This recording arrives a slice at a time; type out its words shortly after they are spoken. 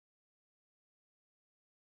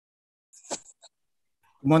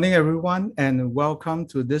Good morning, everyone, and welcome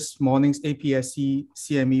to this morning's APSC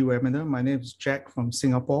CME webinar. My name is Jack from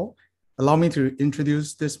Singapore. Allow me to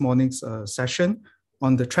introduce this morning's session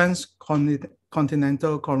on the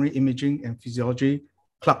Transcontinental Coronary Imaging and Physiology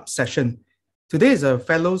Club session. Today is a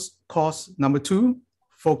Fellows course number 2,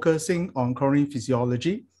 focusing on coronary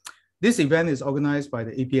physiology. This event is organized by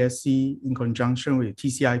the APSC in conjunction with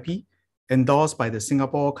TCIP, endorsed by the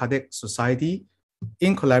Singapore Cardiac Society,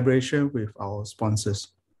 in collaboration with our sponsors.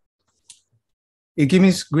 It gives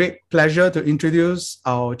me great pleasure to introduce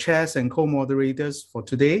our chairs and co-moderators for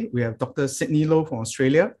today. We have Dr. Sidney Lo from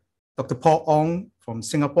Australia, Dr. Paul Ong from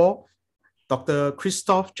Singapore, Dr.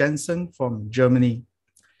 Christoph Jensen from Germany.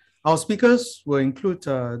 Our speakers will include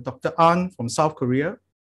Dr. Ahn from South Korea.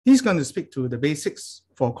 He's going to speak to the basics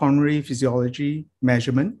for coronary physiology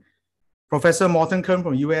measurement. Professor Morton Kern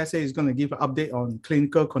from USA is going to give an update on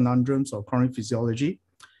clinical conundrums of coronary physiology.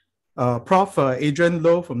 Prof. Adrian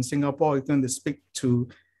Low from Singapore is going to speak to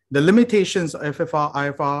the limitations of FFR,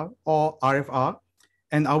 IFR, or RFR,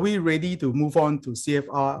 and are we ready to move on to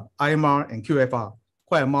CFR, IMR, and QFR?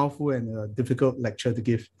 Quite a mouthful and a difficult lecture to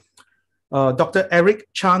give. Dr. Eric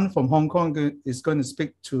Chan from Hong Kong is going to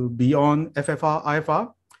speak to beyond FFR,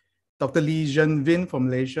 IFR. Dr. Lee Zhen Vin from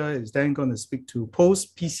Malaysia is then going to speak to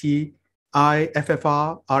post-PCI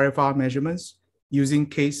FFR, RFR measurements using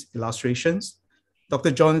case illustrations. Dr.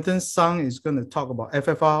 Jonathan Sang is going to talk about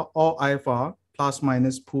FFR or IFR plus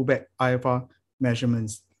minus pullback IFR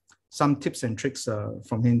measurements. Some tips and tricks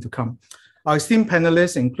from him to come. Our esteemed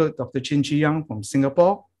panelists include Dr. Chin Chi Yang from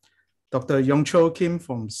Singapore, Dr. Yong Cho Kim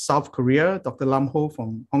from South Korea, Dr. Lam Ho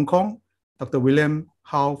from Hong Kong, Dr. William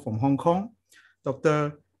Hao from Hong Kong,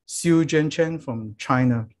 Dr. Xiu Jianchen from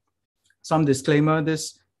China. Some disclaimer,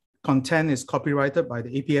 this content is copyrighted by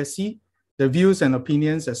the APSC. The views and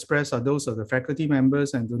opinions expressed are those of the faculty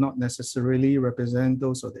members and do not necessarily represent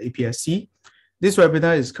those of the APSC. This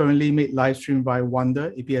webinar is currently made live stream via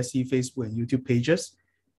Wonder, APSC Facebook and YouTube pages.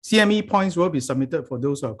 CME points will be submitted for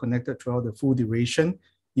those who are connected throughout the full duration.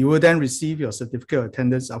 You will then receive your certificate of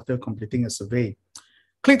attendance after completing a survey.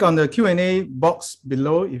 Click on the Q&A box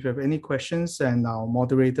below if you have any questions, and our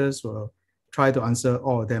moderators will try to answer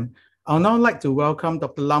all of them. I would now like to welcome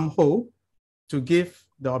Dr. Lam Ho to give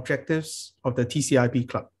the objectives of the TCIP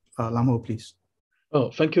Club. Lam Ho, please. Oh,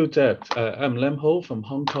 thank you, Jack. I'm Lam Ho from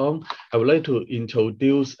Hong Kong. I would like to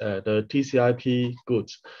introduce the TCIP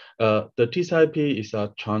goods. The TCIP is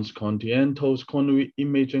a Transcontinental Coronary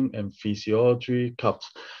Imaging and Physiology Club.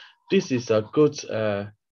 This is a good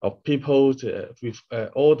of people with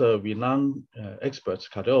all the renowned experts,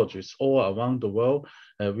 cardiologists all around the world.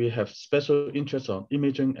 We have special interest on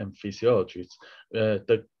imaging and physiology.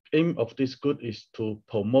 The aim of this good is to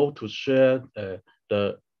promote, to share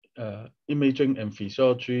the imaging and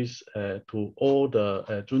physiologies to all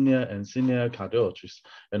the junior and senior cardiologists.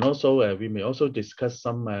 And also, we may also discuss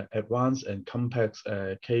some advanced and complex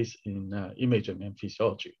case in imaging and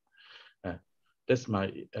physiology.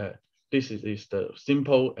 This is the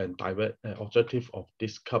simple and direct objective of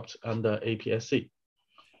this club under APSC.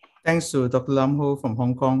 Thanks to Dr. Lam Ho from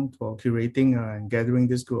Hong Kong for curating and gathering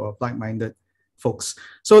this group of like-minded folks.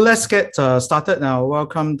 So let's get started now.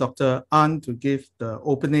 Welcome Dr. Ahn to give the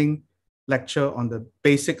opening lecture on the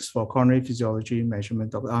basics for coronary physiology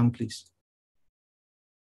measurement. Dr. Ahn, please.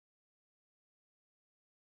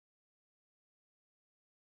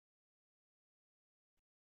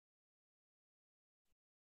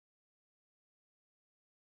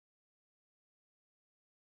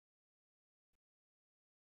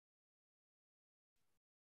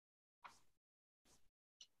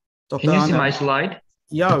 Dr. Can you see my slide?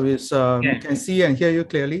 Yeah, we can see and hear you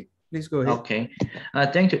clearly. Please go ahead. Okay.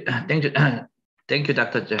 Thank you,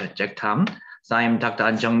 Dr. Jack Tam. So I'm Dr.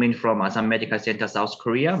 Jung Min from Asan Medical Center, South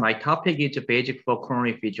Korea. My topic is basic for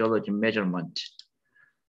coronary physiology measurement.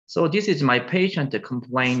 So this is my patient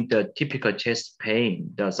complaint, the typical chest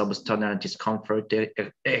pain, the substernal discomfort,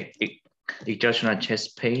 exertional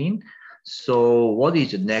chest pain. So what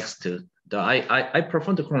is next? I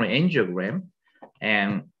performed the coronary angiogram,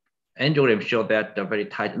 and angiogram show that the very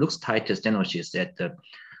tight, looks tight stenosis at the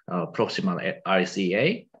proximal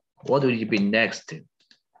RCA. What will be next?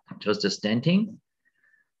 Just the stenting.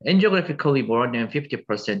 Angiographically, more than 50%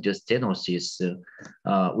 stenosis,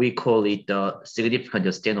 we call it significant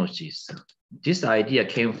stenosis. This idea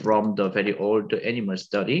came from the very old animal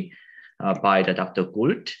study by the Dr.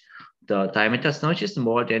 Gould. The diameter stenosis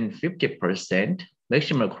more than 50%,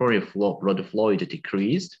 maximum coronary blood flow is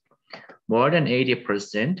decreased. More than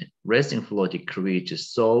 80% resting flow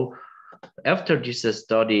decreased. So after this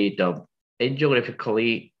study, the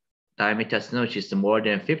angiographically diameter stenosis more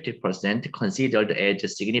than 50% considered as a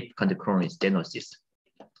significant coronary stenosis.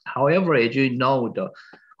 However, as you know, the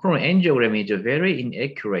coronary angiogram is very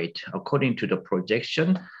inaccurate according to the projection.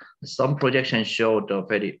 Some projections show the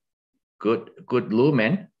very good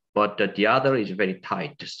lumen, but the other is very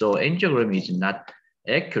tight. So angiogram is not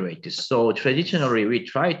accurate. So traditionally, we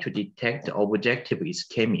try to detect objective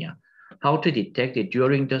ischemia. How to detect it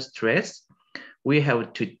during the stress? We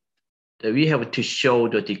have to show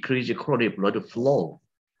the decreased coronary blood flow.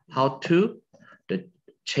 How to? The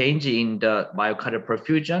change in the myocardial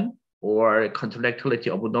perfusion or contractility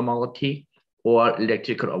abnormality or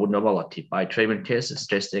electrical abnormality by treatment test,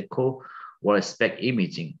 stress echo, or SPECT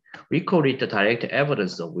imaging. We call it the direct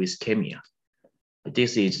evidence of ischemia.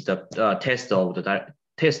 This is the test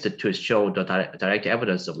to show the direct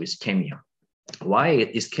evidence of ischemia. Why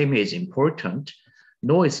ischemia is important?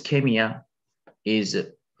 No ischemia is a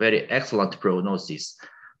very excellent prognosis.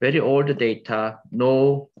 Very old data,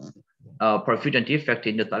 no perfusion defect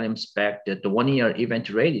in the thalamic SPECT, the 1 year event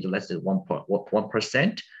rate is less than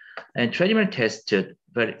 1%. And treatment tested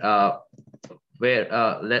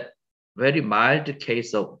very mild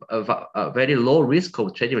case of a very low risk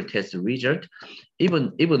of treatment test result,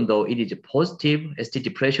 even though it is positive, ST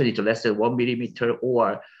depression is less than 1 millimeter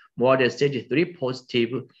or more than stage 3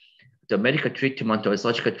 positive, the medical treatment or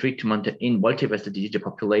surgical treatment in multivessel disease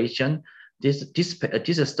population. This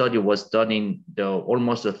study was done in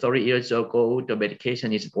almost 30 years ago. The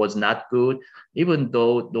medication was not good, even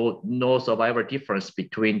though no survivor difference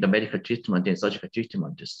between the medical treatment and surgical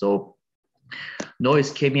treatment. So no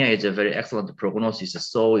ischemia is a very excellent prognosis.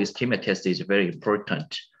 So ischemia test is very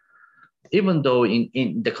important. Even though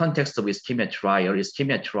in the context of ischemia trial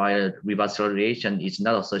revascularization is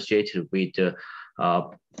not associated with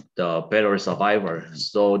the better survivor.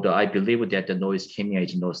 So I believe that the no ischemia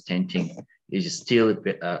is no stenting is still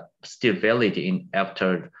valid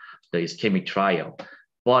after the ischemic trial.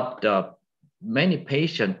 But many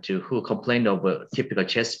patients who complained of typical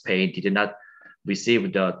chest pain did not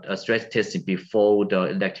receive the stress testing before the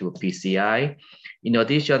elective PCI. In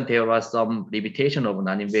addition, there was some limitation of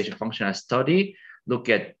non-invasive functional study. Look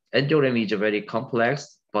at angiogram is very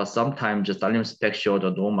complex, but sometimes the thalamic SPECT showed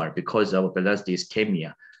normal because of balanced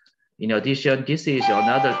ischemia. In addition, this is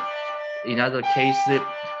another case.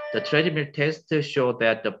 The treatment test showed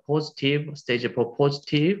that the positive, stage 4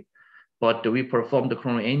 positive, but we performed the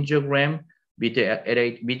coronary angiogram with the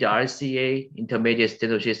RCA, intermediate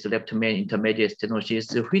stenosis, left main intermediate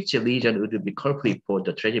stenosis, which lesion would be correctly for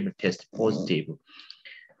the treatment test positive.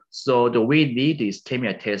 So we need the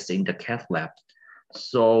ischemia test in the cath lab.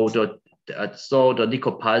 So the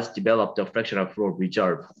Nicopaz developed the fractional flow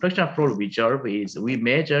reserve. Fractional flow reserve is we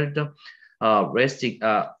measured resting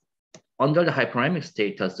under the hyperemic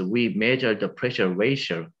status. We measure the pressure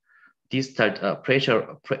ratio,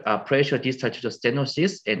 pressure discharge to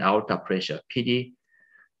stenosis and aorta pressure,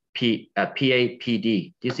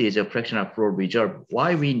 PAPD. This is a fractional flow reserve.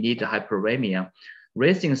 Why we need hyperemia?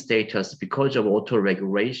 Resting status because of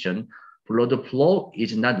autoregulation. Blood flow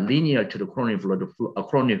is not linear to the coronary blood flow.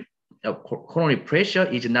 Coronary pressure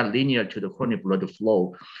is not linear to the coronary blood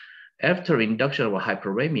flow. After induction of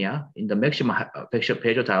hyperemia in the maximum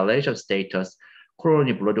vasodilation status,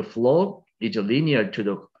 coronary blood flow is linear to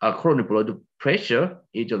the coronary blood pressure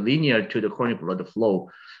is linear to the coronary blood flow.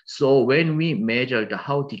 So when we measure the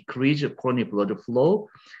how decreased coronary blood flow,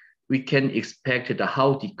 we can expect the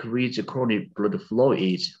how decreased coronary blood flow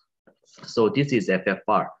is. So this is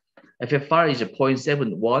FFR. FFR is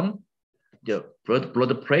 0.71. The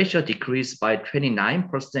blood pressure decreased by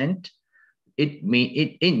 29%. It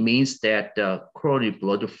means that the coronary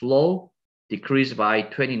blood flow decreased by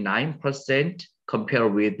 29%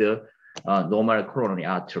 compared with the normal coronary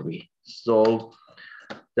artery. So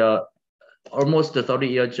almost 30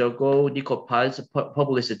 years ago, Nicopaz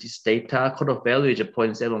published this data. Cutoff value is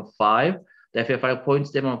 0.75. The FFR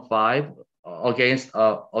 0.75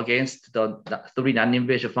 against the 3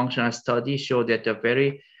 non-invasive functional studies show that a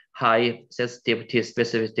very high sensitivity,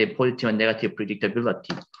 specificity, positive and negative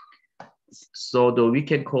predictability. So we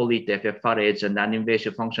can call it FFR as a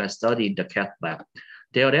non-invasive functional study in the cath lab.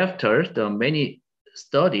 Thereafter, the many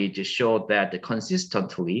studies show that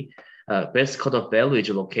consistently best cutoff value is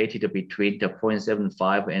located between the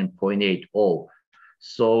 0.75 and 0.80.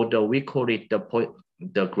 So we call it the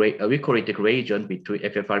gradient between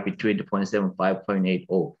FFR between the 0.75 and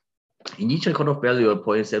 0.80. Initial cutoff value of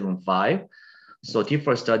 0.75. So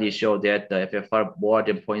different studies show that the FFR more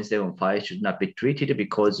than 0.75 should not be treated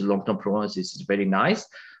because long-term prognosis is very nice.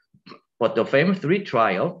 But the FAME 3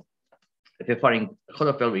 trial, FFR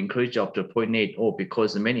cutoff value increased up to 0.80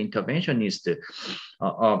 because many interventionists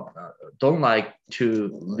don't like to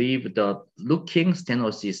leave the looking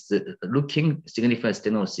significant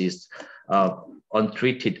stenosis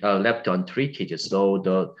untreated, left untreated. So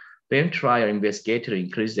the FAME trial investigator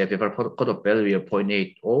increased the FFR cutoff value of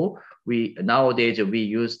 0.80. Nowadays we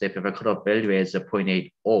use the FFR cutoff value as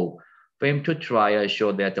 0.80. FAME 2 trial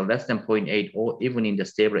showed that less than 0.80, even in the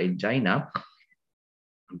stable angina,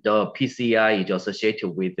 the PCI is associated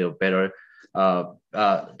with the better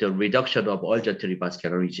the reduction of urgent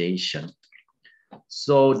revascularization.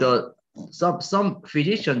 So some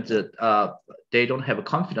physicians they don't have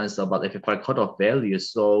confidence about FFR cutoff value.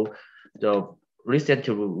 So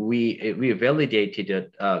recently we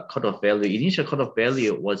validated cutoff value. Initial cutoff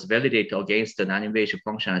value was validated against the non-invasive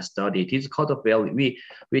functional study. This cutoff value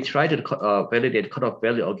we tried to validate cutoff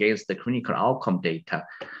value against the clinical outcome data.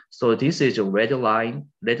 So this is a red line.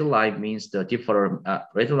 Red line means the different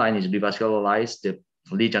red line is revascularized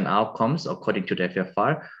lesion outcomes according to the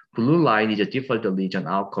FFR. Blue line is a different lesion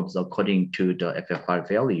outcomes according to the FFR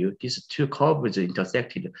value. These two curves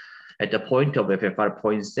intersected at the point of FFR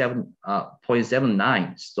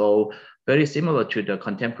 0.79. So very similar to the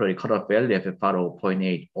contemporary cutoff value FFR of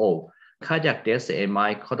 0.80. Cardiac death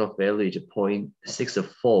MI cutoff value is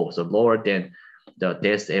 0.64, so lower than the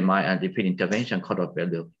death MI and repeat intervention cutoff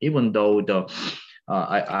value. Even though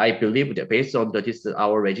I believe that based on this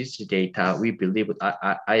our registry data, we believe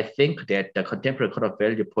I think that the contemporary cutoff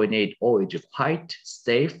value 0.80 is quite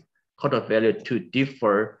safe cutoff value to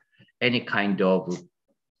differ any kind of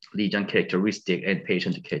lesion characteristic and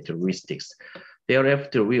patient characteristics.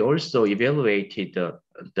 Thereafter, we also evaluated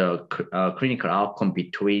the clinical outcome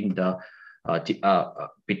between the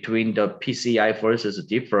PCI versus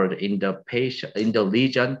differed in the patient in the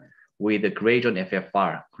lesion with the gradient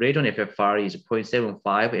FFR. Gradient FFR is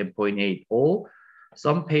 0.75 and 0.80.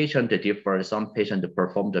 Some patients differ, some patients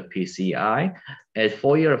perform the PCI. At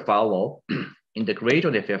 4-year follow, in the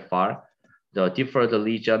gradient FFR, the deferred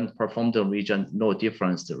lesion, performed lesion, no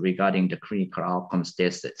difference regarding the clinical outcomes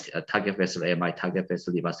test, target vessel MI, target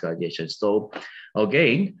vessel revascularization. So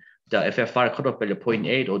again, the FFR cutoff value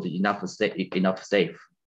 0.8 is enough safe.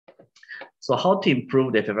 So how to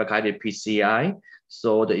improve the FFR guided PCI?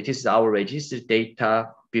 So it is our registered data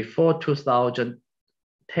before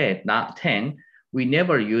 2010, we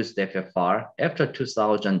never used FFR. After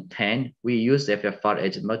 2010, we use FFR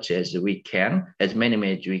as much as we can, as many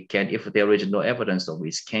as we can, if there is no evidence of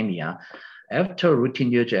ischemia. After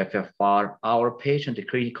routine use of FFR, our patient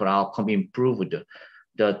clinical outcome improved.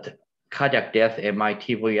 The cardiac death MI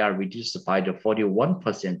TVR reduced by the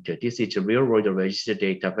 41%. This is real world registered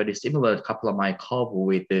data, very similar to Kaplan-Meier curve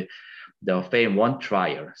with the FAME 1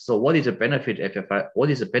 trial. So what is the benefit of FFR?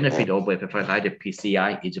 What is the benefit of FFR guided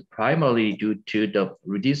PCI? It's primarily due to the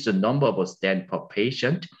reduced number of stents per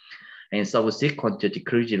patient and subsequent to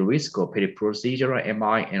decreased risk of peri-procedural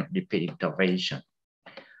MI and repeat intervention.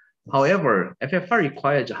 However, FFR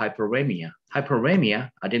requires hyperemia.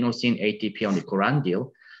 Hyperemia, adenosine ATP on the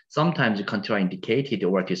granule, sometimes contraindicated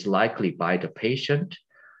or it is likely by the patient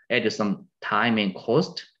at some time and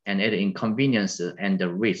cost and at inconvenience and the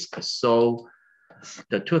risk. So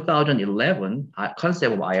the 2011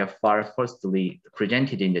 concept of IFR firstly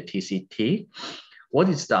presented in the TCT. What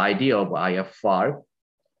is the idea of IFR?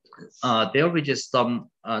 There is some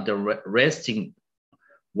the resting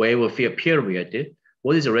wave period.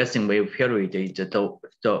 What is the resting wave period?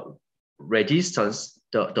 The resistance,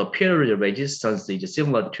 the period resistance is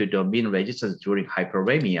similar to the mean resistance during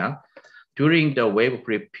hyperemia. During the wave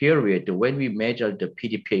period, when we measure the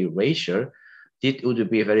PDPA ratio, it would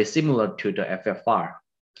be very similar to the FFR.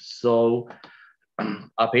 So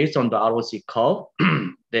based on the ROC curve,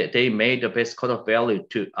 they made the best cutoff value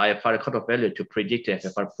to IFR cutoff value to predict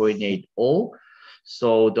FFR 0.80.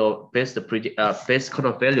 So the best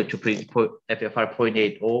cutoff value to predict FFR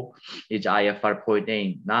 0.80 is IFR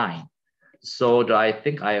 0.89. So I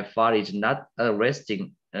think IFR is not a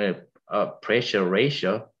resting pressure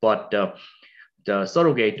ratio, but the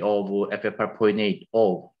surrogate of FFR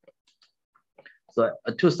 0.80. So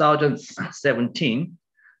 2017,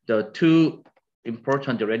 the two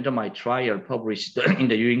important randomized trial published in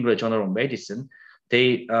the New England Journal of Medicine,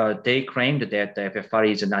 they claimed that the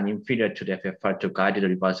FFR is non-inferior to the FFR to guide the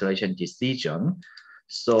revascularization decision.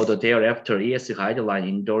 So thereafter, ESC guideline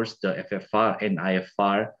endorsed the FFR and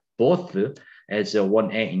IFR both as a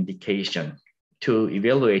 1A indication to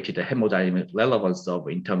evaluate the hemodynamic relevance of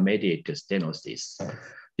intermediate stenosis.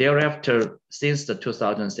 Thereafter, since the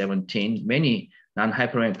 2017, many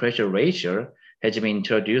non-hyperemic pressure ratio has been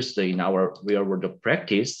introduced in our real-world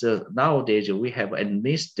practice. Nowadays, we have at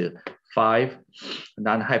least 5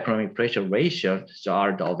 non-hyperemic pressure ratios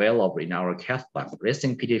are available in our cath lab.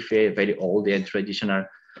 Resting PDPA, very old and traditional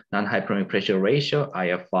non-hyperemic pressure ratio,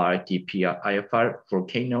 IFR, DPR, IFR,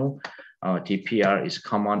 volcano, DPR is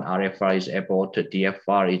common, RFR is about,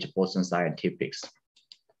 DFR is Boston Scientifics.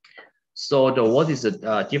 So what is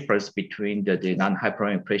the difference between the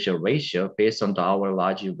non-hyperemic pressure ratio? Based on our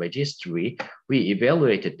large registry, we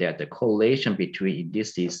evaluated that the correlation between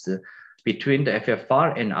indices, between the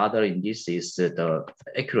FFR and other indices, the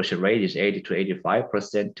accuracy rate is 80 to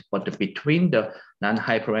 85%, but between the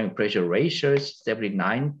non-hyperemic pressure ratios,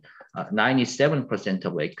 97%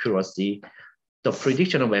 of accuracy. The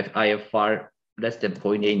prediction of IFR less than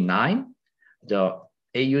 0.89, the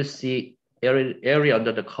AUC area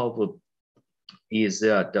under the curve is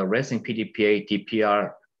the resting PDPA,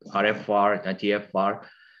 DPR, RFR, and DFR.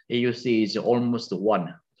 AUC is almost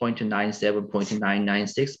 1. 0.97,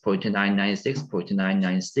 0.996, 0.996,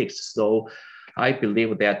 0.996. So I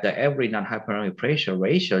believe that every non-hyperemic pressure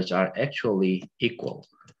ratios are actually equal.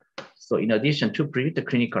 So in addition to predict the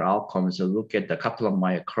clinical outcomes, look at the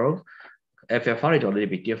Kaplan-Meier curve. FFR is a little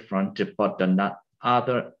bit different, but the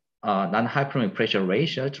other non-hyperemic pressure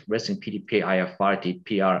ratios, resting PDPA, IFR,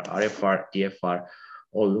 DPR, RFR, DFR,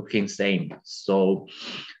 all looking same. So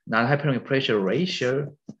non-hyperemic pressure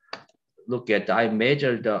ratio, look at, I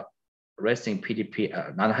measured the resting PDP,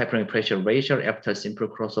 non-hyperemic pressure ratio after simple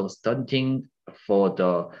crossover stenting for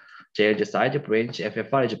the JLG side range.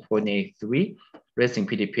 FFR is 0.83, resting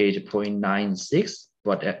PDPA is 0.96,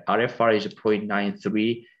 but RFR is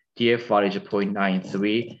 0.93, DFR is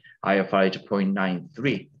 0.93, IFR is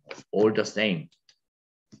 0.93, all the same.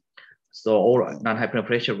 So all non-hyperemic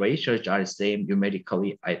pressure ratios are the same,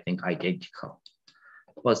 numerically, I think, identical.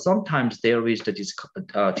 But sometimes there is the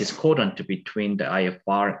discordant between the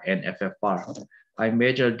IFR and FFR. I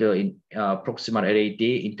measured the proximal LAD,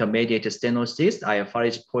 intermediate stenosis, IFR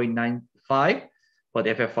is 0.95, but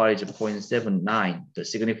FFR is 0.79, the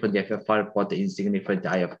significant FFR, but the insignificant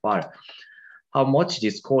IFR. How much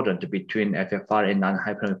discordant between FFR and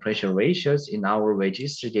non-hyperemic pressure ratios in our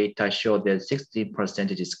registry data show that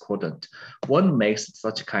 60% discordant. What makes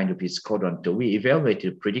such kind of discordant? We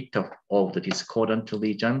evaluated predictor of the discordant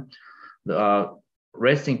lesion, the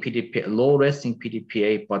resting PDPA, low resting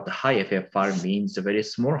PDPA, but high FFR means a very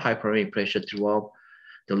small hyperemic pressure throughout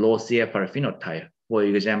the low CFR phenotype. For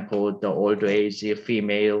example, the old age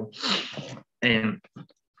female and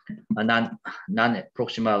a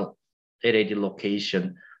non-proximal LAD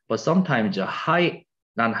location, but sometimes a high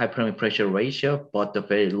non-hyperemic pressure ratio, but a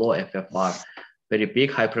very low FFR, very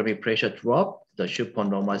big hyperemic pressure drop, the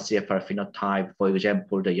supernormal CFR phenotype, for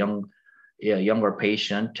example, the younger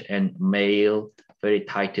patient and male, very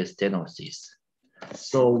tight stenosis.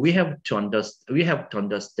 So we have to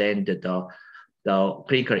understand the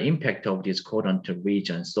clinical impact of discordant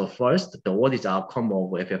region. So first, what is the outcome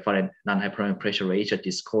of FFR and non-hyperemic pressure ratio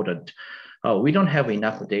discordant? We don't have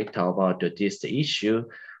enough data about this issue,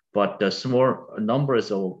 but the small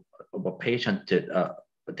numbers of patient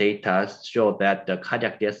data show that the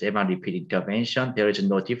cardiac death MR repeat intervention, there is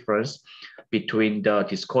no difference between the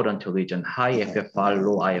discordant region, high FFR,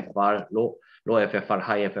 low IFR, low FFR,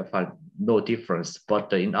 high FFR, no difference.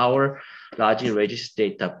 But in our large registry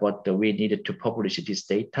data, but we needed to publish this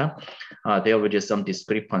data, there was some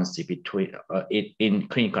discrepancy between in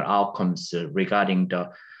clinical outcomes regarding the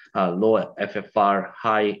low FFR,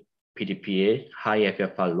 high PDPA, high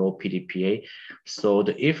FFR, low PDPA. So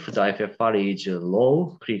if the FFR is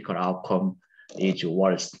low, clinical outcome is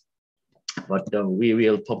worse. But we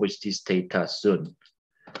will publish this data soon.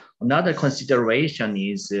 Another consideration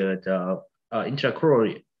is the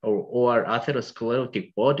intracoronary or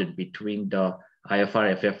atherosclerotic burden between the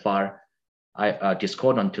IFR, FFR,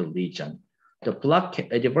 discordant lesion. The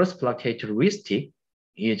adverse plaque characteristic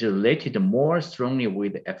is related more strongly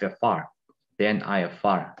with FFR than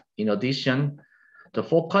IFR. In addition, the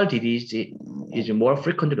focal disease is more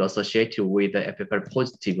frequently associated with the FFR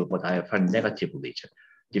positive but IFR negative lesion.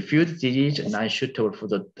 Diffuse disease, non-suitable for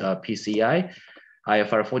the PCI,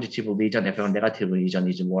 IFR positive lesion, FFR negative lesion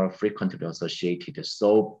is more frequently associated.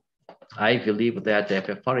 So I believe that the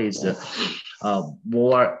FFR is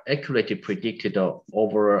more accurately predicted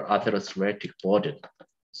over atherosclerotic burden.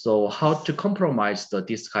 So how to compromise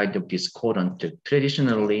this kind of discordant?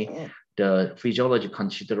 Traditionally, the physiology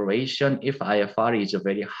consideration, if IFR is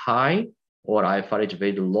very high or IFR is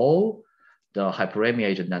very low, the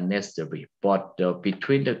hyperemia is not necessary. But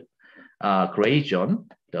between the gradient,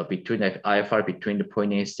 between the IFR between the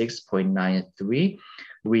 0.86, 0.93,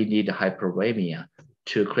 we need hyperemia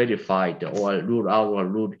to clarify or rule out or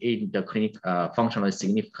rule in the clinic functionally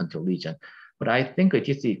significant lesion. But I think it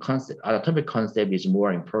is the concept, anatomic concept is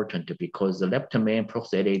more important because the left main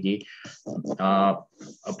prostate AD a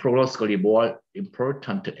prolongedly more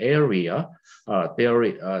important area. There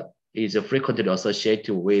is frequently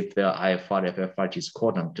associated with the IFR, FFR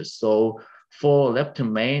discordant. So for left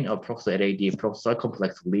main or prostate AD, prostate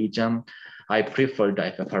complex lesion, I prefer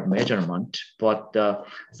the FFR measurement, but the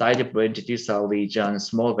side branch distal lesion,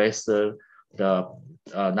 small vessel, the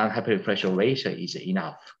non-hypertrophic pressure ratio is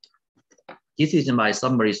enough. This is my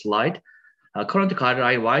summary slide. Current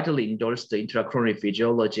guideline widely endorsed the intracoronary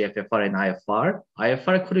physiology, FFR and IFR.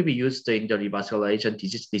 IFR could be used in the revascularization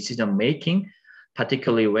decision-making,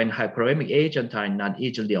 particularly when hyperemic agents are not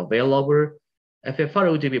easily available.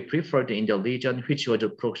 FFR would be preferred in the lesion which was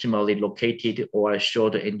proximally located or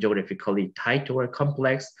showed angiographically tight or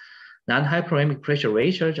complex. Non-hyperemic pressure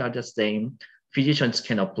ratios are the same. Physicians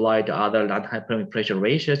can apply the other non-hyperemic pressure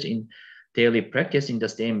ratios in daily practice in the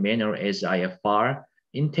same manner as IFR.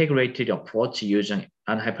 Integrated approach using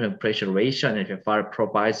non-hyperemic pressure ratio and FFR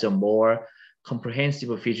provides a more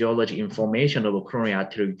comprehensive physiology information of coronary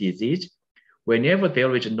artery disease. Whenever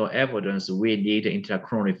there is no evidence, we need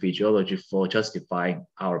intracoronary physiology for justifying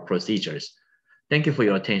our procedures. Thank you for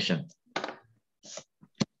your attention.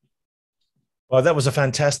 Well, that was a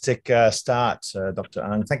fantastic start, Dr.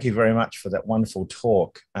 Ong. Thank you very much for that wonderful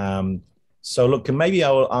talk. So look, maybe I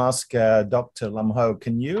will ask Dr. Lam Ho,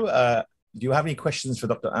 do you have any questions for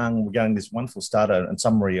Dr. Ong regarding this wonderful starter and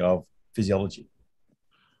summary of physiology?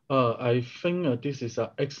 I think this is an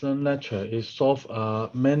excellent lecture. It solved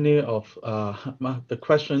many of the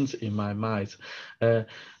questions in my mind.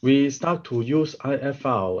 We start to use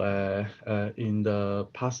IFR in the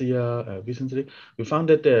past year recently. We found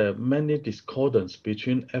that there are many discordance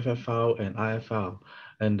between FFR and IFR.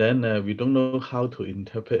 And then we don't know how to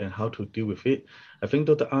interpret and how to deal with it. I think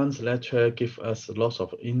Dr. Ann's lecture gives us lots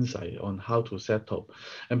of insight on how to settle.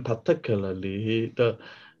 And particularly, the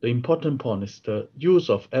important point is the use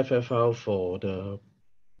of FFR for the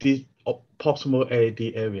proximal AD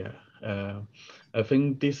area. I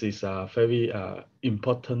think this is a very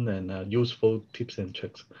important and useful tips and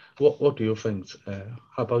tricks. What do you think?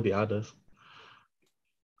 How about the others?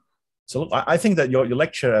 So I think that your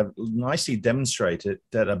lecture nicely demonstrated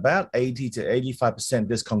that about 80 to 85%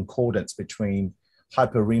 this concordance between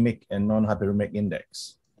hyperemic and non-hyperemic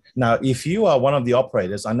index. Now, if you are one of the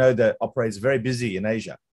operators, I know that operators are very busy in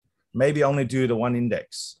Asia, maybe only do the one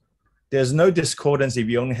index. There's no discordance if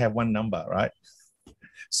you only have one number, right?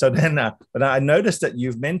 So then, but I noticed that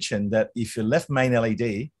you've mentioned that if you left main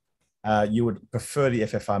LAD, you would prefer the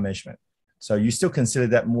FFR measurement. So you still consider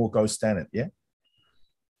that more gold standard, yeah?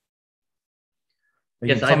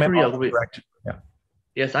 Yes, I fully agree. Yeah.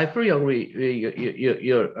 Yes, I fully agree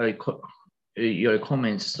with your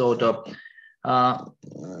comments. So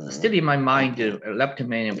still in my mind, left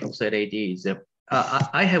main and prostate AD is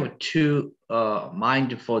I have two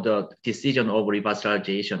mind for the decision of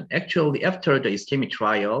revascularization. Actually, after the ischemic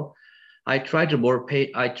trial, I tried to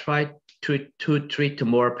treat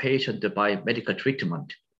more patients by medical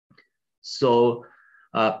treatment. So,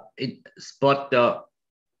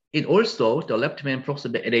 it also the left main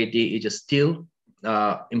prostate LAD is still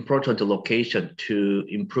important location to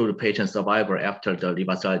improve the patient survival after the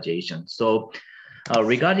revascularization. So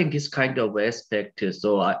regarding this kind of aspect,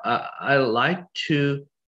 so I like to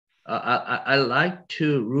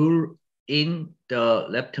rule in the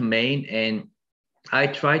left main, and I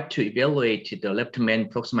try to evaluate the left main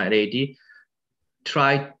proximal LAD,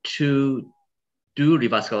 try to do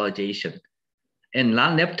revascularization, and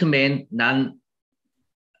non-left main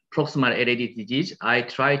proximal LAD disease, I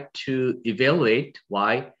try to evaluate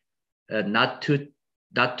why not to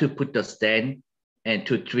put the stent and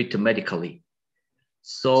to treat medically.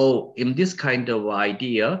 So in this kind of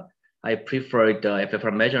idea, I prefer the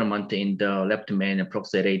FFR measurement in the left main and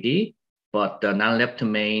prostate AD, but the non-left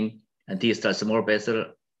main and distal small vessel,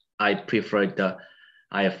 I prefer the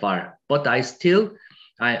IFR. But I still,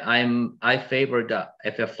 I favor the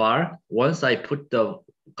FFR. Once I put the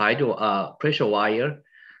guide pressure wire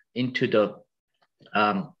into the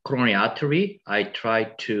coronary artery, I try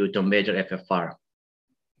to measure FFR.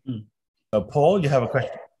 Paul, you have a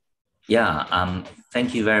question? Yeah,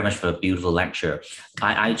 thank you very much for a beautiful lecture.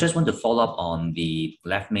 I just want to follow up on the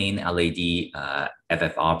left main LAD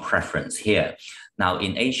FFR preference here. Now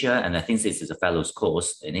in Asia, and I think this is a fellow's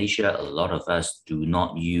course, in Asia, a lot of us do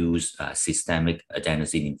not use systemic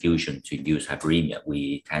adenosine infusion to induce hyperemia.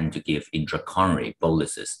 We tend to give intracoronary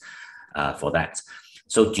boluses for that.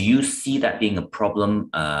 So do you see that being a problem,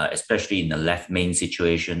 especially in the left main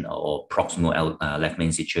situation or proximal left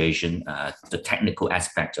main situation, the technical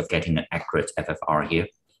aspect of getting an accurate FFR here?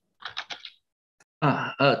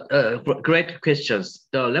 Great questions.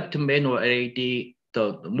 The left main or AD,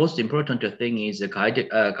 the most important thing is the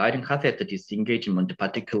guiding catheter disengagement,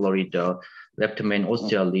 particularly the left main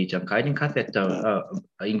ostial lesion. Guiding catheter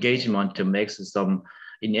engagement makes some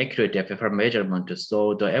inaccurate FFR measurement.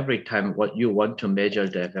 So every time what you want to measure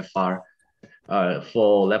the FFR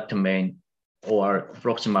for left main or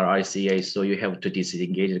proximal RCA, so you have to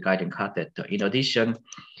disengage the guiding catheter. In addition,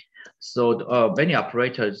 so many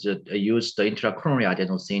operators use the intracoronary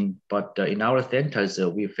adenosine, but in our centers,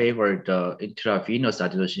 we favor the intravenous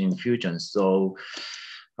adenosine infusion. So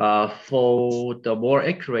for the more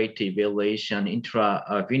accurate evaluation,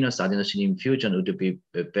 intravenous adenosine infusion would be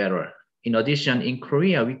better. In addition, in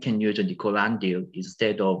Korea, we can use nicorandil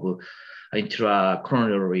instead of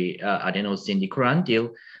intracoronary adenosine.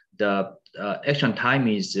 Nicorandil, the action time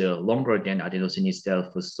is longer than adenosine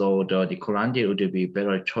itself, so the nicorandil would be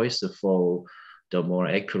better choice for the more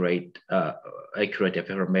accurate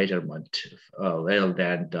FFR measurement rather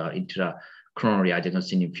than the intracoronary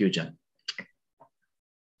adenosine infusion.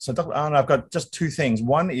 So Dr. Ahn, I've got just two things.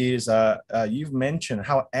 One is you've mentioned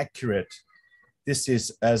how accurate this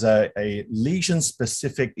is as a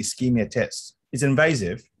lesion-specific ischemia test. It's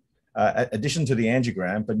invasive, addition to the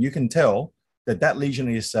angiogram, but you can tell that lesion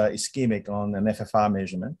is ischemic on an FFR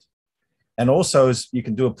measurement. And also you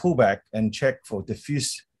can do a pullback and check for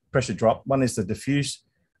diffuse pressure drop. One is the diffuse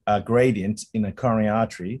gradient in a coronary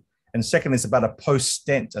artery. And second is about a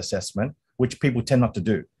post-stent assessment, which people tend not to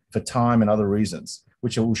do for time and other reasons,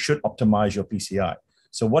 which should optimize your PCI.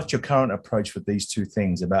 So what's your current approach with these two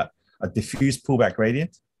things about a diffuse pullback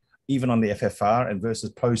gradient, even on the FFR and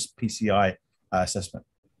versus post-PCI assessment?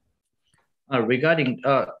 Regarding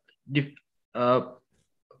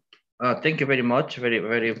thank you very much. Very,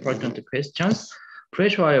 very important questions.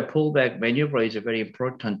 Pressure pullback maneuver is very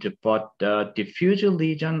important, but diffuse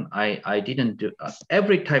lesion, I didn't do.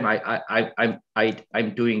 Every time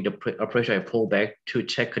I'm doing the pressure pullback to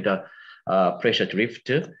check the pressure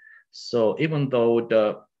drift. So even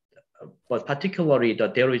though but particularly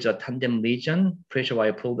there is a tandem lesion, pressure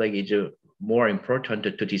pullback is more important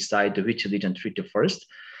to decide which lesion treat first.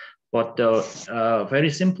 But very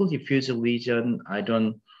simple diffuse lesion, I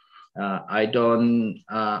don't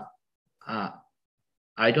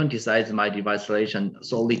decide my device selection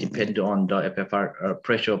solely depend on the FFR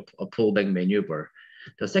pressure pullback maneuver.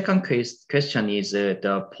 The second question is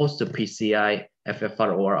the post-PCI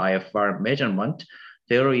FFR or IFR measurement.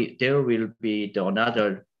 There will be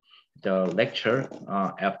another lecture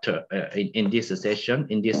after in this session,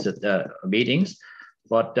 in this meetings.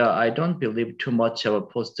 But I don't believe too much of a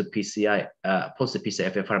post-PCI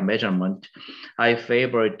FFR measurement. I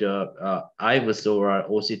favor the IVUS or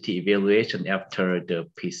OCT evaluation after the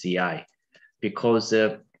PCI, because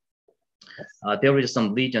there is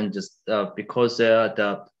some lesion just because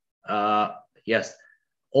yes,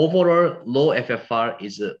 overall low FFR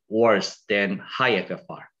is worse than high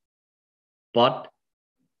FFR. But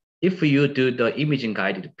if you do the imaging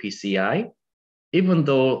guided PCI, even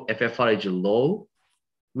though FFR is low,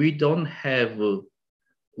 we don't have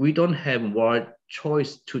more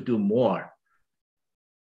choice to do more.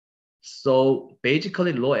 So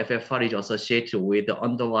basically, low FFR is associated with the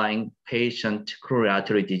underlying patient coronary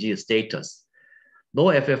artery disease status. Low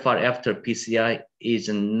FFR after PCI is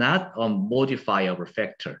not a modifier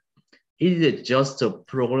factor. It is just a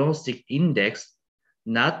prognostic index,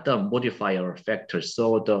 not the modifier factor.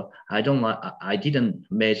 So I didn't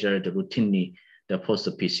measure routinely the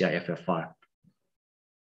post-PCI FFR.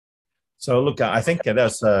 So look, I think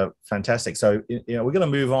that's fantastic. So we're going to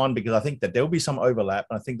move on because I think that there will be some overlap.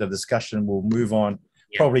 And I think the discussion will move on,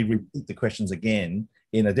 probably repeat the questions again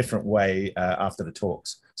in a different way after the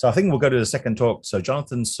talks. So I think we'll go to the second talk. So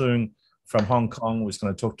Jonathan Soong from Hong Kong was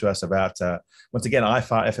going to talk to us about, once again,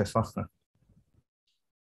 IFR, FFR.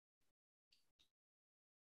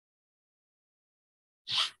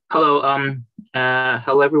 Hello,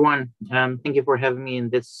 hello everyone. Thank you for having me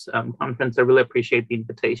in this conference. I really appreciate the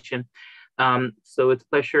invitation. So it's a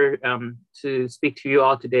pleasure to speak to you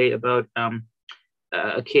all today about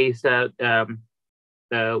a case that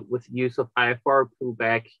with use of IFR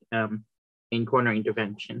pullback in coronary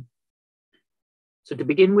intervention. So to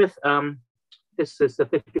begin with, this is a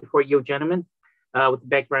 54-year-old gentleman with a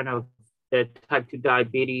background of type 2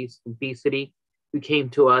 diabetes, obesity, who came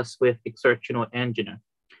to us with exertional angina.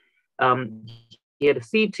 He had a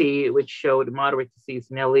CT which showed moderate disease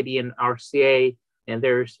in LAD and RCA, and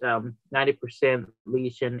there's 90%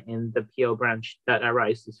 lesion in the PO branch that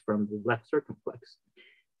arises from the left circumflex.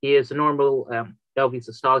 He has a normal LV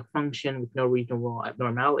systolic function with no regional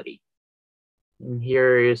abnormality. And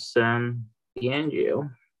here is the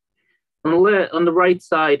angio. On the right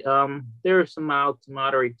side, there are some mild to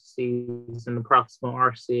moderate disease in the proximal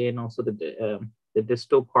RCA and also the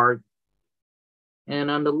distal part.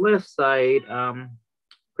 And on the left side,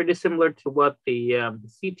 pretty similar to what the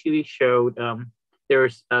CTV showed,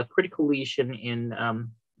 there's a critical lesion in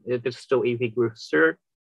the distal AV groove cert.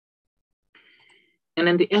 And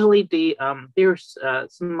in the LAD, there's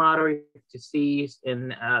some moderate disease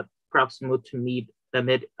in proximal to mid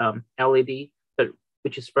LAD,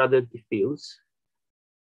 which is rather diffuse.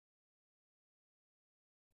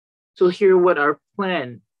 So here, what our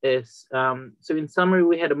plan is, so in summary,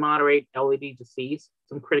 we had a moderate LAD disease,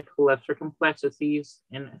 some critical left circumflex disease,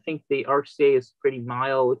 and I think the RCA is pretty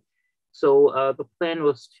mild. So the plan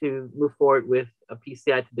was to move forward with a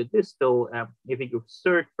PCI to the distal AV groove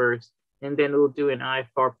cert first, and then we'll do an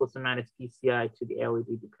IFR plus or minus PCI to the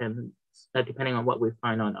LAD depending on what we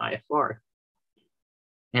find on IFR.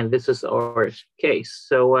 And this is our case.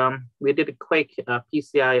 So we did a quick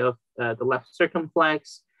PCI of the left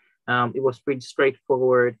circumflex. It was pretty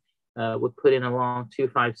straightforward. We put in a long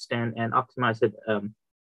 2.5 stent and optimize it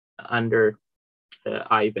under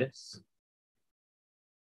IVUS.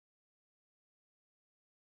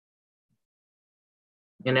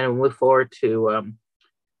 And then we move forward to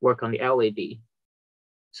work on the LAD.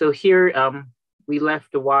 So here, we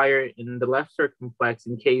left the wire in the left circumflex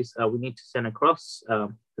in case we need to send across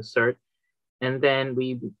the cert. And then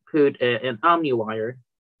we put an Omni wire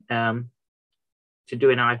to do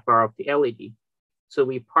an IFR of the LAD. So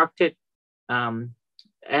we parked it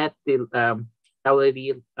at the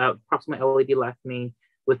LAD, proximal LAD left main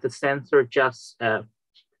with the sensor just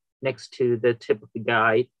next to the tip of the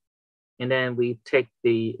guide. And then we take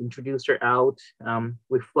the introducer out.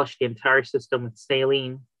 We flush the entire system with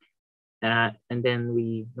saline. And then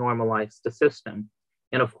we normalize the system.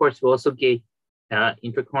 And of course, we also gave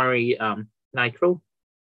intracoronary nitro.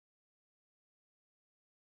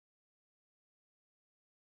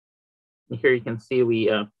 And here you can see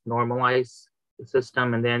we normalize the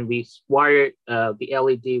system, and then we wire the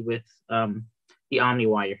LED with the Omni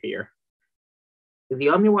wire here. The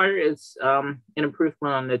Omni wire is an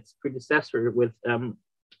improvement on its predecessor with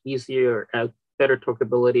easier, better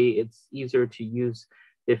torqueability. It's easier to use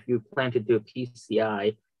if you plan to do a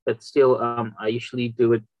PCI, but still I usually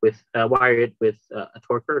do it with, wire it with a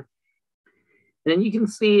torquer. And then you can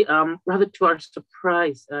see, rather to our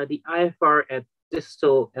surprise, the IFR at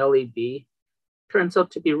distal LAD turns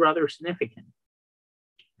out to be rather significant.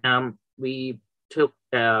 We took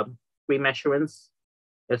 3 measurements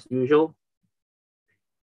as usual,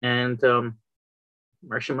 and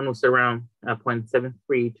measurement was around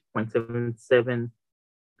 0.73 to 0.77,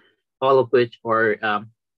 all of which are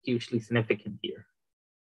hugely significant here.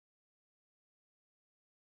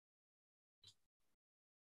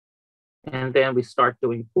 And then we start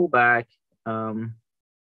doing pullback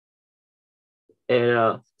at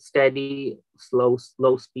a steady, slow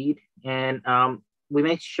speed. And we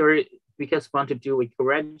make sure, because we want to do a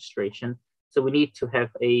co-registration, so we need to have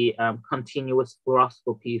a continuous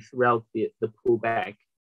fluoroscopy throughout the pullback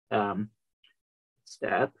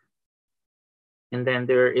step. And then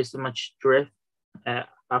there is much drift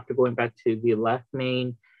after going back to the left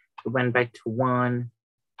main. We went back to 1.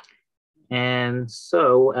 And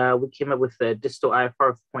so we came up with a distal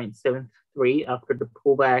IFR of 0.73 after the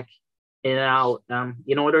pullback. And now,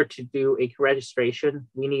 in order to do a registration,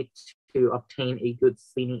 we need to obtain a good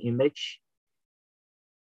cleaning image.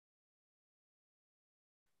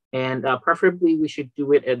 And preferably, we should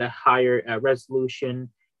do it at a higher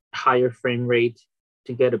resolution, higher frame rate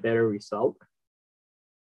to get a better result.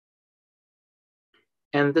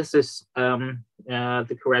 And this is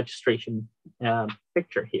the co-registration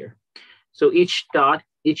picture here. So each dot,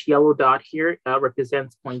 each yellow dot here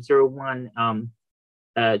represents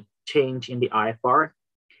 0.01 change in the IFR.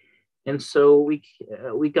 And so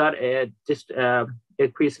we got a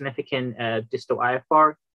pretty significant distal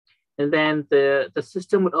IFR. And then the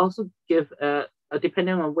system would also give,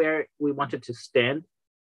 depending on where we wanted to stand,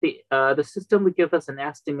 the system would give us an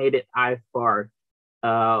estimated IFR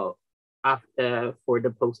after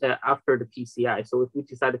the PCI. So if we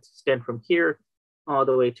decided to stand from here all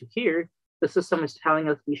the way to here, the system is telling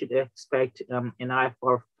us we should expect an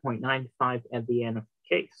IFR of 0.95 at the end of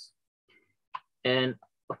the case. And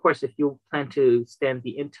of course, if you plan to stand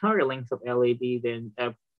the entire length of LAD, then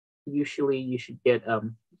usually you should get a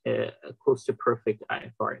close to perfect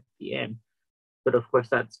IFR at the end. But of course,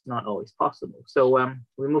 that's not always possible. So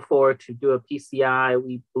we move forward to do a PCI.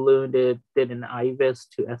 We ballooned it, did an IVUS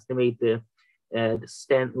to estimate the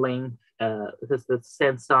stent length, the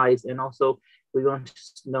stent size, and also we want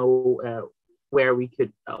to know where we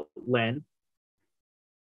could land.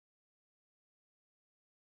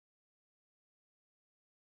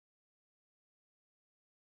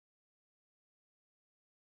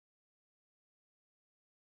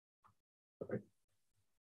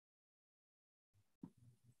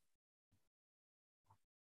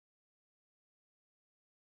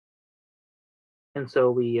 And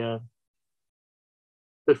so we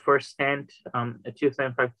the first stent a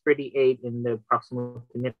 27538 in the proximal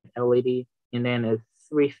mid LAD, and then a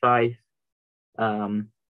 35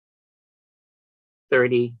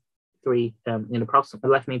 33 in the proximal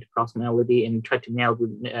left main to proximal LAD, and try to nail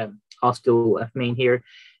the ostial left main here.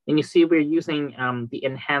 And you see we're using the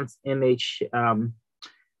enhanced image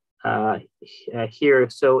here.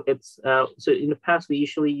 So it's so in the past we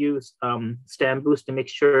usually use stent boost to make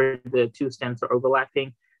sure the two stents are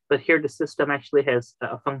overlapping, but here the system actually has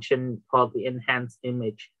a function called the enhanced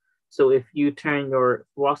image. So if you turn your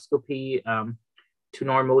fluoroscopy to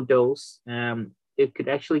normal dose, it could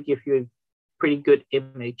actually give you a pretty good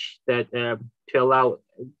image that to allow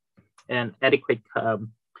an adequate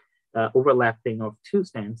overlapping of two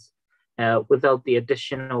stents without the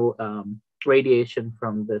additional radiation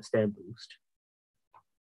from the stent boost.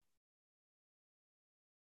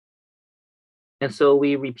 And so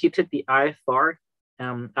we repeated the IFR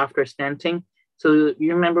after stenting. So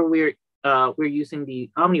you remember we're using the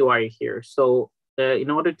OmniWire here. So in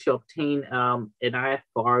order to obtain an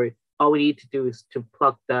IFR, all we need to do is to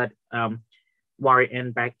plug that wire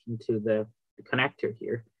end back into the connector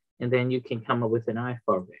here, and then you can come up with an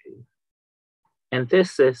IFR value. And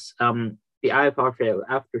this is the IFR value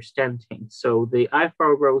after stenting. So the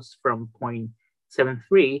IFR rose from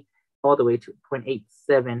 0.73 all the way to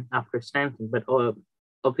 0.87 after stenting, but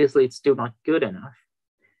obviously it's still not good enough.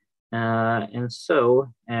 And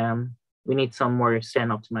so we need some more stent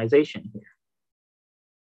optimization here.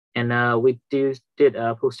 And we did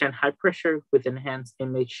post-stent high pressure with enhanced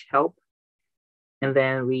image help. And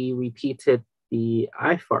then we repeated the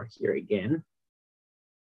IFR here again.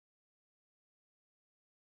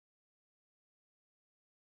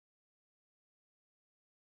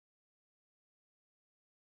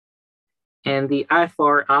 And the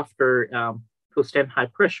IFR after post-stent high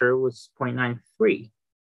pressure was 0.93.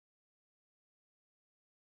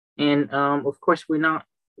 And of course,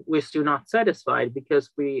 we're still not satisfied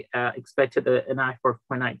because we expected an IFR of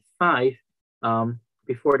 0.95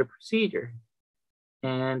 before the procedure.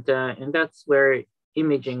 And that's where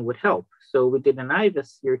imaging would help. So we did an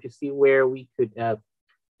IVUS here to see where we could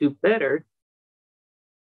do better.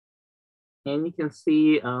 And you can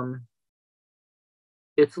see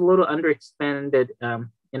it's a little underexpanded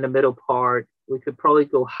in the middle part. We could probably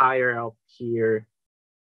go higher out here.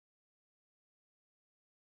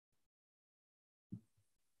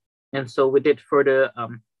 And so we did further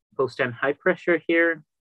post-stent high pressure here.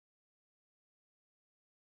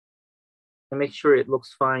 And make sure it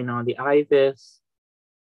looks fine on the IVUS.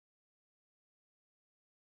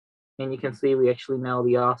 And you can see we actually nailed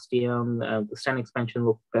the ostium, the stent expansion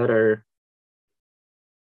looked better.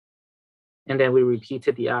 And then we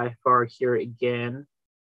repeated the IFR here again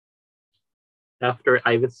after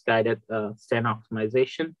IVUS guided stent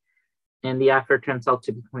optimization. And the IFR turns out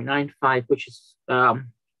to be 0.95, which is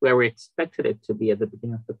where we expected it to be at the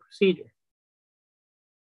beginning of the procedure.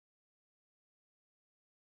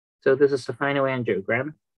 So this is the final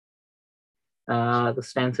angiogram. The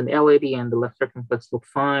stents in the LAD and the left circumflex look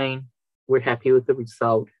fine. We're happy with the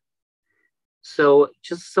result. So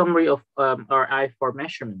just a summary of our IFR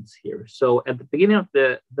measurements here. So at the beginning of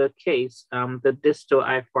the case, the distal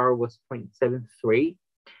IFR was 0.73.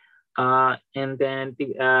 And then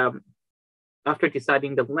after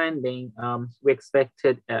deciding the landing, we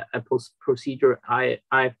expected a post-procedure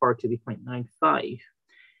IFR to be 0.95.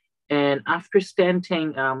 And after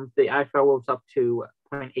stenting, the IFR was up to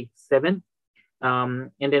 0.87.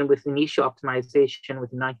 And then with initial optimization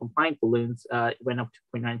with non-compliant balloons, it went up to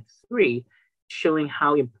 0.93, showing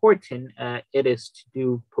how important it is to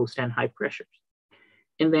do post-stent high pressures.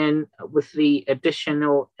 And then with the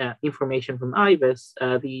additional information from IVUS,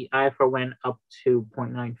 the IFR went up to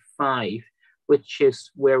 0.95, which is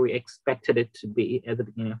where we expected it to be at the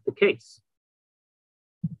beginning of the case.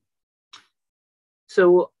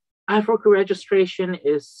 So IFR co-registration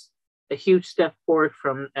is a huge step forward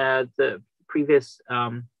from the previous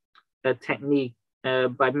technique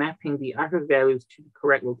by mapping the IFR values to the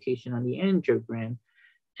correct location on the angiogram.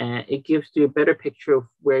 It gives you a better picture of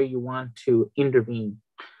where you want to intervene.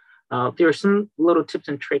 There are some little tips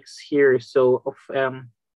and tricks here. So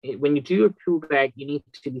when you do your pullback, you need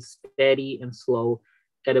to be steady and slow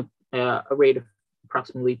at a rate of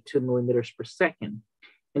approximately 2 millimeters per second.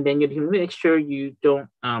 And then you need to make sure you don't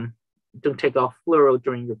take off fluoro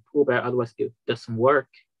during your pullback, otherwise it doesn't work.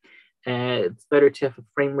 It's better to have a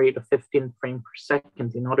frame rate of 15 frames per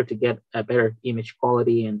second in order to get a better image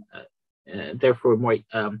quality and therefore more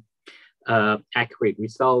accurate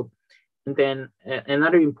result. And then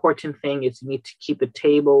another important thing is you need to keep the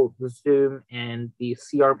table, the zoom, and the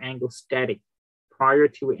C-arm angle static prior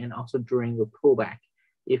to it and also during the pullback.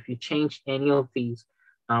 If you change any of these,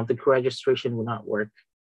 the co-registration will not work.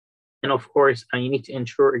 And of course, you need to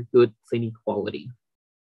ensure a good cleaning quality.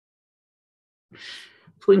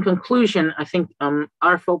 So in conclusion, I think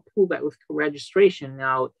RFL pullback with co-registration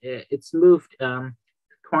now, it's moved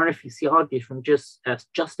coronary physiology from just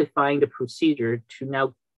justifying the procedure to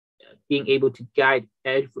now being able to guide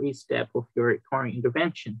every step of your coronary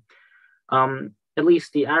intervention. At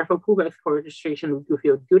least the RFL pullback co-registration will give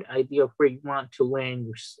you a good idea of where you want to land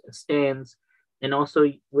your stance, and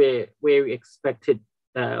also where you expected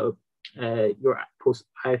your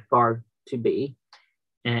post-IFR to be,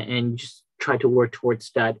 and just try to work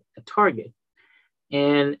towards that target.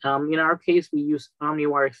 And in our case, we use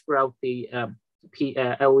OmniWire throughout the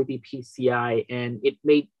LED PCI, and it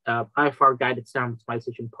made IFR guided sound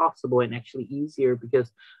optimization possible and actually easier,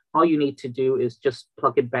 because all you need to do is just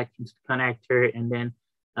plug it back into the connector and then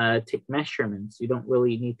take measurements. You don't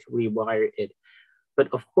really need to rewire it. But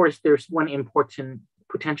of course, there's one important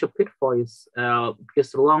potential pitfall is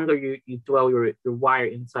because the longer you dwell your wire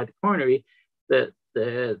inside the coronary, the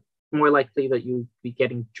more likely that you'll be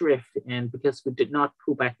getting drift. And because we did not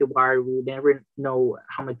pull back the wire, we never know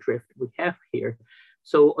how much drift we have here.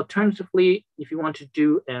 So alternatively, if you want to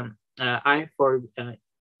do IFR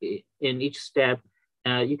in each step,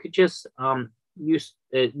 you could just use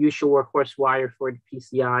your workhorse wire for the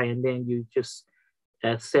PCI, and then you just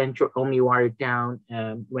send your OmniWire down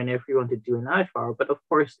whenever you want to do an IFR. But of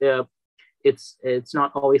course, it's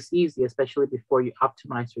not always easy, especially before you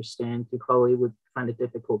optimize your stand. You probably would find it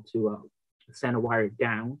difficult to send a wire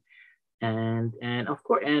down. And of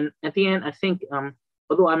course, and at the end, I think,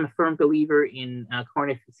 although I'm a firm believer in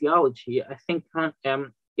coronary physiology, I think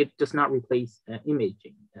it does not replace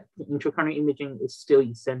imaging. Intracoronary imaging is still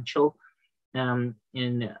essential in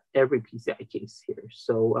every PCI case here.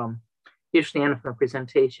 So here's the end of my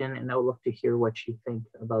presentation, and I would love to hear what you think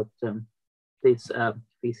about this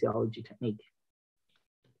physiology technique.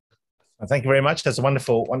 Thank you very much. That's a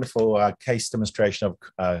wonderful case demonstration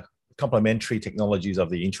of complementary technologies of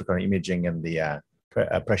the intracoronary imaging and the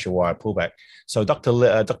pressure wire pullback. So Dr.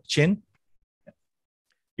 Chin,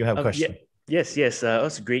 you have a question. Yes. That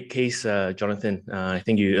was a great case, Jonathan. I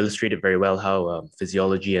think you illustrated very well how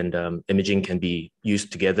physiology and imaging can be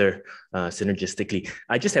used together synergistically.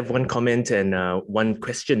 I just have one comment and one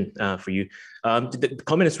question for you. The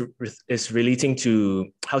comment is relating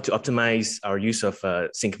to how to optimize our use of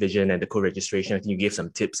sync vision and the co-registration. I think you gave some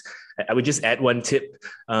tips. I would just add one tip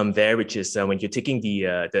there, which is when you're taking the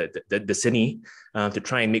cine, to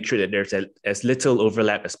try and make sure that there's as little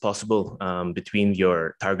overlap as possible between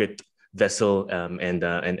your target vessel and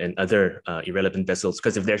other irrelevant vessels.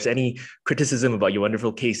 Because if there's any criticism about your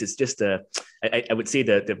wonderful case, it's just I would say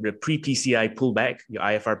that the pre-PCI pullback, your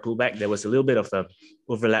IFR pullback, there was a little bit of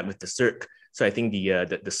overlap with the circ. So I think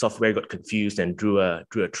the software got confused and drew a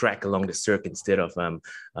track along the circ instead of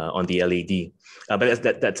on the LED. But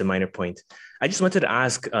that's a minor point. I just wanted to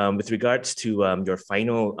ask, with regards to your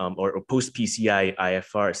final or post-PCI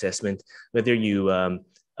IFR assessment, whether you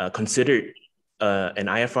considered an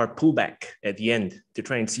IFR pullback at the end to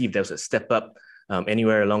try and see if there was a step up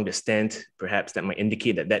anywhere along the stent, perhaps that might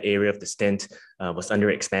indicate that area of the stent was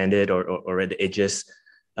underexpanded or at the edges.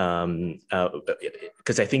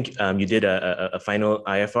 Because I think you did a final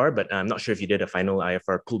IFR, but I'm not sure if you did a final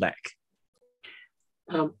IFR pullback.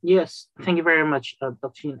 Yes, thank you very much, Dr.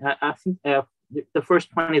 Chin. I think the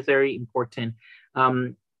first point is very important.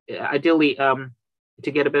 Ideally,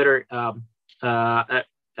 to get a better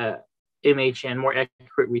image and more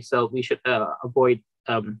accurate result, we should avoid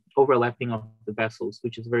overlapping of the vessels,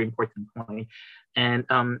 which is a very important point. And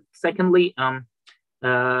secondly,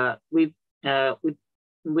 we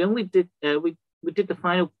did the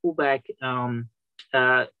final pullback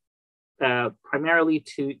primarily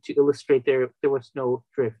to illustrate there was no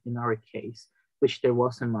drift in our case, which there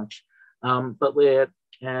wasn't much. But the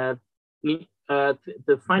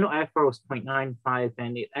final IFR was 0.95,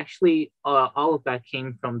 and it actually all of that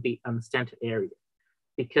came from the unstented area,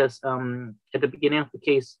 because at the beginning of the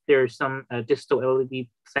case there's some distal LED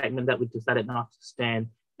segment that we decided not to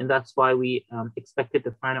stand, and that's why we expected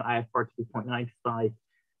the final IFR to be 0.95.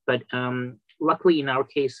 But luckily in our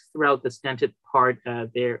case, throughout the stented part,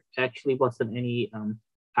 there actually wasn't any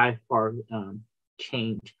IFR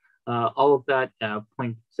change. All of that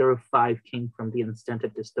 0.05 came from the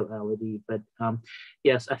unstented distal LED. But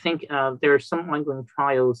yes, I think there are some ongoing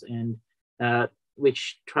trials and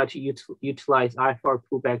which try to utilize IFR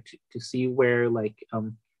pullback to see where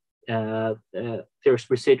there's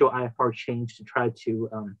residual IFR change to try to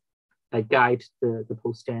guide the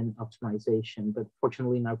post-stand optimization. But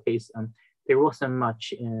fortunately, in our case, there wasn't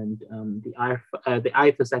much, and the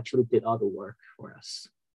IFS actually did all the work for us.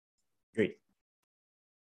 Great.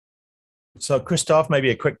 So Christoph, maybe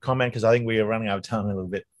a quick comment, because I think we are running out of time a little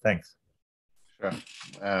bit. Thanks. Sure.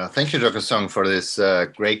 Thank you, Dr. Song, for this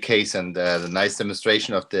great case and the nice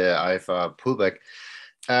demonstration of the IFR pullback.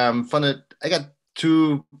 I got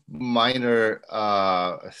two minor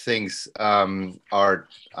things. I'm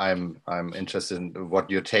interested in what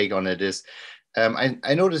your take on it is.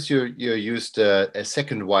 I noticed you used a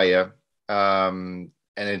second wire, and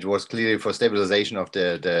it was clearly for stabilization of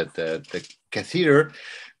the catheter.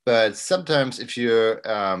 But sometimes if you're,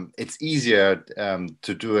 it's easier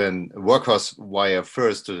to do a workhorse wire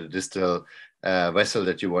first to the distal vessel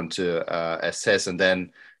that you want to assess, and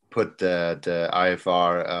then put the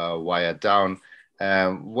IFR wire down.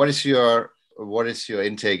 What is your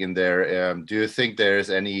intake in there? Do you think there's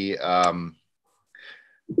any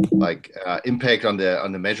impact on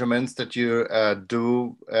the measurements that you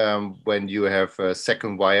do when you have a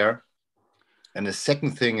second wire? And the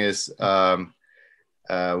second thing is,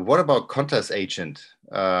 what about contrast agent?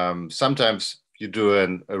 Sometimes you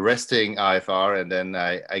do a resting IFR, and then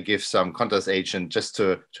I give some contrast agent just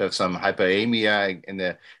to have some hyperamia in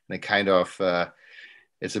a kind of,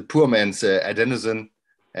 it's a poor man's adenosine,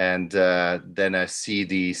 and then I see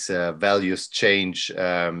these values change.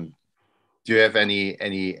 Do you have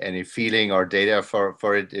any feeling or data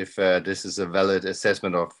for it, if this is a valid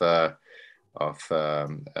assessment of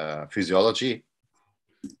physiology?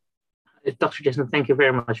 Dr. Jensen, thank you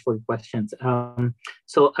very much for the questions.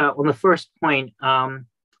 So on the first point,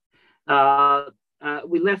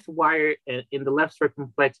 we left the wire in the left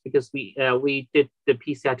circumflex because we did the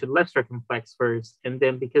PCI to the left circumflex first, and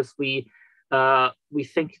then because we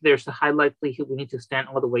think there's a high likelihood we need to stand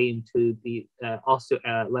all the way into the also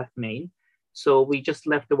left main, so we just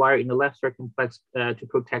left the wire in the left circumflex to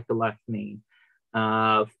protect the left main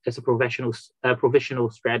as a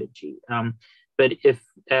provisional strategy. But if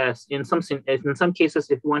in some cases,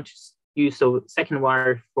 if you want to use a second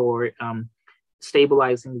wire for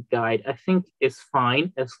stabilizing the guide, I think it's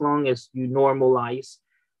fine as long as you normalize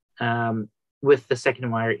with the second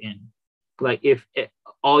wire in. Like if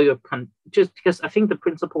all your just because I think the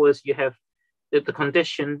principle is you have the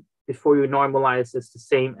condition before you normalize is the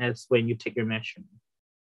same as when you take your measurement.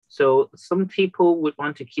 So some people would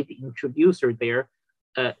want to keep the introducer there.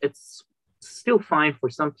 It's still fine for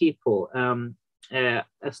some people.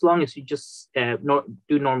 As long as you just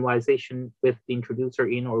do normalization with the introducer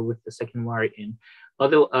in or with the second wire in.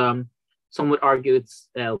 Although some would argue it's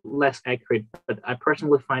less accurate, but I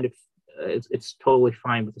personally find it's totally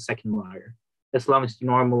fine with the second wire, as long as you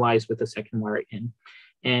normalize with the second wire in.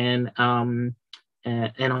 And on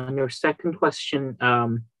your second question,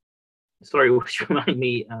 sorry, would you remind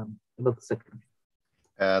me about the second?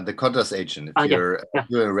 The contrast agent, if you're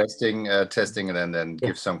doing resting testing, and then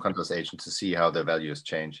give some contrast agent to see how the values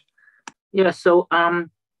change. Yeah, so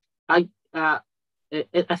I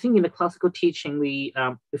think in the classical teaching, we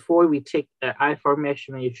before we take IFR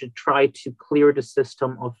measurement, you should try to clear the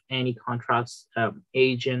system of any contrast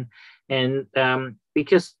agent. And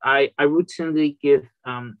because I routinely give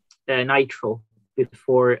nitro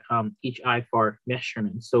before each IFR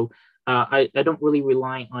measurement. So I don't really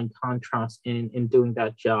rely on contrast in doing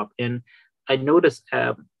that job. And I noticed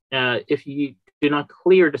if you do not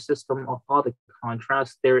clear the system of all the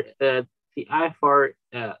contrast, the IFR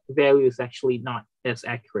value is actually not as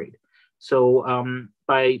accurate. So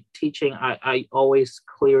by teaching, I always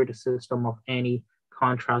clear the system of any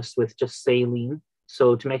contrast with just saline.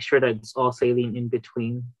 So to make sure that it's all saline in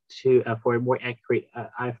between for a more accurate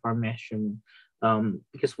IFR measurement.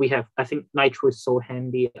 Because we have, I think nitro is so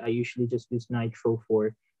handy. I usually just use nitro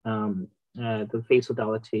for the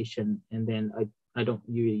vasodilatation, and then I don't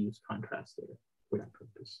usually use contrast there for that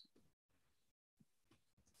purpose.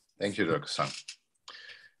 Thank you, Dr. Song.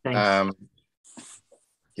 Thanks.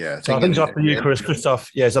 Yeah, so I think it's up to you, Christoph.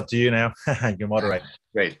 Yeah, it's up to you now. You moderate.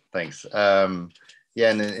 Great, thanks.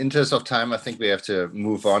 Yeah, in the interest of time, I think we have to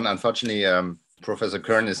move on. Unfortunately, Professor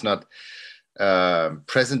Kern is not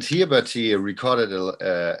present here, but he recorded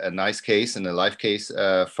a nice case and a live case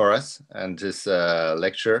for us and his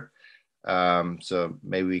lecture. So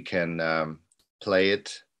maybe we can play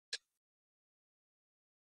it.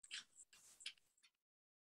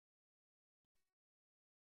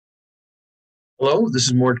 Hello, this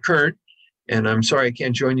is Morton Kern, and I'm sorry I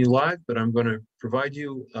can't join you live, but I'm going to provide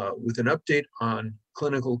you with an update on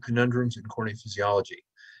clinical conundrums in coronary physiology.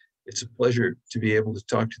 It's a pleasure to be able to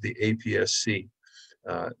talk to the APSC.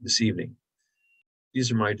 this evening.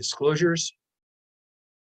 These are my disclosures.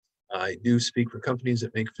 I do speak for companies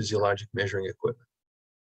that make physiologic measuring equipment.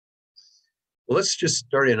 Well, let's just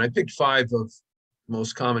start in. I picked 5 of the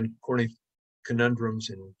most common coronary conundrums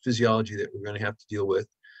in physiology that we're going to have to deal with.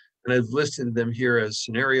 And I've listed them here as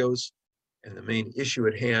scenarios and the main issue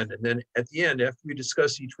at hand. And then at the end, after we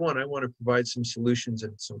discuss each one, I want to provide some solutions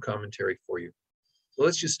and some commentary for you. So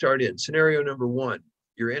let's just start in. Scenario number 1,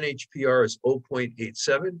 your NHPR is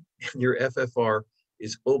 0.87 and your FFR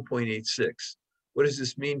is 0.86. What does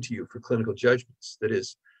this mean to you for clinical judgments? That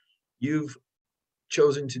is, you've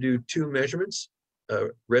chosen to do 2 measurements, a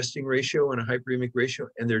resting ratio and a hyperemic ratio,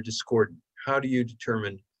 and they're discordant. How do you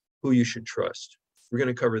determine who you should trust? We're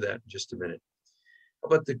going to cover that in just a minute. How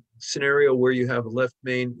about the scenario where you have a left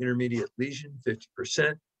main intermediate lesion,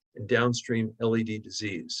 50%, and downstream LED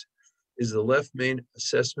disease? Is the left main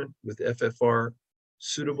assessment with FFR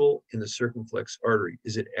suitable in the circumflex artery?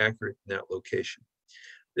 Is it accurate in that location?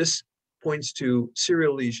 This points to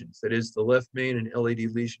serial lesions. That is, the left main and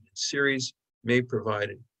LED lesion in series may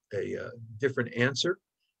provide a different answer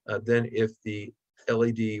than if the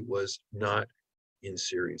LED was not in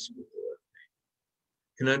series with the left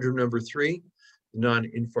main. Conundrum number 3,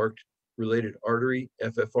 non-infarct related artery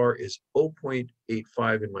FFR is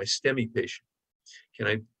 0.85 in my STEMI patient. Can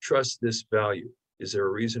I trust this value? Is there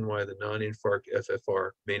a reason why the non-infarct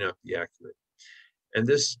FFR may not be accurate? And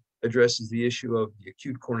this addresses the issue of the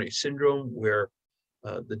acute coronary syndrome, where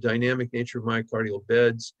the dynamic nature of myocardial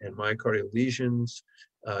beds and myocardial lesions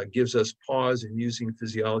gives us pause in using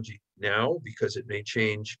physiology now because it may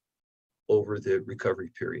change over the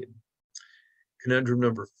recovery period. Conundrum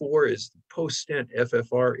number 4 is the post-stent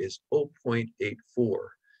FFR is 0.84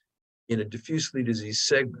 in a diffusely diseased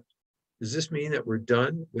segment. Does this mean that we're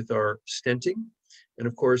done with our stenting? And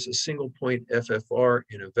of course, a single point FFR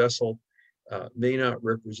in a vessel may not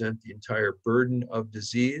represent the entire burden of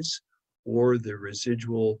disease or the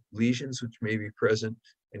residual lesions which may be present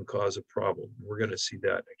and cause a problem. We're going to see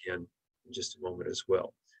that again in just a moment as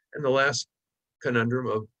well. And the last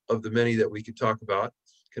conundrum of the many that we could talk about,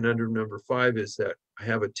 conundrum number 5, is that I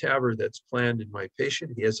have a TAVR that's planned in my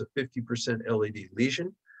patient. He has a 50% LED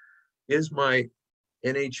lesion. Is my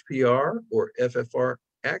NHPR or FFR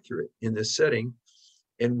accurate in this setting?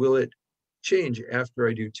 And will it change after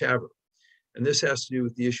I do TAVR? And this has to do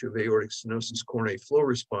with the issue of aortic stenosis coronary flow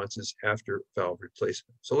responses after valve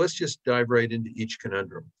replacement. So let's just dive right into each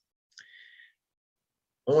conundrum.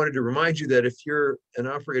 I wanted to remind you that if you're an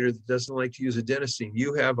operator that doesn't like to use adenosine,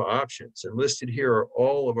 you have options. And listed here are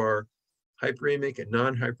all of our hyperemic and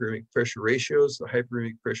non-hyperemic pressure ratios. The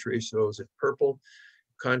hyperemic pressure ratio is in purple,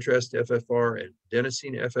 contrast FFR and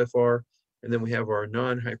adenosine FFR. And then we have our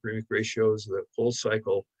non-hyperemic ratios, the full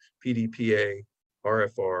cycle PDPA,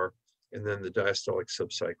 RFR, and then the diastolic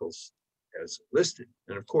subcycles as listed.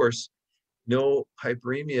 And of course, no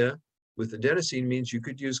hyperemia with adenosine means you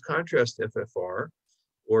could use contrast FFR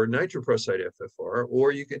or nitroprusside FFR,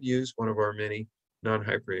 or you could use one of our many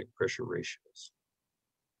non-hyperemic pressure ratios.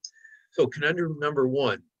 So conundrum number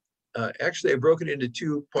 1, actually I broke it into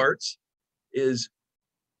 2 parts, is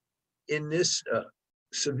in this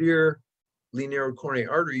severely narrowed coronary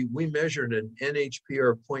artery, we measured an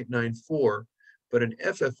NHPR of 0.94, but an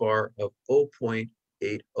FFR of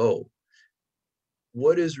 0.80.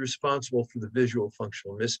 What is responsible for the visual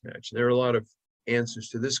functional mismatch? And there are a lot of answers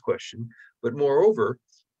to this question, but moreover,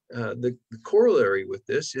 the corollary with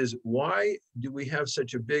this is, why do we have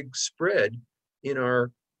such a big spread in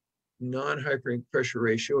our non-hyperemic pressure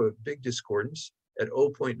ratio of big discordance at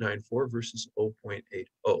 0.94 versus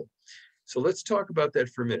 0.80? So let's talk about that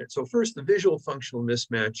for a minute. So first, the visual functional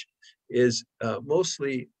mismatch is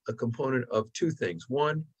mostly a component of 2 things.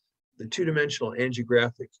 1, the 2-dimensional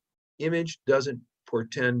angiographic image doesn't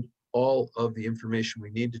portend all of the information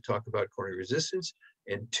we need to talk about coronary resistance.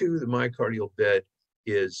 And 2, the myocardial bed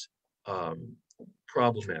is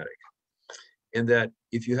problematic. And that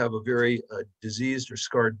if you have a very diseased or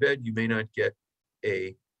scarred bed, you may not get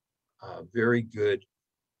a very good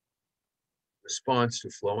response to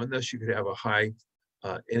flow, and thus you could have a high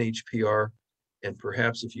NHPR, and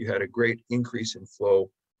perhaps if you had a great increase in flow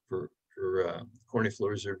for coronary flow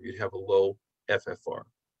reserve, you'd have a low FFR.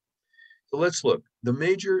 So let's look. The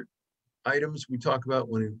major items we talk about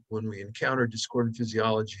when we encounter discordant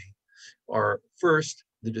physiology are, first,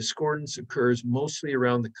 the discordance occurs mostly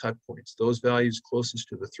around the cut points. Those values closest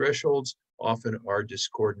to the thresholds often are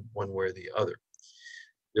discordant one way or the other.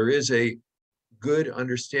 There is a good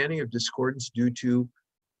understanding of discordance due to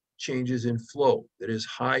changes in flow. That is,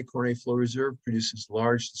 high coronary flow reserve produces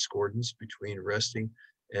large discordance between resting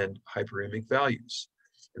and hyperemic values.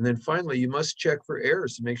 And then finally, you must check for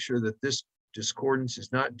errors to make sure that this discordance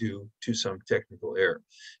is not due to some technical error.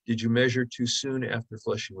 Did you measure too soon after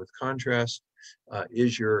flushing with contrast?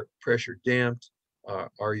 Is your pressure damped?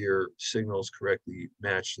 Are your signals correctly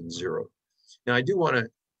matched and zeroed? Now, I do want to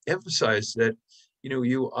emphasize that,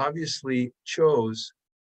 you obviously chose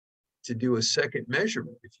to do a second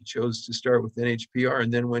measurement. If you chose to start with NHPR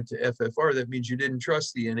and then went to FFR, that means you didn't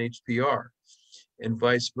trust the NHPR, and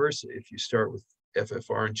vice versa. If you start with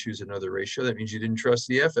FFR and choose another ratio, that means you didn't trust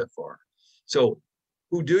the FFR. So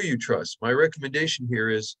who do you trust? My recommendation here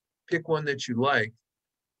is pick one that you like.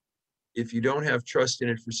 If you don't have trust in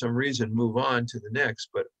it for some reason, move on to the next,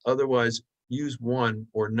 but otherwise use one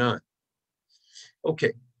or none.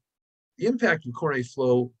 Okay, the impact of coronary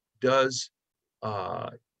flow does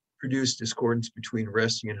produce discordance between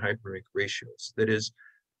resting and hyperemic ratios. That is,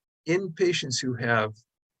 in patients who have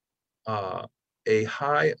a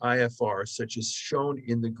high IFR, such as shown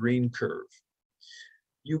in the green curve,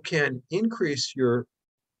 you can increase your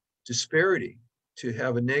disparity to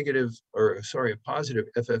have a positive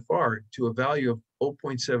FFR to a value of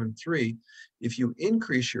 0.73 if you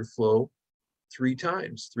increase your flow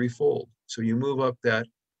threefold. So you move up that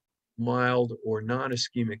mild or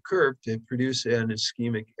non-ischemic curve to produce an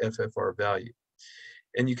ischemic FFR value.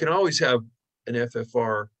 And you can always have an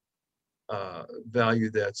FFR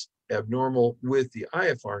value that's abnormal with the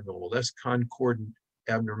IFR normal. That's concordant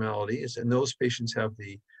abnormalities, and those patients have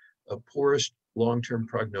the poorest long-term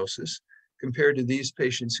prognosis compared to these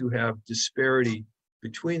patients who have disparity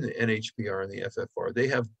between the NHPR and the FFR. They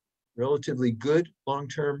have relatively good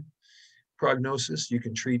long-term prognosis. You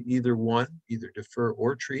can treat either one, either defer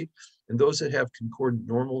or treat, and those that have concordant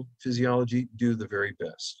normal physiology do the very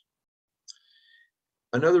best.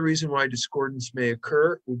 Another reason why discordance may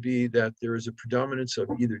occur would be that there is a predominance of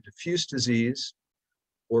either diffuse disease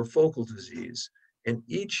or focal disease, and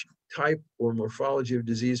each type or morphology of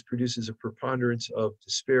disease produces a preponderance of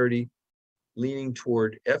disparity leaning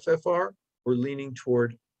toward FFR or leaning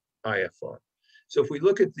toward IFR. So if we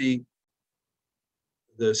look at the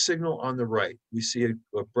signal on the right, we see an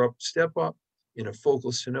abrupt step up in a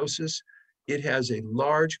focal stenosis. It has a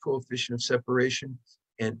large coefficient of separation,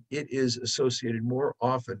 and it is associated more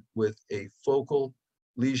often with a focal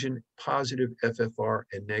lesion, positive FFR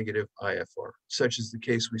and negative IFR, such as the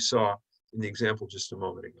case we saw in the example just a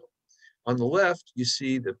moment ago. On the left, you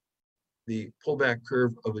see the pullback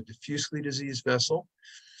curve of a diffusely diseased vessel.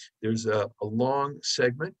 There's a long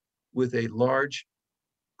segment with a large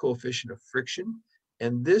coefficient of friction,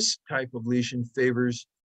 and this type of lesion favors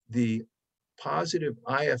the positive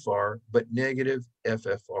IFR but negative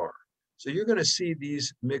FFR. So you're going to see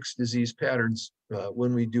these mixed disease patterns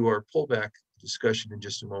when we do our pullback discussion in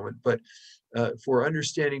just a moment. But for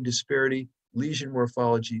understanding disparity, lesion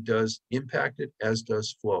morphology does impact it, as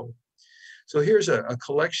does flow. So here's a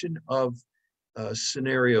collection of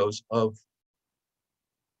scenarios of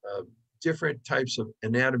different types of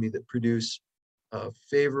anatomy that produce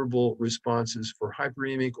favorable responses for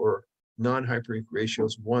hyperemic or non-hyperemic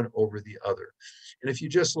ratios, one over the other. And if you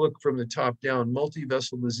just look from the top down,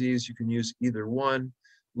 multi-vessel disease, you can use either one.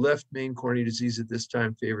 Left main coronary disease at this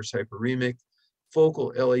time favors hyperemic.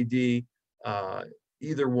 Focal LAD,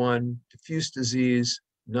 either one. Diffuse disease,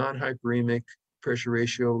 non-hyperemic, pressure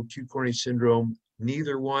ratio, acute coronary syndrome,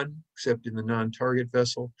 neither one, except in the non-target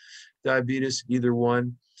vessel. Diabetes, either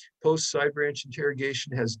one. Post-side branch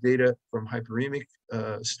interrogation has data from hyperemic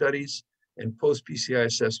studies, and post-PCI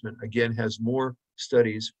assessment, again, has more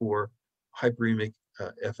studies for hyperemic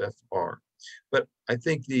FFR. But I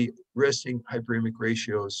think the resting hyperemic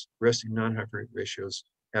ratios, resting non-hyperemic ratios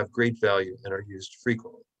have great value and are used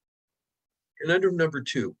frequently. Conundrum number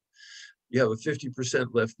 2, you have a 50%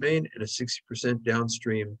 left main and a 60%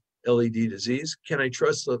 downstream LAD disease. Can I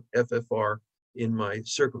trust the FFR in my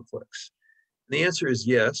circumflex? And the answer is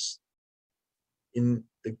yes. In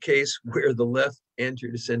the case where the left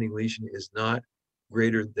anterior descending lesion is not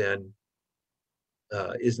greater than,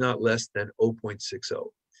 is not less than 0.60.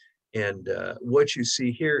 And what you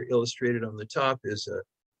see here illustrated on the top is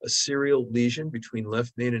a serial lesion between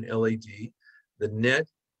left main and LAD. The net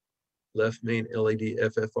left main LAD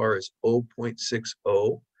FFR is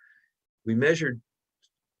 0.60. We measured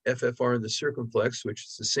FFR in the circumflex, which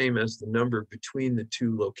is the same as the number between the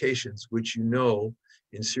two locations, which you know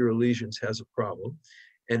in serial lesions has a problem.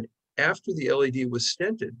 And after the LAD was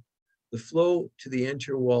stented, the flow to the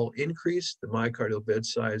anterior wall increased, the myocardial bed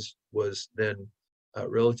size was then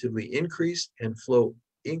relatively increased, and flow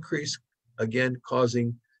increased, again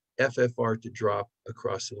causing FFR to drop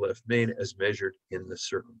across the left main as measured in the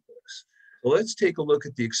circumflex. Well, let's take a look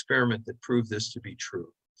at the experiment that proved this to be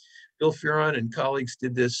true. Bill Furon and colleagues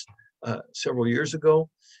did this several years ago.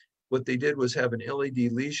 What they did was have an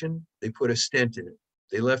LAD lesion. They put a stent in it.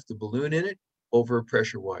 They left the balloon in it over a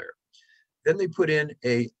pressure wire. Then they put in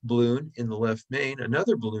a balloon in the left main,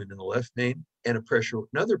 another balloon in the left main, and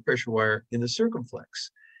another pressure wire in the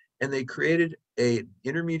circumflex. And they created an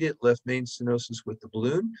intermediate left main stenosis with the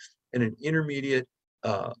balloon and an intermediate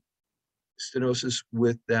stenosis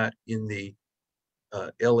with that in the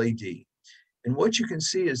LAD. And what you can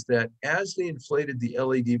see is that as they inflated the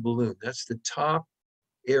LAD balloon, that's the top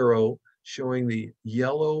arrow showing the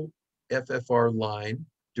yellow FFR line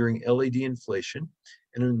during LAD inflation.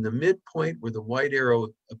 And in the midpoint where the white arrow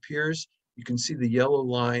appears, you can see the yellow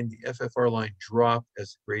line, the FFR line, drop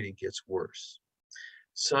as the gradient gets worse.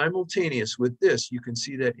 Simultaneous with this, you can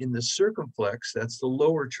see that in the circumflex, that's the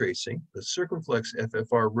lower tracing, the circumflex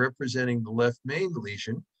FFR representing the left main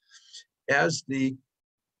lesion, as the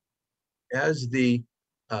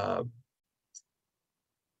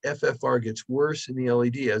FFR gets worse in the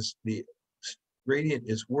LAD, as the gradient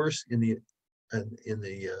is worse in the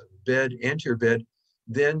bed, anterior bed,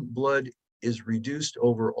 then blood is reduced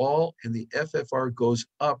overall and the FFR goes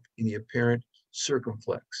up in the apparent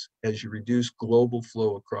circumflex as you reduce global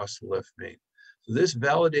flow across the left main. So this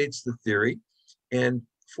validates the theory, and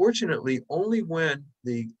fortunately only when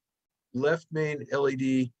the left main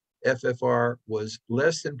LAD FFR was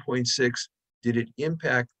less than 0.6 did it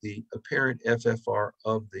impact the apparent FFR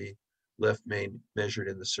of the left main measured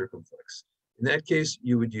in the circumflex. In that case,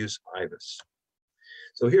 you would use IVUS.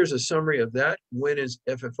 So here's a summary of that. When is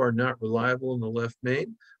FFR not reliable in the left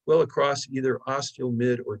main? Well, across either ostial,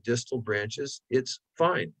 mid, or distal branches, it's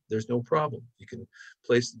fine. There's no problem. You can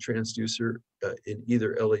place the transducer in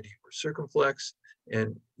either LAD or circumflex,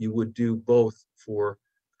 and you would do both for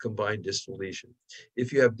combined distal lesion.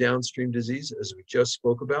 If you have downstream disease, as we just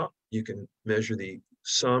spoke about, you can measure the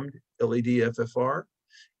summed LAD FFR,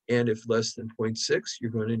 and if less than 0.6, you're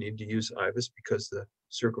going to need to use IVUS because the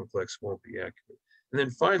circumflex won't be accurate. And then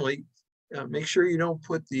finally, make sure you don't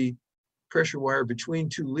put the pressure wire between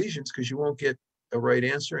two lesions because you won't get a right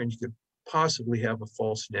answer and you could possibly have a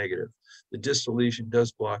false negative. The distal lesion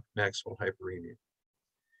does block maximal hyperemia.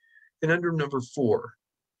 Conundrum number 4.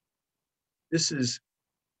 This is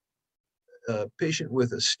a patient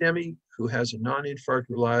with a STEMI who has a non-infarct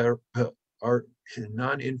related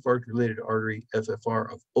artery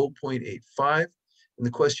FFR of 0.85. And the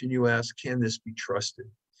question you ask, can this be trusted?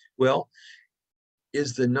 Well,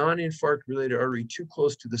 is the non-infarct related artery too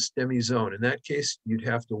close to the STEMI zone? In that case, you'd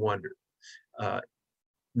have to wonder.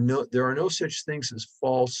 No, there are no such things as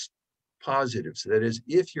false positives. That is,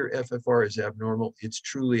 if your FFR is abnormal, it's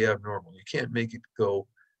truly abnormal. You can't make it go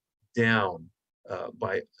down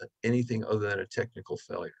by anything other than a technical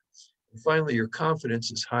failure. And finally, your confidence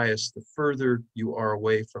is highest the further you are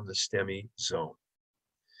away from the STEMI zone.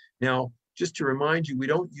 Now, just to remind you, we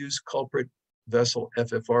don't use culprit vessel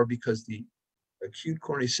FFR because the acute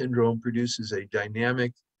coronary syndrome produces a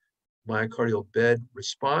dynamic myocardial bed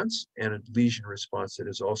response and a lesion response that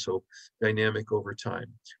is also dynamic over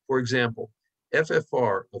time. For example,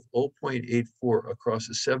 FFR of 0.84 across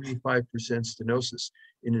a 75% stenosis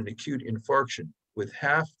in an acute infarction with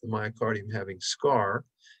half the myocardium having scar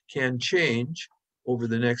can change over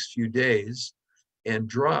the next few days and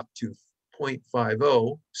drop to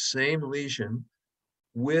 0.50, same lesion,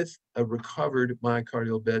 with a recovered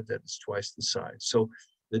myocardial bed that is twice the size. So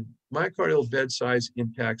the myocardial bed size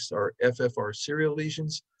impacts our FFR serial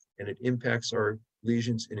lesions, and it impacts our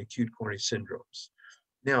lesions in acute coronary syndromes.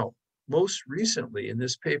 Now, most recently in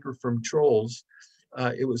this paper from Trolls,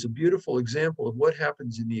 it was a beautiful example of what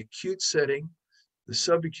happens in the acute setting, the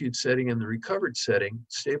subacute setting, and the recovered setting,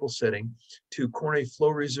 stable setting, to coronary flow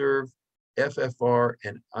reserve, FFR,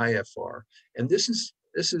 and IFR. And this is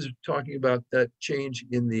talking about that change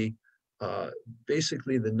in the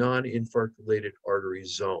basically the non-infarct related artery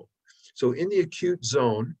zone. So in the acute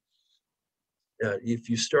zone, if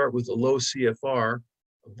you start with a low CFR,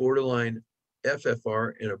 a borderline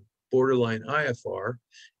FFR, and a borderline IFR,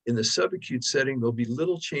 in the subacute setting, there'll be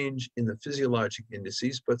little change in the physiologic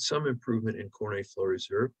indices, but some improvement in coronary flow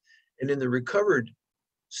reserve. And in the recovered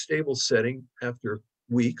stable setting, after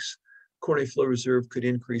weeks, coronary flow reserve could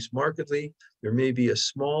increase markedly. There may be a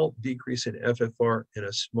small decrease in FFR and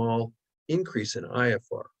a small increase in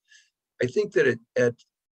IFR. I think that at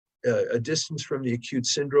a distance from the acute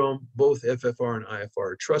syndrome, both FFR and IFR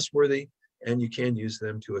are trustworthy, and you can use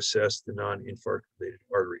them to assess the non-infarct related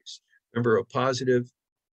arteries. Remember, a positive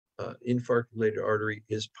infarct related artery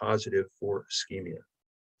is positive for ischemia,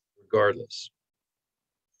 regardless.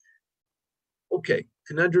 Okay,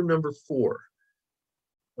 conundrum number 4.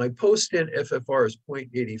 My post-stent FFR is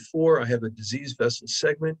 0.84. I have a disease vessel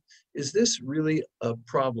segment. Is this really a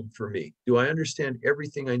problem for me? Do I understand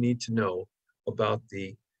everything I need to know about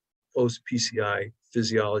the post-PCI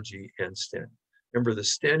physiology and stent? Remember, the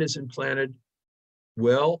stent is implanted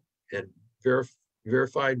well and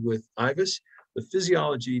verified with IVUS. The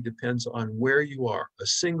physiology depends on where you are. A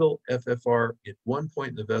single FFR at one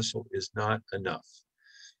point in the vessel is not enough.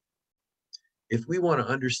 If we want to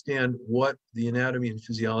understand what the anatomy and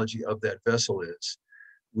physiology of that vessel is,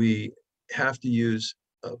 we have to use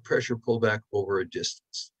a pressure pullback over a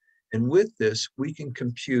distance. And with this, we can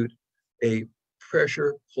compute a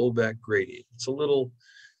pressure pullback gradient. It's a little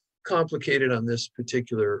complicated on this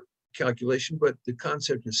particular calculation, but the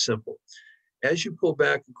concept is simple. As you pull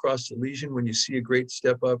back across the lesion, when you see a great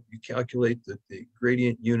step up, you calculate the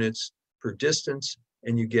gradient units per distance,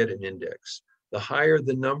 and you get an index. The higher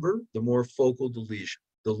the number, the more focal the lesion.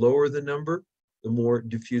 The lower the number, the more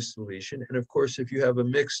diffuse the lesion. And of course, if you have a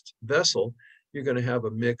mixed vessel, you're going to have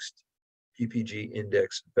a mixed PPG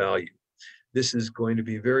index value. This is going to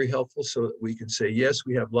be very helpful so that we can say, yes,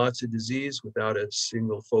 we have lots of disease without a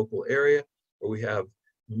single focal area, or we have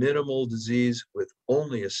minimal disease with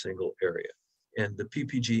only a single area. And the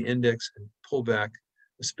PPG index and pullback,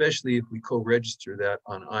 especially if we co-register that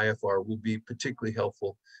on IFR, will be particularly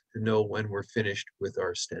helpful to know when we're finished with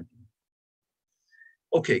our stenting.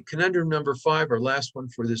 Okay, conundrum number 5, our last one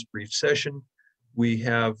for this brief session. We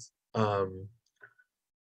have a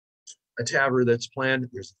TAVR that's planned.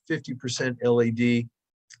 There's 50% LAD,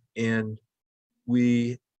 and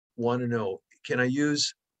we want to know, can I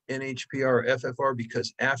use NHPR, FFR,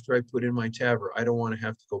 because after I put in my TAVR, I don't want to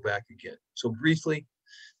have to go back again. So briefly,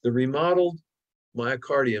 the remodeled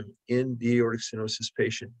myocardium in the aortic stenosis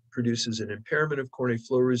patient produces an impairment of coronary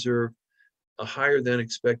flow reserve, a higher than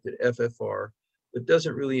expected FFR, but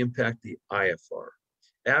doesn't really impact the IFR.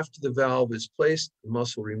 After the valve is placed, the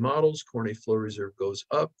muscle remodels, coronary flow reserve goes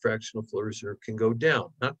up, fractional flow reserve can go down,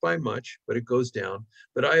 not by much, but it goes down,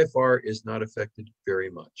 but IFR is not affected very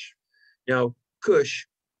much. Now, Cush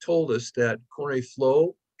told us that coronary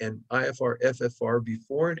flow and IFR, FFR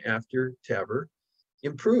before and after TAVR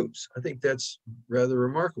improves. I think that's rather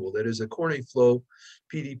remarkable. That is, a coronary flow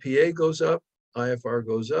PDPA goes up, IFR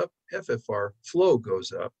goes up, FFR flow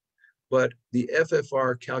goes up, but the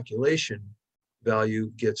FFR calculation value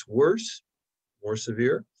gets worse, more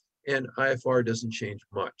severe, and IFR doesn't change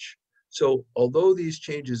much. So although these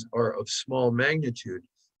changes are of small magnitude,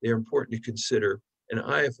 they're important to consider, and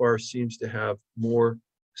IFR seems to have more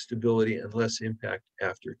stability and less impact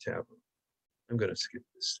after TAVR. I'm going to skip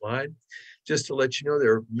this slide. Just to let you know,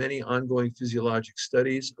 there are many ongoing physiologic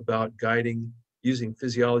studies about using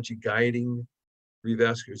physiology guiding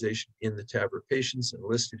revascularization in the TAVR patients, and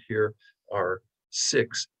listed here are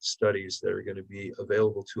 6 studies that are going to be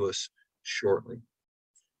available to us shortly.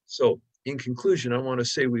 So in conclusion, I want to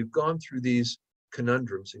say we've gone through these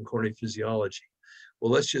conundrums in coronary physiology.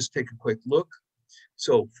 Well, let's just take a quick look.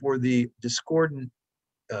 So for the discordant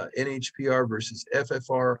NHPR versus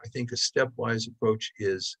FFR, I think a stepwise approach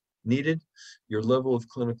is needed. Your level of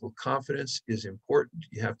clinical confidence is important.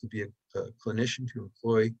 You have to be a clinician to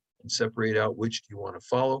employ and separate out which do you want to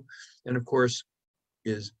follow. And of course,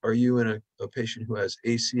 are you in a patient who has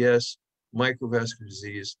ACS, microvascular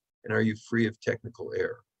disease, and are you free of technical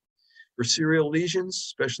error? For serial lesions,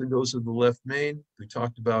 especially those of the left main, we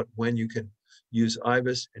talked about when you can use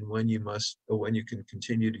IVUS and when you can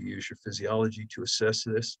continue to use your physiology to assess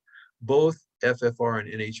this. Both FFR and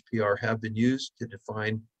NHPR have been used to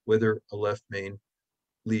define whether a left main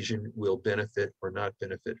lesion will benefit or not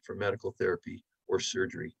benefit from medical therapy or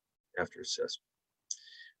surgery after assessment.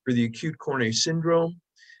 For the acute coronary syndrome,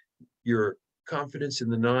 your confidence in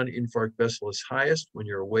the non-infarct vessel is highest when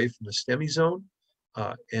you're away from the STEMI zone.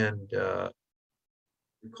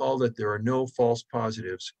 Recall that there are no false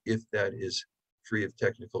positives if that is free of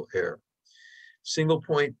technical error. Single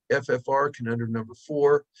point FFR, conundrum number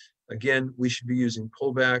 4. Again, we should be using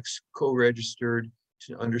pullbacks, co-registered,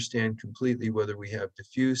 to understand completely whether we have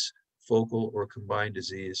diffuse, focal, or combined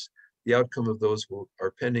disease. The outcome of those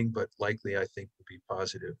are pending, but likely I think will be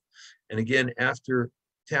positive. And again, after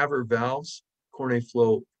TAVR valves, coronary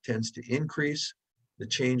flow tends to increase. The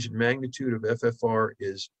change in magnitude of FFR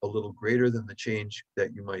is a little greater than the change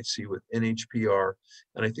that you might see with NHPR.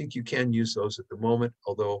 And I think you can use those at the moment,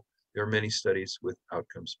 although there are many studies with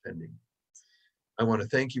outcomes pending. I want to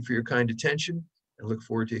thank you for your kind attention and look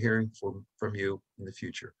forward to hearing from you in the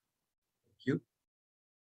future.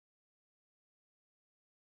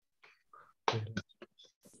 Thank you.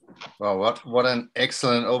 Well, what an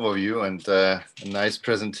excellent overview and a nice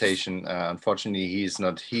presentation. Unfortunately, he's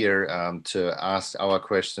not here to ask our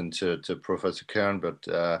question to Professor Kern, but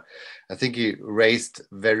I think he raised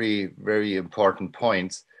very, very important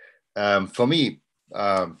points. For me,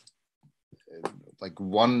 like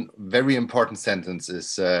one very important sentence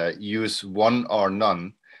is use one or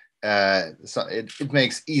none. So it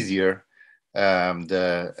makes easier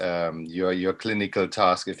your clinical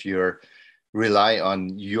task if you're rely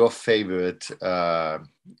on your favorite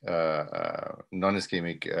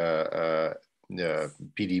non-ischemic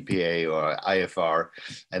PDPA or IFR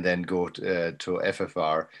and then go to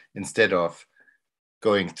FFR instead of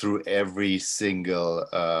going through every single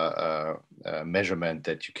measurement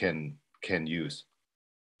that you can use.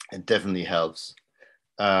 It definitely helps.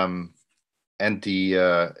 And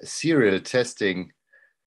the serial testing,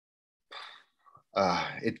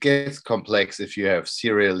 it gets complex if you have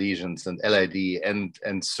serial lesions and LID and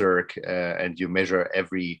circ, and you measure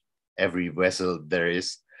every vessel there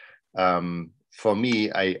is. For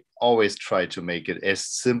me, I always try to make it as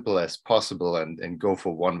simple as possible and go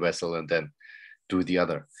for one vessel and then do the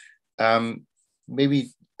other.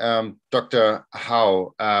 Maybe Dr.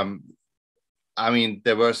 Howe, I mean,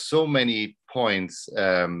 there were so many points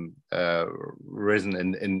risen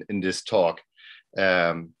in this talk.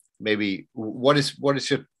 Maybe what is your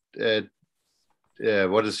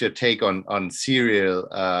take on serial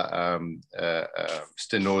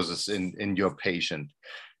stenosis in your patient?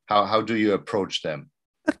 How do you approach them?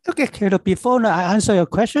 Okay, Caleb, before I answer your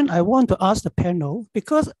question, I want to ask the panel,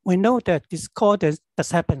 because we know that discordance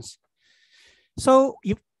happens. So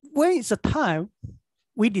when is the time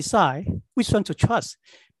we decide which one to trust?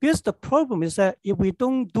 Because the problem is that if we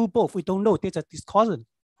don't do both, we don't know there's a discordance,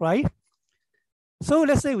 right? So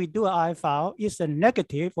let's say we do an IFR, is a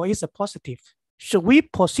negative or is a positive. Should we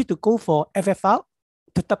proceed to go for FFR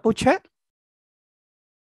to double check?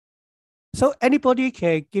 So anybody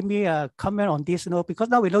can give me a comment on this, because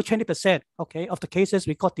now we know 20%, okay, of the cases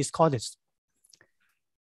we got discordance.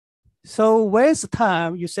 So when's the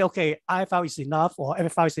time you say, okay, IFR is enough or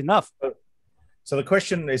FFR is enough? So the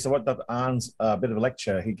question is, what Dr. Ahn's bit of a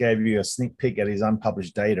lecture, he gave you a sneak peek at his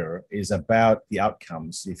unpublished data, is about the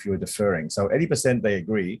outcomes if you're deferring. So 80% they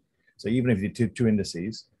agree. So even if you do two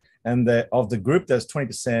indices, and of the group, there's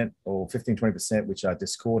 20% or 15, 20%, which are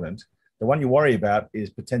discordant. The one you worry about is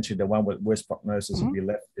potentially the one with worse prognosis if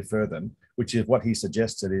you defer them, which is what he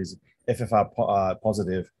suggested is FFR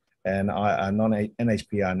positive and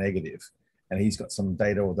non-NHPR negative. And he's got some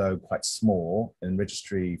data, although quite small, in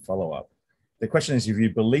registry follow-up. The question is, if you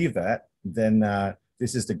believe that, then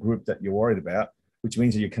this is the group that you're worried about, which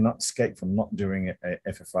means that you cannot escape from not doing a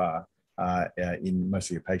FFR in most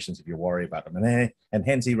of your patients if you worry about them. And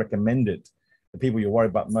hence he recommended the people you worry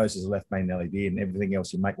about most is left main LED, and everything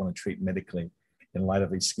else you might want to treat medically in light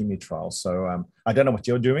of ischemia trials. So I don't know what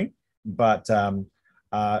you're doing, but I'm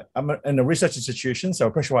in a research institution, so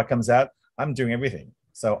a pressure wire comes out, I'm doing everything.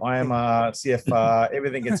 So IMR, CFR,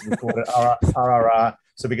 everything gets recorded, RRR.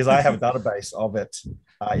 So because I have a database of it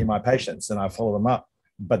in my patients and I follow them up,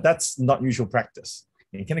 but that's not usual practice.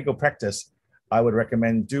 In clinical practice, I would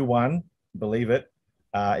recommend do one, believe it.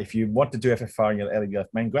 If you want to do FFR in your LED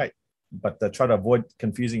left main, great, but try to avoid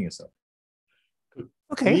confusing yourself.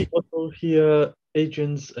 Okay. We also hear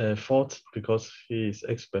Adrian's thoughts because he is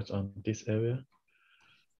expert on this area.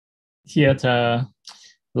 Yeah,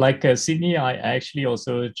 like Sidney, I actually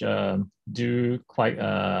also do quite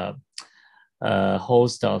a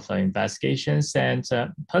host of investigations, and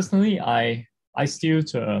personally, I still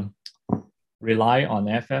rely on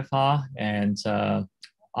FFR, and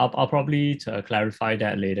I'll probably clarify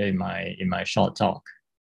that later in my short talk.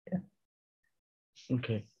 Yeah.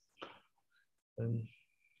 Okay.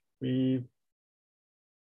 We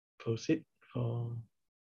proceed for.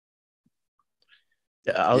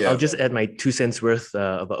 I'll just add my 2 cents worth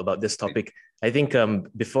about this topic. I think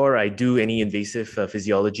before I do any invasive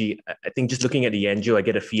physiology, I think just looking at the angio, I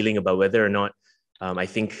get a feeling about whether or not I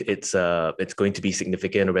think it's going to be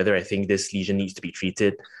significant, or whether I think this lesion needs to be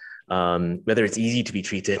treated, whether it's easy to be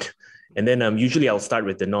treated. And then usually I'll start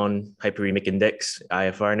with the non-hyperemic index,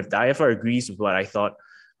 IFR. And if the IFR agrees with what I thought,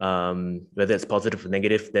 whether it's positive or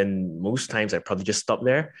negative, then most times I probably just stop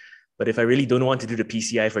there. But if I really don't want to do the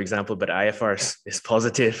PCI, for example, but IFR is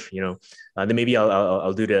positive, then maybe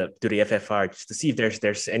I'll do the FFR just to see if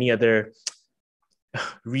there's any other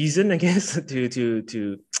reason, I guess,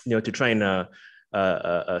 to try and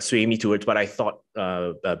sway me towards what I thought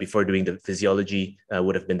before doing the physiology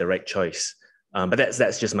would have been the right choice. But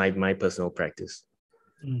that's just my personal practice.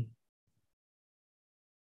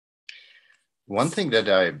 One thing that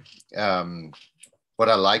I what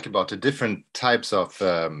I like about the different types of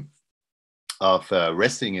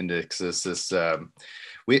resting indexes is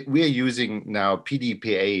we are using now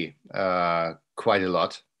PDPA quite a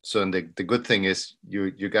lot. So the good thing is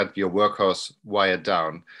you got your workhorse wired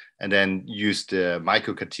down and then use the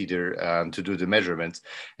microcatheter to do the measurements.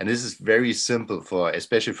 And this is very simple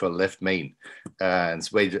especially for left main.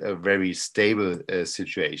 It's a very stable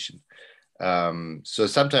situation. So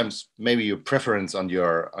sometimes maybe your preference on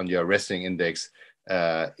your resting index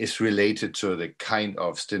is related to the kind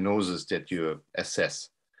of stenosis that you assess.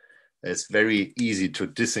 It's very easy to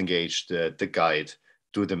disengage the guide,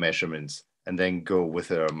 do the measurements, and then go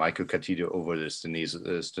with a microcatheter over the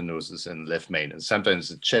stenosis in left main. And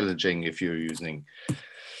sometimes it's challenging if you're using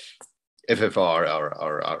FFR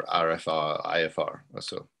or RFR, IFR or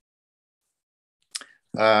so.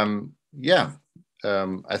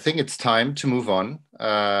 I think it's time to move on.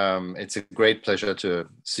 It's a great pleasure to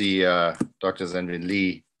see Dr. Zhenmin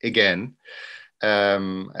Li again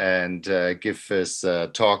and give his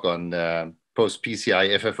talk on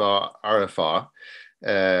post-PCI FFR, RFR.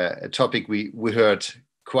 A topic we heard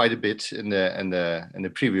quite a bit in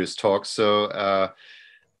the previous talk. So,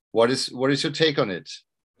 what is your take on it?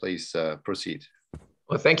 Please proceed.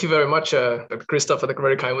 Well, thank you very much, Dr. Christoph, for the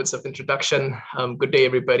very kind words of introduction. Good day,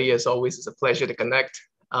 everybody. As always, it's a pleasure to connect.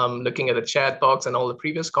 Looking at the chat box and all the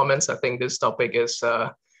previous comments, I think this topic is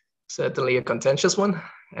certainly a contentious one,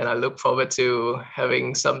 and I look forward to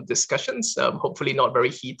having some discussions, hopefully not very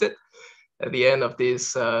heated, at the end of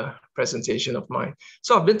this presentation of mine.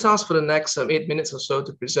 So I've been tasked for the next 8 minutes or so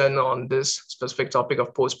to present on this specific topic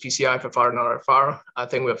of post-PCI, FFR, and RFR. I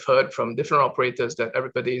think we've heard from different operators that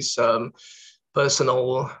everybody's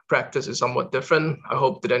personal practice is somewhat different. I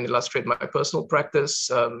hope to then illustrate my personal practice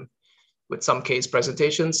with some case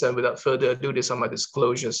presentations, and without further ado, these are my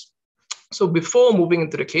disclosures. So before moving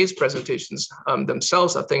into the case presentations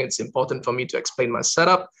themselves, I think it's important for me to explain my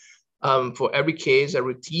setup. For every case, I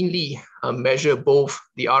routinely measure both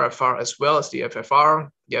the RFR as well as the FFR.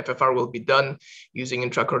 The FFR will be done using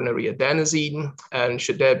intracoronary adenosine, and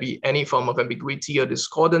should there be any form of ambiguity or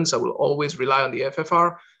discordance, I will always rely on the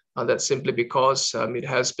FFR. That's simply because it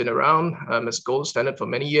has been around as gold standard for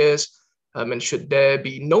many years. And should there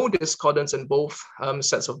be no discordance and both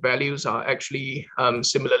sets of values are actually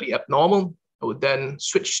similarly abnormal, I would then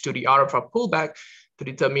switch to the RFR pullback to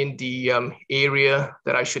determine the area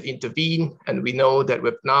that I should intervene. And we know that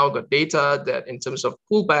we've now got data that in terms of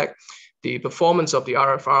pullback, the performance of the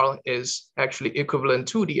RFR is actually equivalent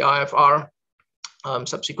to the IFR.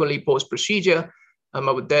 Subsequently, post-procedure, I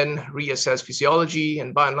would then reassess physiology,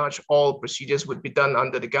 and by and large, all procedures would be done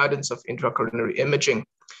under the guidance of intracoronary imaging.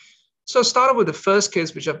 So I'll start off with the first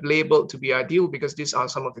case, which I've labeled to be ideal because these are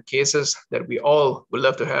some of the cases that we all would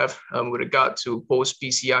love to have with regard to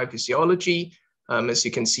post-PCI physiology. As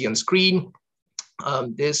you can see on screen,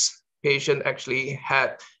 this patient actually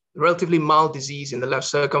had relatively mild disease in the left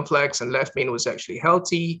circumflex and left main was actually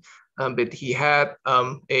healthy, but he had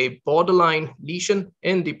a borderline lesion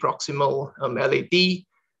in the proximal LAD,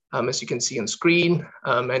 as you can see on screen,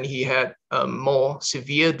 and he had more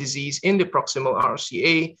severe disease in the proximal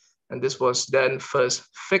RCA, and this was then first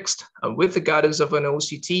fixed with the guidance of an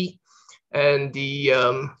OCT. And the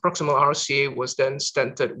proximal RCA was then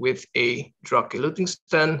stented with a drug-eluting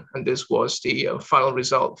stent, and this was the final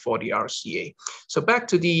result for the RCA. So back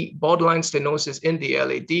to the borderline stenosis in the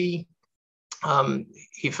LAD.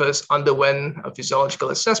 He first underwent a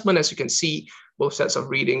physiological assessment. As you can see, both sets of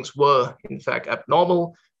readings were in fact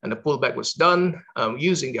abnormal, and the pullback was done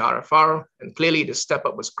using the RFR, and clearly the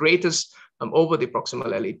step-up was greatest over the proximal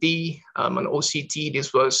LAD. On OCT,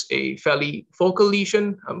 this was a fairly focal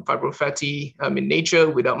lesion, fibrofatty in nature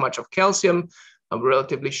without much of calcium, a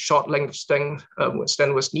relatively short length stent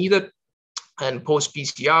was needed. And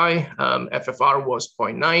post-PCI, FFR was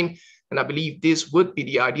 0.9. And I believe this would be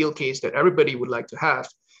the ideal case that everybody would like to have.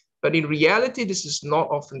 But in reality, this is not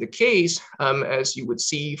often the case, as you would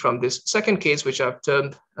see from this second case, which I've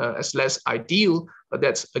termed as less ideal, but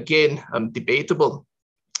that's again debatable.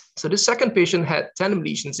 So this second patient had tandem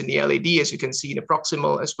lesions in the LAD, as you can see in the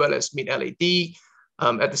proximal as well as mid-LAD.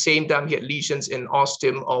 At the same time, he had lesions in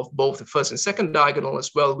ostium of both the first and second diagonal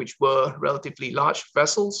as well, which were relatively large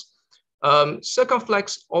vessels.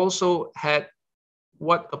 Circumflex also had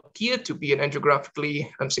what appeared to be an angiographically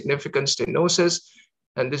significant stenosis.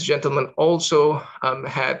 And this gentleman also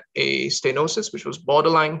had a stenosis, which was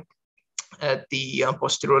borderline at the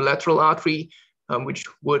posterior lateral artery, which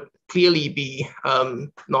would clearly be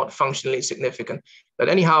not functionally significant. But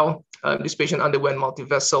anyhow, this patient underwent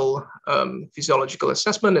multivessel physiological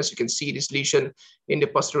assessment. As you can see, this lesion in the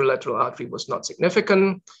posterior lateral artery was not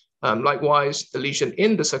significant. Likewise, the lesion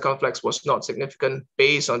in the circumflex was not significant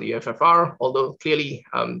based on the FFR, although clearly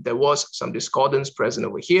there was some discordance present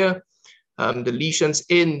over here. The lesions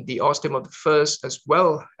in the ostium of the first as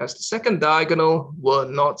well as the second diagonal were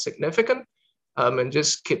not significant. And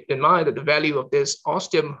just keep in mind that the value of this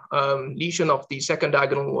ostium lesion of the second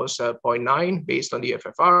diagonal was 0.9 based on the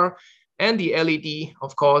FFR. And the LED,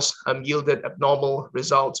 of course, yielded abnormal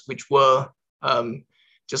results, which were,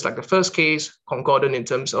 just like the first case, concordant in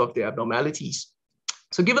terms of the abnormalities.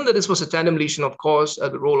 So given that this was a tandem lesion, of course,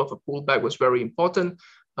 the role of a pullback was very important,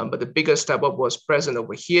 but the biggest step up was present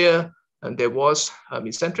over here. And there was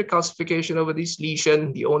eccentric calcification over this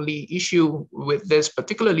lesion. The only issue with this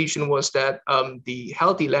particular lesion was that the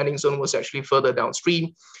healthy landing zone was actually further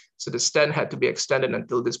downstream. So the stent had to be extended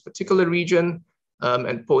until this particular region.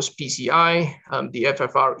 And post-PCI, the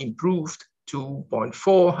FFR improved to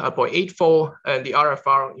 0.84, and the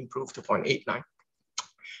RFR improved to 0.89.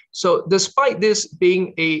 So despite this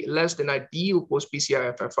being a less than ideal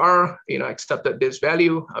post-PCI FFR, I accepted this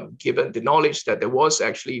value, given the knowledge that there was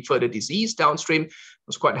actually further disease downstream. I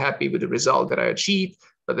was quite happy with the result that I achieved.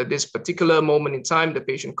 But at this particular moment in time, the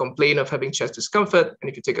patient complained of having chest discomfort. And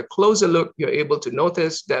if you take a closer look, you're able to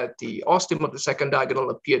notice that the ostium of the second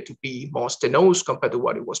diagonal appeared to be more stenosed compared to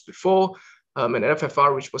what it was before. And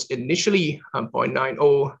FFR, which was initially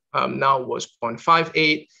 0.90, now was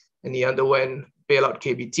 0.58, and he underwent bailout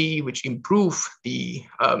KBT, which improved the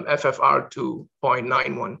FFR to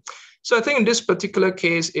 0.91. So I think in this particular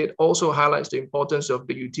case, it also highlights the importance of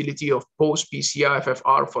the utility of post-PCI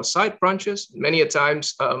FFR for side branches. Many a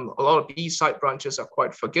times, a lot of these side branches are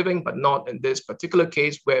quite forgiving, but not in this particular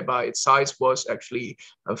case, whereby its size was actually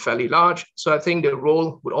fairly large. So I think the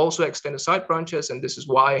role would also extend to side branches, and this is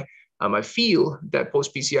why I feel that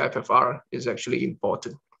post-PCI FFR is actually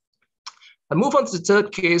important. I move on to the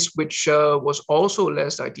third case, which was also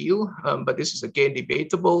less ideal, but this is again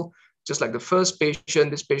debatable. Just like the first patient,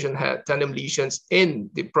 this patient had tandem lesions in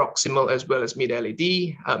the proximal as well as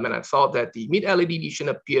mid-LAD, and I thought that the mid-LAD lesion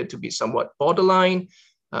appeared to be somewhat borderline.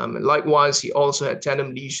 And likewise, he also had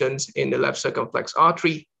tandem lesions in the left circumflex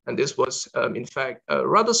artery, and this was in fact a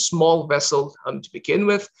rather small vessel to begin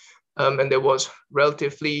with, and there was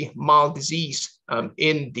relatively mild disease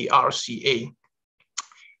in the RCA.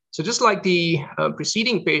 So just like the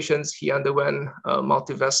preceding patients, he underwent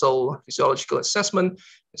multi-vessel physiological assessment.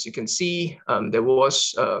 As you can see, there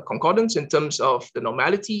was concordance in terms of the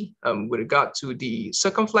normality with regard to the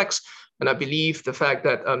circumflex. And I believe the fact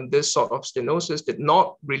that this sort of stenosis did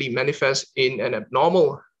not really manifest in an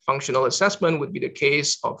abnormal functional assessment would be the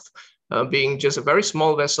case of being just a very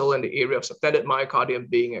small vessel and the area of subtended myocardium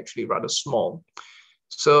being actually rather small.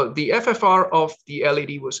 So the FFR of the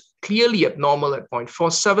LAD was clearly abnormal at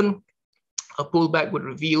 0.47. A pullback would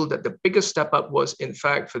reveal that the biggest step up was in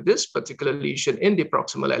fact for this particular lesion in the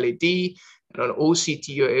proximal LAD. And on OCT,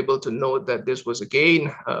 you're able to note that this was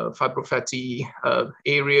again a fibrofatty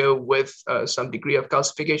area with some degree of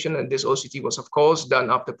calcification. And this OCT was of course done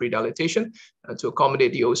after pre-dilatation to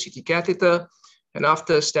accommodate the OCT catheter. And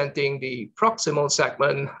after stenting the proximal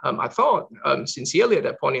segment, I thought sincerely at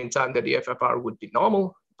that point in time that the FFR would be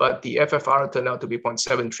normal, but the FFR turned out to be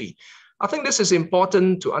 0.73. I think this is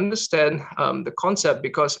important to understand the concept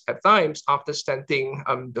because at times after stenting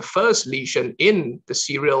the first lesion in the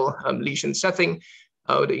serial lesion setting,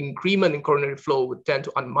 the increment in coronary flow would tend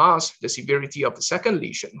to unmask the severity of the second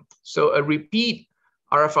lesion. So a repeat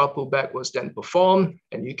RFR pullback was then performed,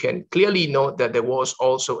 and you can clearly note that there was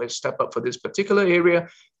also a step up for this particular area.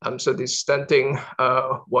 So this stenting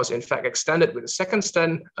was in fact extended with the second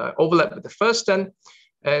stent, overlapped with the first stent,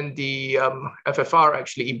 and the FFR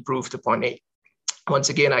actually improved to 0.8. Once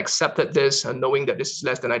again, I accepted this, knowing that this is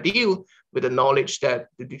less than ideal, with the knowledge that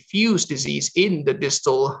the diffuse disease in the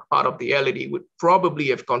distal part of the LAD would probably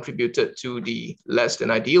have contributed to the less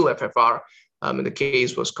than ideal FFR, and the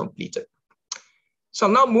case was completed. So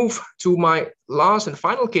I'll now move to my last and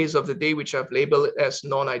final case of the day, which I've labeled as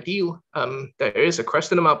non-ideal. There is a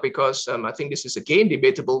question mark because I think this is again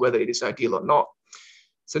debatable whether it is ideal or not.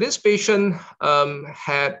 So this patient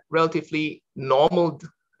had relatively normal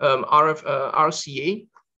RCA,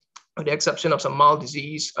 with the exception of some mild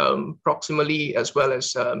disease proximally as well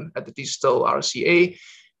as at the distal RCA.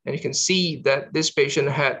 And you can see that this patient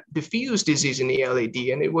had diffuse disease in the LAD,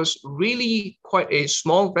 and it was really quite a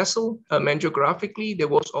small vessel angiographically. There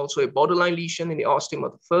was also a borderline lesion in the ostium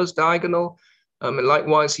of the first diagonal. And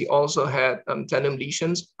likewise, he also had tandem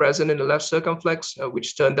lesions present in the left circumflex,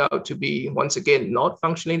 which turned out to be, once again, not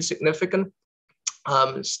functionally significant.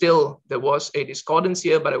 Still, there was a discordance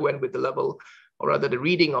here, but I went with the level, or rather the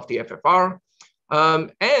reading of the FFR.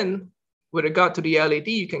 And with regard to the LAD,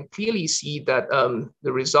 you can clearly see that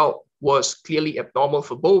the result was clearly abnormal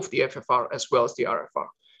for both the FFR as well as the RFR.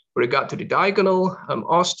 With regard to the diagonal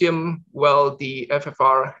ostium, well, the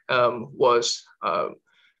FFR was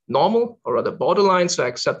normal, or rather borderline, so I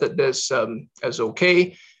accepted this as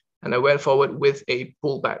okay, and I went forward with a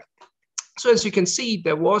pullback. So as you can see,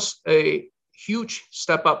 there was a huge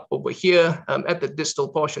step up over here at the distal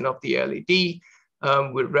portion of the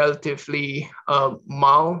LAD with relatively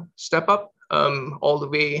mild step up all the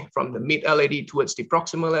way from the mid LAD towards the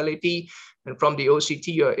proximal LAD. And from the OCT,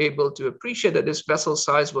 you're able to appreciate that this vessel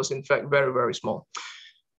size was in fact very, very small.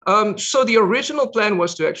 So the original plan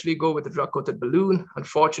was to actually go with the drug-coated balloon.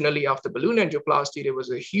 Unfortunately, after balloon angioplasty, there was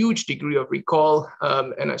a huge degree of recall,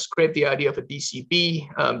 and I scrapped the idea of a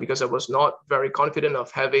DCB because I was not very confident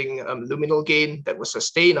of having luminal gain that was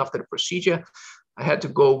sustained after the procedure. I had to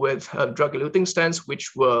go with drug-eluting stents,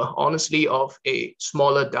 which were honestly of a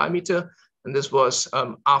smaller diameter, and this was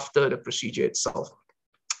after the procedure itself.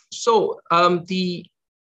 So the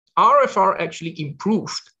RFR actually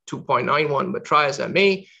improved 2.91, but try as I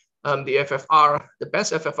may, the FFR, the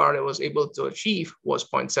best FFR that was able to achieve was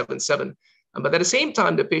 0.77. But at the same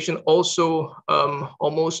time, the patient also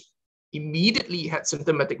almost immediately had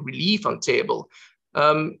symptomatic relief on table.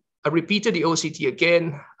 I repeated the OCT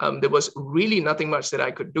again. There was really nothing much that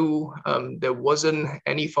I could do. There wasn't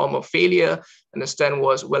any form of failure, and the stent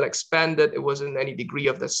was well expanded. It wasn't any degree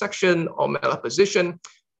of dissection or malapposition.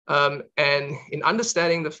 And in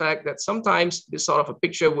understanding the fact that sometimes this sort of a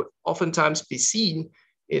picture would oftentimes be seen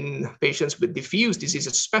in patients with diffuse disease,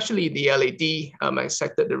 especially the LAD, I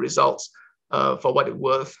accepted the results for what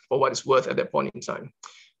it's worth at that point in time.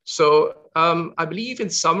 So I believe in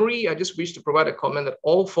summary, I just wish to provide a comment that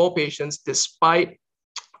all 4 patients, despite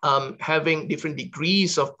having different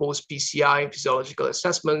degrees of post-PCI physiological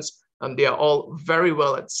assessments, they are all very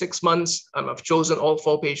well at 6 months. I've chosen all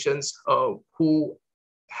 4 patients who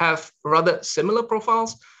have rather similar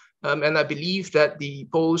profiles. And I believe that the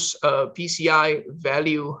post-PCI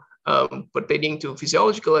value pertaining to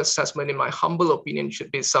physiological assessment, in my humble opinion, should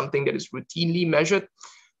be something that is routinely measured.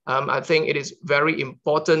 I think it is very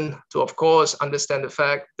important to, of course, understand the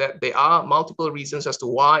fact that there are multiple reasons as to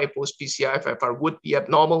why a post-PCI FFR would be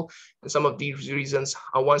abnormal. And some of these reasons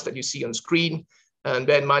are ones that you see on screen. And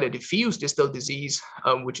bear in mind that diffuse distal disease,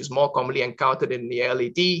 which is more commonly encountered in the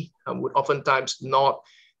LAD, would oftentimes not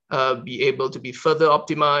be able to be further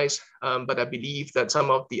optimized. But I believe that some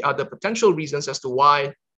of the other potential reasons as to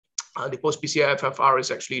why the post-PCI FFR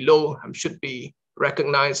is actually low should be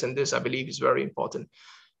recognized. And this, I believe, is very important.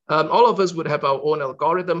 All of us would have our own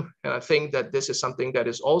algorithm. And I think that this is something that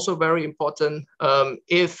is also very important.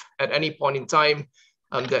 If at any point in time,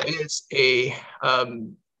 there is a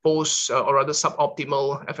post or rather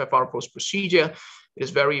suboptimal FFR post-procedure, it is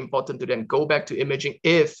very important to then go back to imaging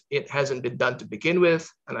if it hasn't been done to begin with.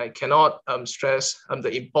 And I cannot stress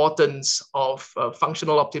the importance of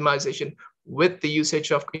functional optimization with the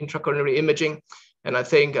usage of intracoronary imaging. And I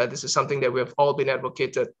think this is something that we have all been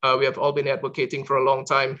advocating for a long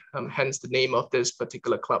time, hence the name of this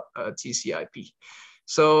particular club, TCIP.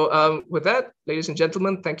 So with that, ladies and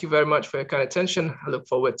gentlemen, thank you very much for your kind attention. I look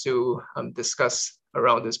forward to discuss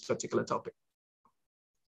around this particular topic.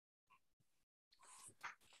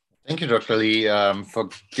 Thank you, Dr. Lee, for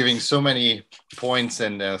giving so many points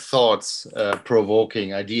and thoughts,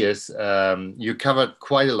 provoking ideas. You covered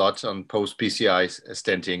quite a lot on post-PCI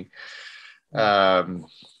stenting,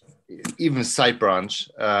 even side branch,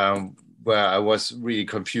 where I was really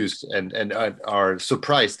confused and are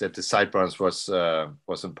surprised that the side branch was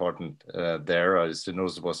important there, or the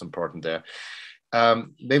stenosis was important there.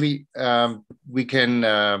 Maybe we can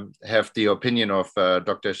have the opinion of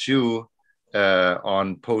Dr. Xu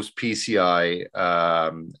on post-PCI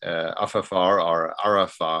FFR or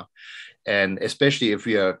RFR, and especially if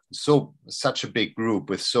we are such a big group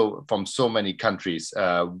with from so many countries,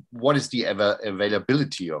 what is the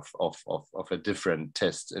availability of a different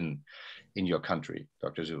test in your country,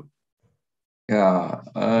 Dr. Xu? Yeah,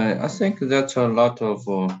 I think that's a lot of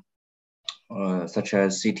such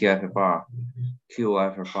as CT-FFR,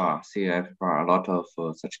 QFFR, CFFR, a lot of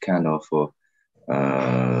such kind of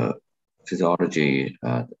physiology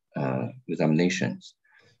examinations.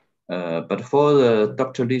 But for the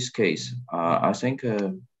Dr. Lee's case, I think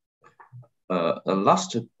the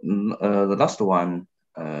last one,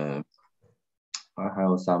 I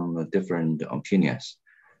have some different opinions.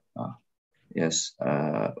 Yes,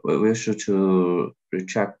 we should to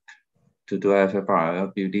recheck to do FFR. I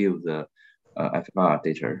believe the FFR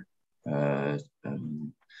data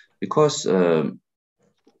because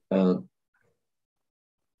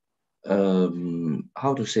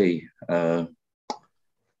how to say,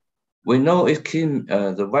 we know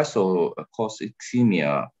the vessel cause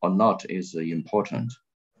ischemia or not is important.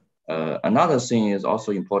 Another thing is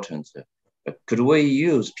also important. Could we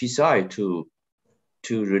use PCI to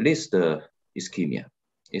release the ischemia?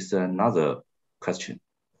 Is another question.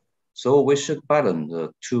 So we should balance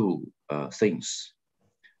the two things.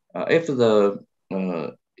 If the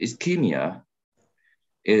ischemia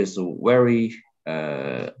is very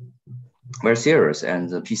serious and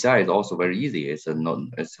the PCI is also very easy, it's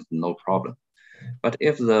no problem. But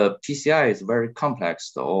if the PCI is very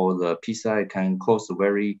complex or the PCI can cause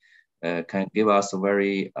can give us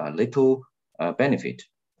very little benefit,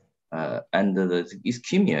 and the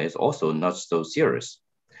ischemia is also not so serious,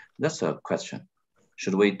 that's a question.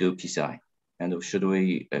 Should we do PCI? And should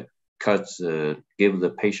we give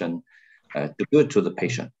the patient, do good to the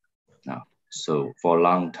patient now? So for a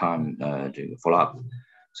long time follow up.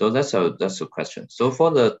 So that's a question. So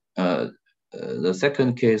for the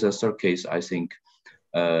second case, the third case, I think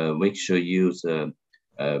we should use a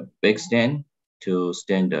big stent to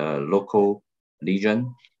stent a local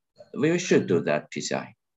lesion. We should do that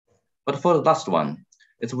PCI. But for the last one,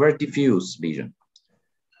 it's a very diffuse lesion.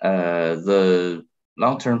 The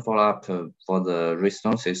long-term follow-up for the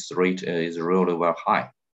restenosis rate is really very high.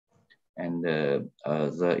 And the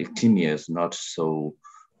ischemia is not so,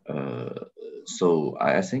 so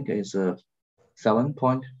I think it's a 7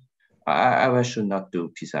 point. I should not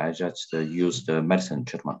do PCI, I just use the medicine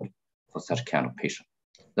treatment for such kind of patient.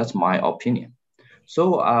 That's my opinion.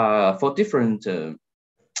 So for different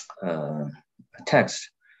texts,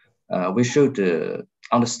 we should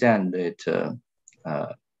understand it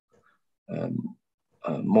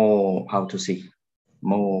more, how to say,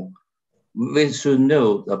 more, we should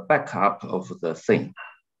know the backup of the thing,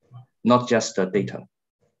 not just the data.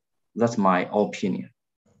 That's my opinion.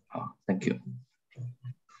 Thank you.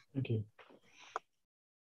 Thank you.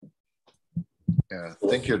 Yeah,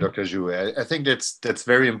 thank you, Dr. Zhu. I think that's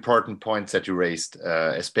very important points that you raised,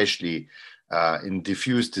 especially in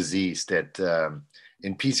diffuse disease, that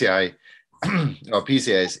in PCI, or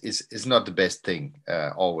PCI is not the best thing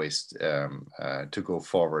always to go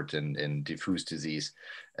forward in diffuse disease.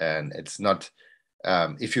 And it's not,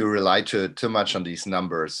 if you rely too much on these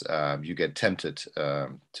numbers, you get tempted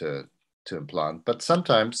to implant. But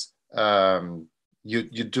sometimes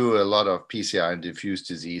you do a lot of PCI and diffuse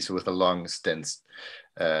disease with a long stent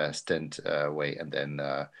way, and then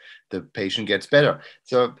the patient gets better.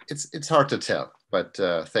 So it's hard to tell, but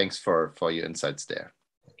thanks for your insights there.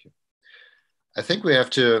 Thank you. I think we have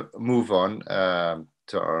to move on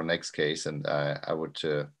to our next case, and I would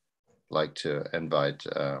like to invite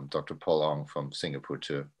Dr. Paul Ong from Singapore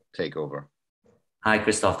to take over. Hi,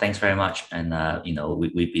 Christoph. Thanks very much. And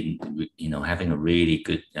we've been having a really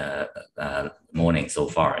good morning so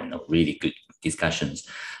far, and really good discussions.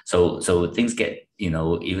 So things get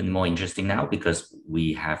even more interesting now, because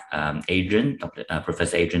we have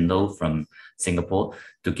Professor Adrian Lo from Singapore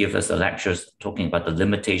to give us a lecture talking about the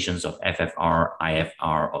limitations of FFR,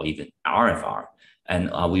 IFR, or even RFR.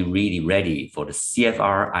 And are we really ready for the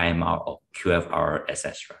CFR, IMR, or QFR,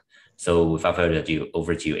 etc.? So without further ado,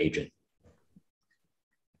 over to you, Adrian.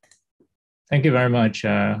 Thank you very much,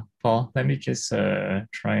 Paul. Let me just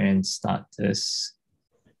try and start this.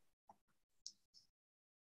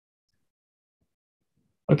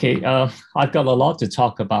 Okay, I've got a lot to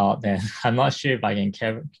talk about, and I'm not sure if I can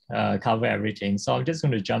cover everything. So I'm just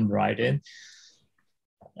going to jump right in.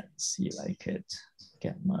 Let's see if I could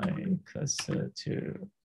get my cursor to.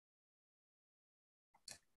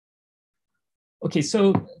 Okay,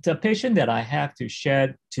 so the patient that I have to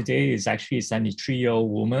share today is actually a 73-year-old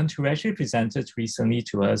woman who actually presented recently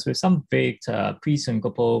to us with some vague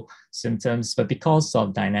pre-syncopal symptoms, but because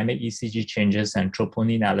of dynamic ECG changes and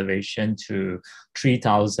troponin elevation to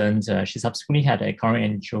 3,000, she subsequently had a coronary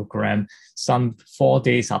angiogram some 4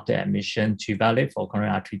 days after admission to evaluate for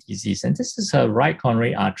coronary artery disease. And this is her right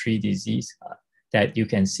coronary artery disease that you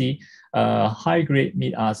can see, high-grade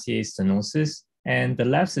mid-RCA stenosis, and the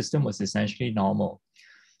left system was essentially normal.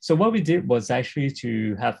 So what we did was actually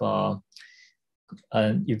to have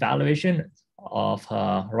an evaluation of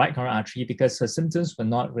her right coronary artery, because her symptoms were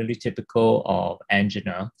not really typical of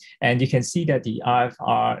angina. And you can see that the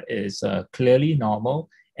RFR is clearly normal.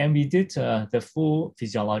 And we did the full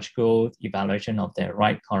physiological evaluation of the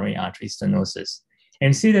right coronary artery stenosis. And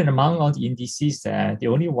you see that among all the indices there, the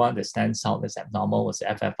only one that stands out as abnormal was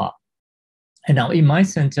FFR. And now in my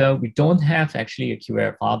center, we don't have actually a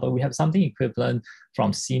QFR, but we have something equivalent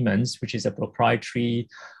from Siemens, which is a proprietary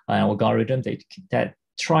algorithm that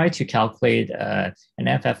try to calculate an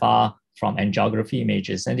FFR from angiography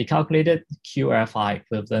images, and the calculated QRFI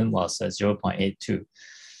equivalent was 0.82.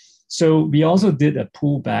 So we also did a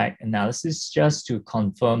pullback analysis just to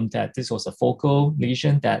confirm that this was a focal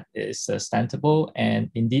lesion that is stentable, and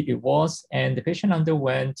indeed it was. And the patient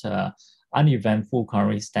underwent uneventful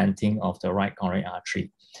coronary stenting of the right coronary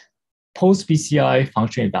artery. Post-PCI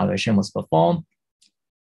functional evaluation was performed,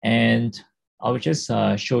 and I will just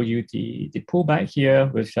show you the pullback here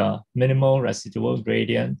with minimal residual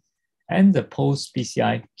gradient, and the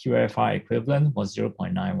post-PCI QRFI equivalent was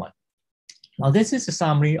 0.91. Now, this is a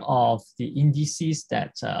summary of the indices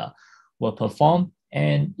that were performed.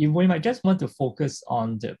 And if we might just want to focus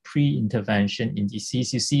on the pre-intervention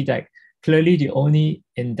indices, you see that clearly the only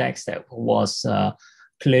index that was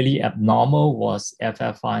clearly abnormal was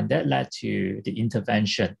FFR, and that led to the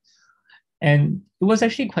intervention. And it was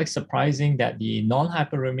actually quite surprising that the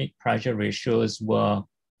non-hyperemic pressure ratios were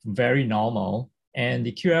very normal, and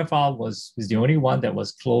the QFR was the only one that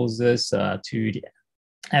was closest to the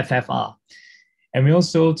FFR. And we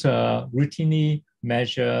also routinely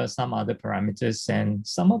measure some other parameters, and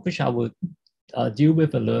some of which I will deal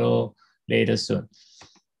with a little later soon.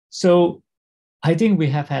 So I think we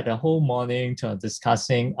have had a whole morning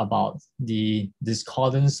discussing about the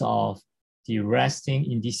discordance of the resting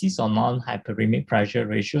indices or non-hyperemic pressure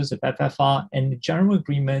ratios of FFR, and the general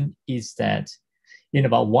agreement is that in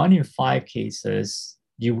about 1 in 5 cases,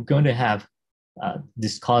 you're going to have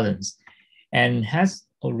discordance, and has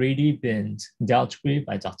already been dealt with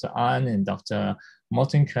by Dr. Ahn and Dr.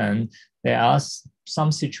 Morton Kern. There are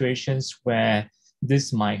some situations where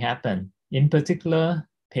this might happen. In particular,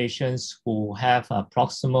 patients who have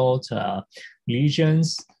proximal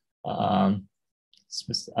lesions,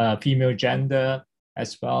 female gender,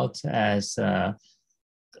 as well as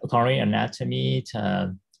coronary anatomy,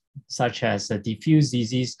 such as diffuse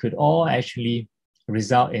disease, could all actually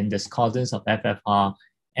result in discordance of FFR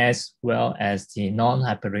as well as the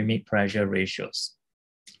non-hyperemic pressure ratios.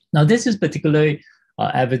 Now, this is particularly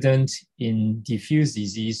evident in diffuse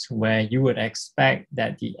disease, where you would expect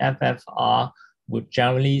that the FFR would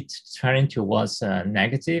generally trend towards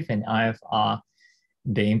negative and IFR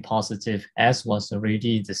being positive, as was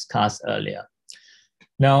already discussed earlier.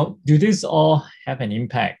 Now, do this all have an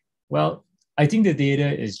impact? Well, I think the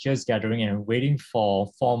data is just gathering and waiting for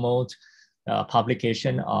formal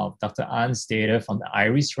publication of Dr. Ahn's data from the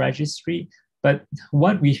IRIS registry. But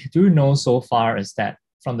what we do know so far is that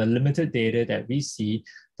from the limited data that we see,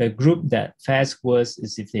 the group that fares worse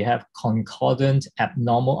is if they have concordant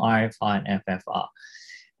abnormal IFR and FFR.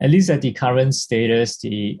 At least at the current status,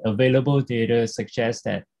 the available data suggests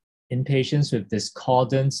that in patients with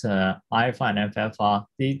discordant IFR and FFR,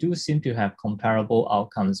 they do seem to have comparable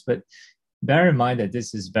outcomes. But bear in mind that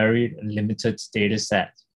this is very limited data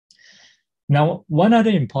set. Now, one other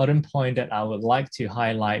important point that I would like to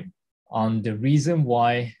highlight on the reason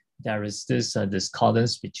why there is this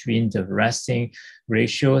discordance between the resting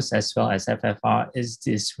ratios as well as FFR is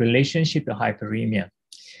this relationship to hyperemia.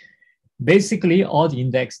 Basically, all the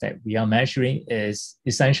index that we are measuring is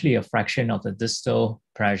essentially a fraction of the distal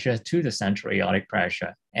pressure to the central aortic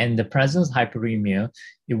pressure. And the presence of hyperemia,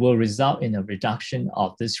 it will result in a reduction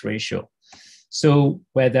of this ratio. So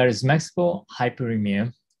where there is maximal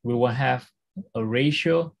hyperemia, we will have a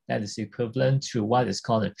ratio that is equivalent to what is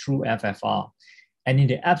called a true FFR. And in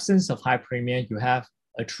the absence of hyperemia, you have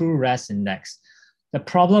a true rest index. The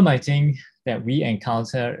problem, I think, that we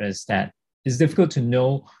encounter is that it's difficult to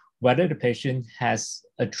know whether the patient has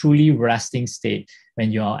a truly resting state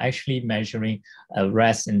when you are actually measuring a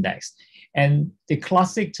rest index. And the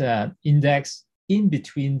classic index in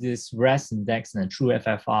between this rest index and a true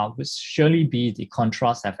FFR would surely be the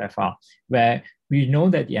contrast FFR, where we know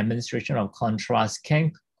that the administration of contrast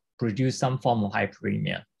can produce some form of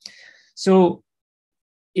hyperemia. So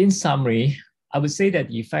in summary, I would say that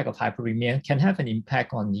the effect of hyperemia can have an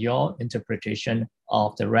impact on your interpretation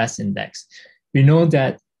of the rest index. We know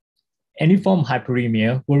that any form of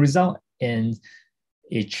hyperemia will result in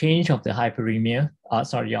a change of the hyperemia,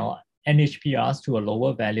 your NHPRs to a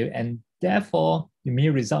lower value, and therefore it may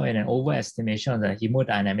result in an overestimation of the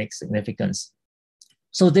hemodynamic significance.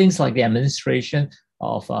 So things like the administration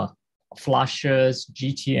of flushes,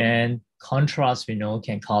 GTN, contrast, we know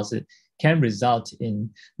can cause it, can result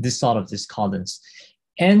in this sort of discordance.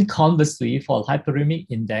 And conversely, for hyperemic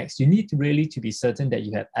index, you need really to be certain that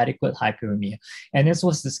you have adequate hyperemia. And as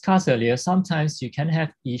was discussed earlier, sometimes you can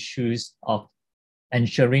have issues of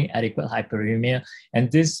ensuring adequate hyperemia,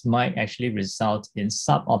 and this might actually result in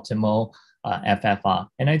suboptimal FFR.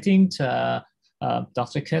 And I think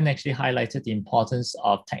Dr. Kern actually highlighted the importance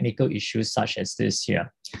of technical issues such as this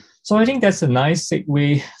here. So I think that's a nice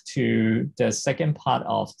segue to the second part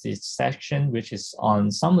of this section, which is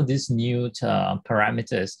on some of these new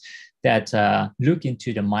parameters that look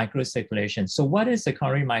into the microcirculation. So what is the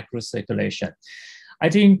coronary microcirculation? I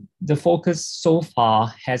think the focus so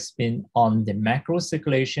far has been on the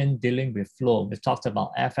macrocirculation dealing with flow. We've talked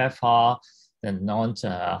about FFR, the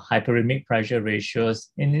non-hyperemic pressure ratios.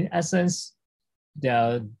 In essence,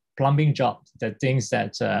 the plumbing job, the things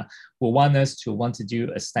that will want us to want to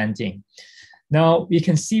do a stenting. Now, we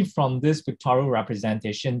can see from this pictorial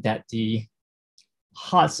representation that the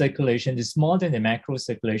heart circulation is more than the macro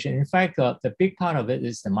circulation. In fact, the big part of it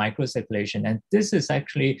is the microcirculation. And this is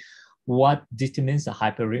actually what determines the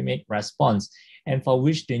hyperemic response, and for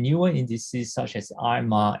which the newer indices such as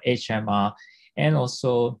RMR, HMR, and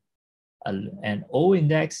also an O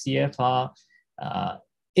index CFR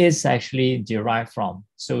is actually derived from.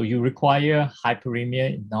 So you require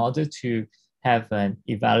hyperemia in order to have an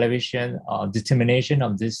evaluation or determination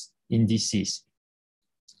of these indices.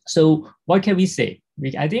 So what can we say?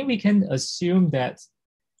 I think we can assume that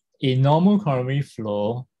a normal coronary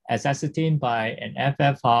flow as ascertained by an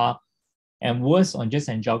FFR and worse on just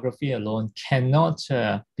angiography alone cannot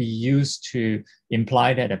be used to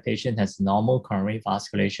imply that a patient has normal coronary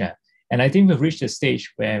vasculature. And I think we've reached a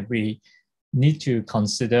stage where we need to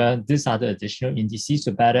consider these other additional indices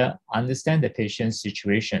to better understand the patient's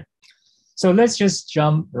situation. So let's just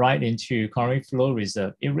jump right into coronary flow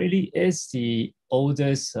reserve. It really is the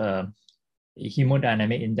oldest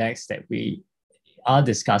hemodynamic index that we are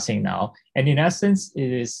discussing now. And in essence,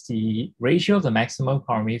 it is the ratio of the maximum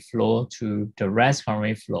coronary flow to the rest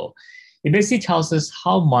coronary flow. It basically tells us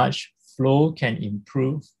how much flow can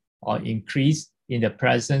improve or increase in the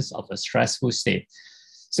presence of a stressful state.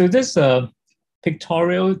 So this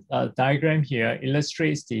pictorial diagram here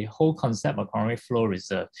illustrates the whole concept of coronary flow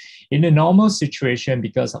reserve. In a normal situation,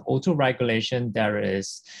 because of autoregulation, there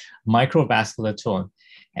is microvascular tone.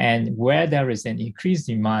 And where there is an increased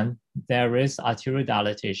demand, there is arterial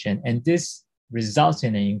dilatation. And this results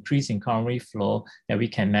in an increase in coronary flow that we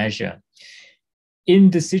can measure.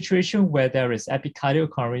 In the situation where there is epicardial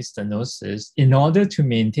coronary stenosis, in order to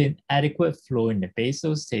maintain adequate flow in the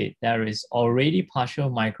basal state, there is already partial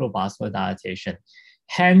microvascular dilatation.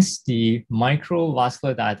 Hence, the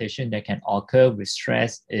microvascular dilatation that can occur with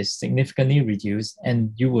stress is significantly reduced,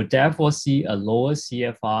 and you will therefore see a lower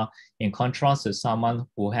CFR in contrast to someone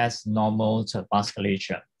who has normal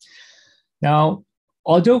vasculature. Now,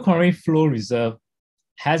 although coronary flow reserve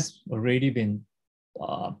has already been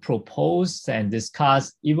proposed and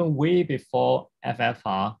discussed even way before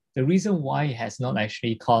FFR, the reason why it has not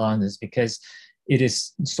actually caught on is because it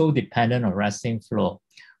is so dependent on resting flow.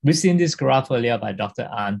 We've seen this graph earlier by Dr.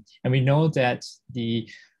 Ahn, and we know that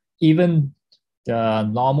even the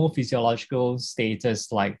normal physiological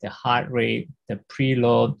status like the heart rate, the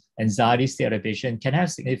preload, anxiety state of the patient can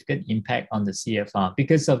have significant impact on the CFR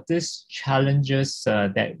because of these challenges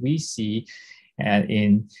that we see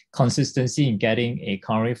in consistency in getting a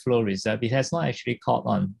coronary flow reserve. It has not actually caught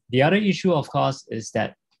on. The other issue, of course, is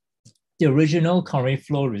that the original coronary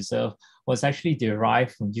flow reserve was actually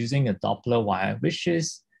derived from using a Doppler wire, which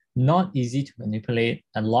is not easy to manipulate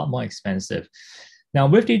and a lot more expensive. Now,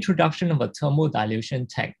 with the introduction of a thermodilution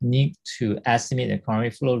technique to estimate the coronary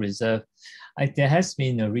flow reserve, there has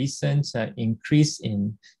been a recent increase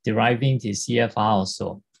in deriving the CFR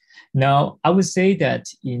also. Now, I would say that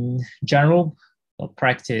in general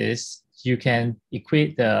practice, you can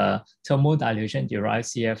equate the thermodilution derived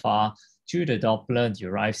CFR to the Doppler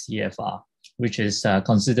derived CFR, which is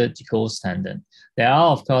considered the gold standard. There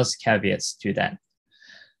are, of course, caveats to that.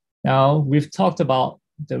 Now, we've talked about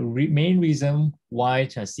the main reason why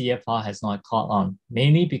the CFR has not caught on,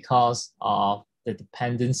 mainly because of the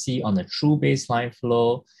dependency on the true baseline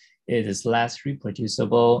flow. It is less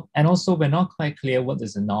reproducible. And also, we're not quite clear what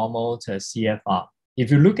is the normal to CFR.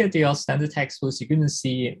 If you look at your standard textbooks, you're going to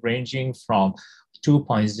see it ranging from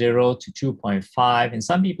 2.0 to 2.5, and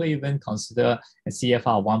some people even consider a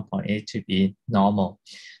CFR 1.8 to be normal.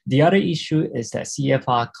 The other issue is that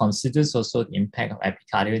CFR considers also the impact of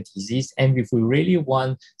epicardial disease, and if we really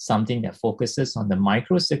want something that focuses on the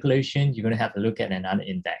microcirculation, you're going to have to look at another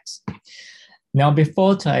index. Now,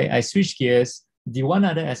 before I switch gears, the one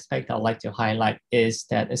other aspect I'd like to highlight is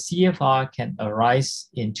that a CFR can arise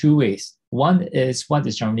in two ways. One is what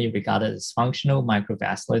is generally regarded as functional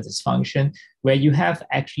microvascular dysfunction, where you have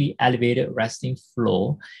actually elevated resting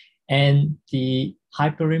flow, and the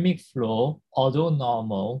hyperemic flow, although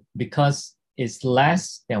normal, because it's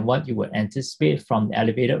less than what you would anticipate from the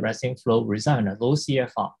elevated resting flow, result in a low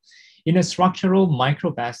CFR. In a structural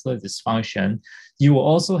microvascular dysfunction, you will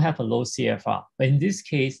also have a low CFR, but in this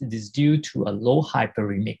case, it is due to a low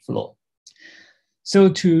hyperemic flow. So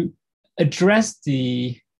to address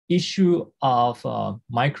the issue of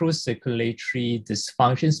microcirculatory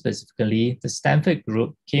dysfunction specifically, the Stanford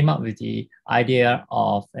group came up with the idea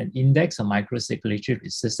of an index of microcirculatory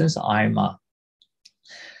resistance, IMR.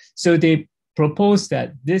 So they proposed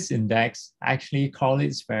that this index actually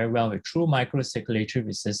correlates very well with true microcirculatory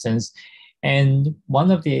resistance. And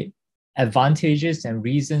one of the advantages and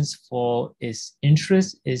reasons for its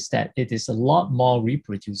interest is that it is a lot more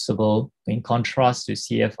reproducible in contrast to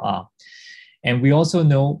CFR. And we also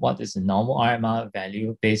know what is the normal IMR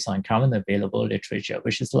value based on current available literature,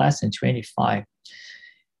 which is less than 25.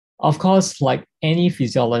 Of course, like any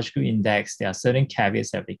physiological index, there are certain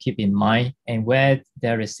caveats that we keep in mind. And where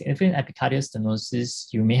there is significant epicardial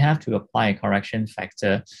stenosis, you may have to apply a correction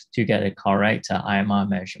factor to get a correct IMR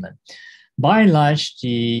measurement. By and large,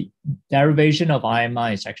 the derivation of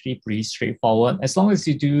IMR is actually pretty straightforward. As long as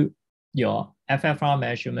you do your FFR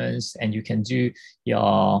measurements and you can do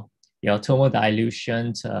your thermal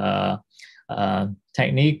dilution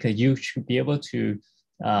technique, you should be able to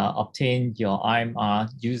obtain your IMR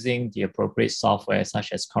using the appropriate software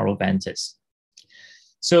such as Coroventus.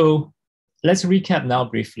 So let's recap now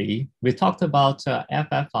briefly. We talked about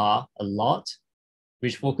FFR a lot,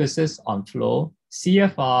 which focuses on flow.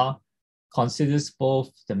 CFR considers both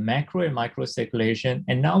the macro and micro circulation.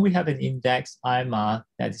 And now we have an index IMR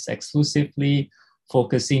that is exclusively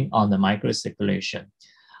focusing on the microcirculation.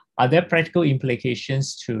 Are there practical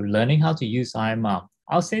implications to learning how to use IMR?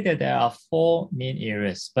 I'll say that there are 4 main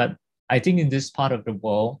areas, but I think in this part of the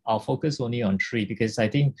world, I'll focus only on 3 because I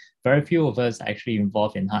think very few of us are actually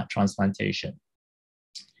involved in heart transplantation.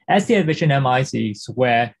 ST elevation MRI is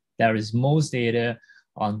where there is most data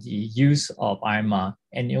on the use of IMR.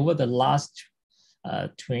 And over the last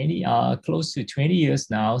close to 20 years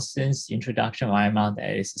now, since the introduction of IMR,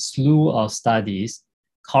 there is a slew of studies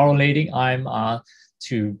correlating IMR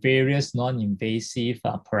to various non-invasive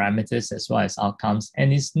parameters as well as outcomes.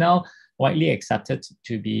 And it's now widely accepted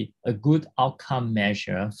to be a good outcome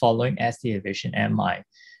measure following ST elevation MI.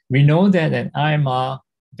 We know that an IMR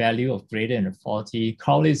value of greater than 40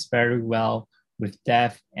 correlates very well with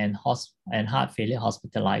death and heart failure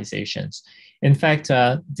hospitalizations. In fact,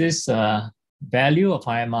 this value of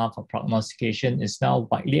IMR for prognostication is now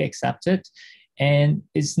widely accepted, and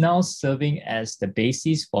it's now serving as the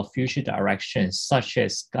basis for future directions, such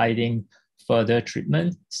as guiding further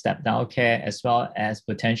treatment, step-down care, as well as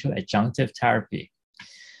potential adjunctive therapy.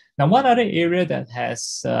 Now, one other area that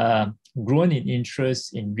has grown in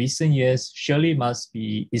interest in recent years surely must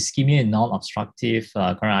be ischemia and non-obstructive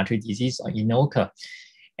coronary artery disease, or INOCA.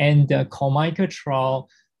 And the Carmichael trial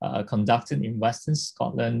conducted in Western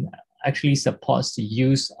Scotland actually supports the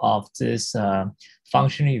use of this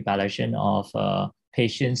functional evaluation of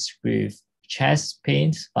patients with chest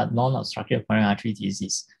pains but non-obstructive coronary artery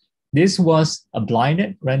disease. This was a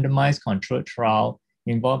blinded, randomized controlled trial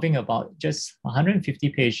involving about just 150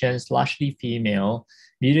 patients, largely female,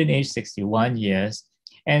 median age 61 years.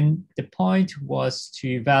 And the point was to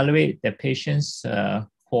evaluate the patient's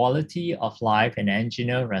quality of life and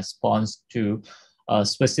angina response to a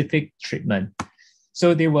specific treatment.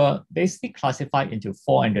 So they were basically classified into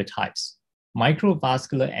 4 endotypes: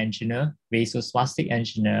 microvascular angina, vasospastic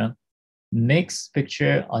angina, mixed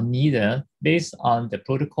picture, or neither, based on the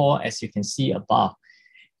protocol as you can see above.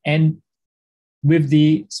 And with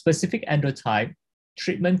the specific endotype,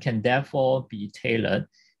 treatment can therefore be tailored.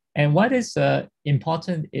 And what is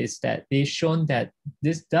important is that they've shown that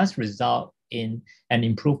this does result in an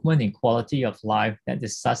improvement in quality of life that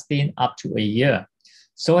is sustained up to a year.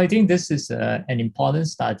 So I think this is an important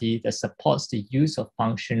study that supports the use of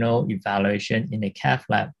functional evaluation in a cath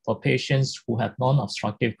lab for patients who have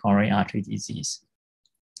non-obstructive coronary artery disease.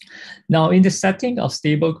 Now, in the setting of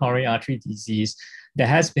stable coronary artery disease, there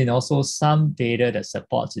has been also some data that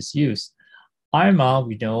supports its use. IMR,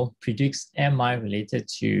 we know, predicts MI related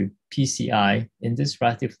to PCI in this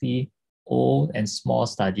relatively old and small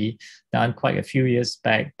study done quite a few years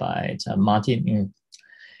back by Morton Kern.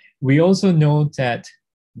 We also know that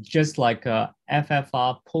just like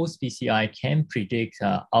FFR post-PCI can predict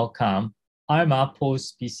outcome, IMR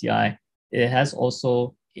post-PCI, it has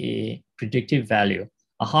also a predictive value.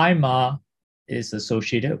 A high IMR is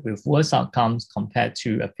associated with worse outcomes compared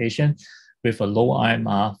to a patient with a low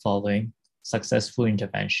IMR following successful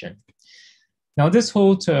intervention. Now, this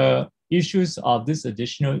whole issues of this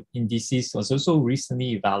additional indices was also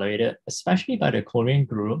recently evaluated, especially by the Korean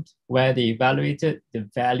group, where they evaluated the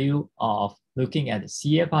value of looking at the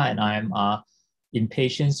CFR and IMR in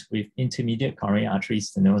patients with intermediate coronary artery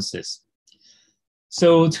stenosis.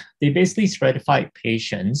 So they basically stratified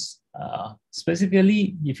patients.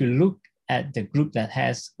 Specifically, if you look at the group that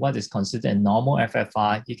has what is considered a normal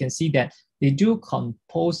FFR, you can see that they do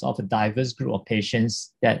compose of a diverse group of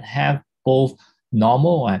patients that have both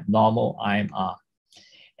normal or abnormal IMR.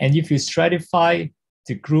 And if you stratify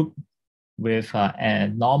the group with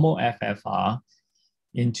a normal FFR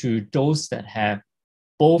into those that have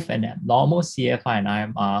both an abnormal CFR and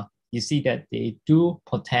IMR, you see that they do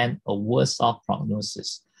portend a worse off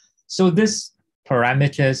prognosis. So these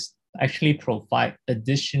parameters actually provide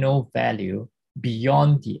additional value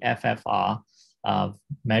beyond the FFR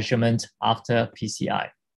measurement after PCI.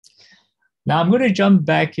 Now I'm going to jump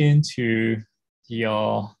back into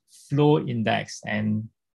your flow index and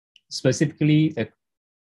specifically the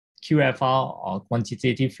QFR or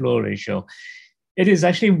quantitative flow ratio. It is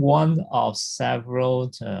actually one of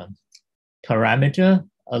several parameters.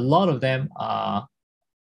 A lot of them are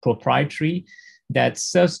proprietary that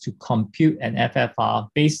serves to compute an FFR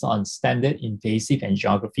based on standard invasive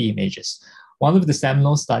angiography images. One of the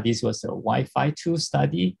seminal studies was the Wi-Fi 2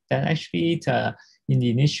 study that actually in the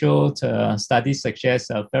initial study suggests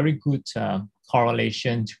a very good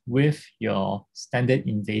correlation with your standard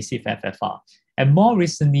invasive FFR. And more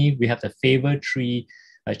recently, we have the FAVOR3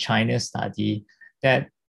 China study that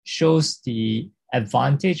shows the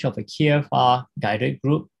advantage of a KFR guided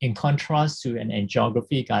group in contrast to an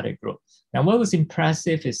angiography guided group. Now, what was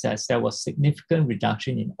impressive is that there was significant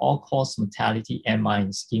reduction in all-cause mortality, MI,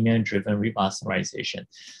 and ischemia-driven revascularization.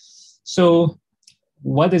 So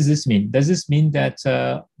what does this mean? Does this mean that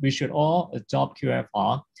we should all adopt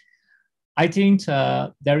QFR? I think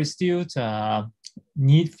there is still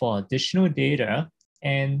need for additional data.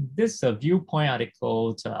 And this viewpoint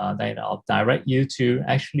article that I'll direct you to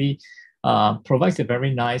actually provides a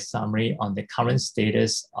very nice summary on the current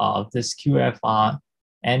status of this QFR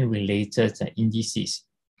and related indices.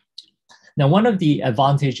 Now, one of the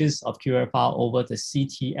advantages of QFR over the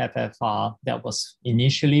CT-FFR that was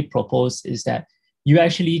initially proposed is that you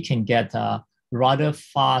actually can get a rather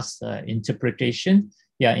fast interpretation.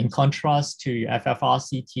 Yeah, in contrast to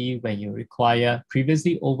FFR-CT, where you require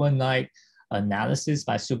previously overnight analysis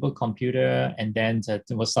by supercomputer, and then it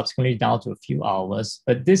was subsequently down to a few hours.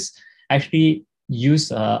 But this actually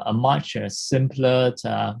used a much simpler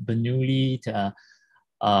Bernoulli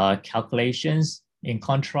calculations in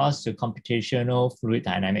contrast to computational fluid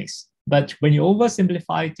dynamics. But when you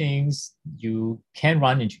oversimplify things, you can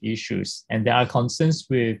run into issues. And there are concerns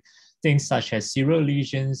with things such as serial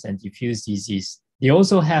lesions and diffuse disease. They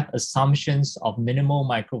also have assumptions of minimal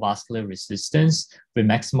microvascular resistance with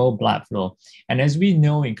maximal blood flow. And as we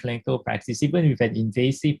know in clinical practice, even with an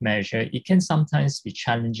invasive measure, it can sometimes be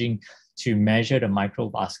challenging to measure the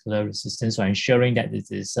microvascular resistance or ensuring that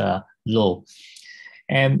it is low.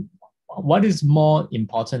 And what is more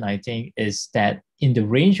important, I think, is that in the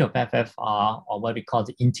range of FFR, or what we call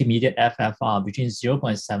the intermediate FFR, between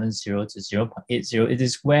 0.70 to 0.80, it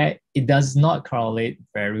is where it does not correlate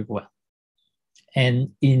very well. And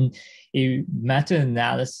in a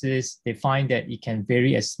meta-analysis, they find that it can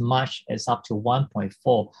vary as much as up to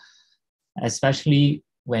 1.4, especially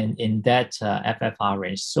when in that FFR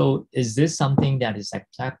range. So is this something that is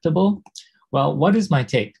acceptable? Well, what is my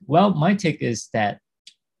take? Well, my take is that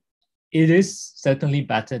it is certainly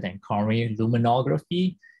better than coronary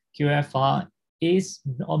luminography. QFR is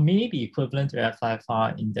or maybe equivalent to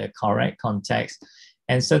FFR in the correct context.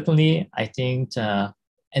 And certainly, I think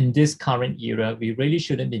in this current era, we really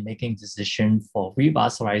shouldn't be making decisions for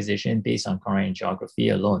revascularization based on coronary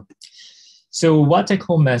angiography alone. So what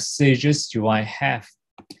take-home messages do I have?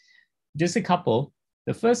 Just a couple.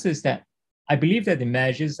 The first is that I believe that the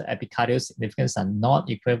measures of epicardial significance are not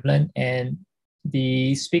equivalent, and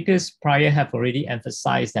the speakers prior have already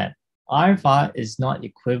emphasized that RFR is not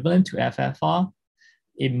equivalent to FFR.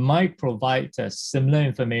 It might provide similar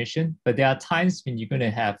information, but there are times when you're going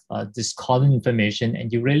to have discordant information,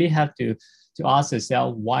 and you really have to ask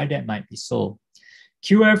yourself why that might be so.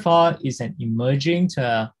 QFR is an emerging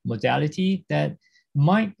modality that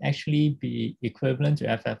might actually be equivalent to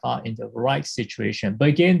FFR in the right situation. But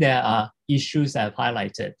again, there are issues I've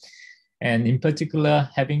highlighted, and in particular,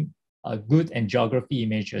 having good angiography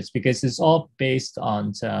images, because it's all based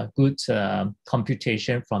on good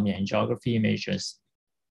computation from your angiography images.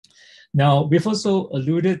 Now, we've also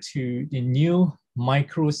alluded to the new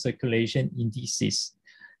microcirculation indices.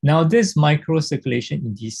 Now, these microcirculation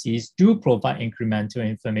indices do provide incremental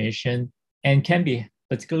information and can be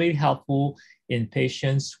particularly helpful in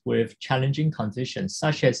patients with challenging conditions,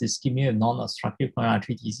 such as ischemia and non-obstructive coronary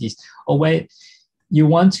artery disease, or where you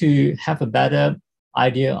want to have a better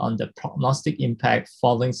idea on the prognostic impact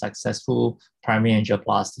following successful primary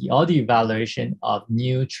angioplasty or the evaluation of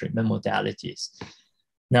new treatment modalities.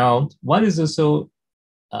 Now, what is also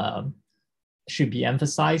should be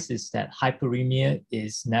emphasized is that hyperemia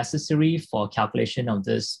is necessary for calculation of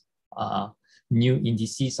this new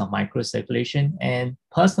indices of microcirculation. And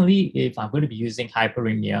personally, if I'm going to be using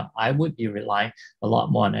hyperemia, I would be relying a lot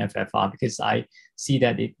more on FFR because I see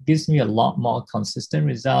that it gives me a lot more consistent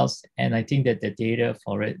results. And I think that the data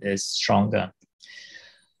for it is stronger.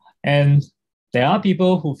 And there are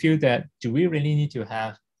people who feel that, do we really need to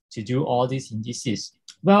have to do all these indices?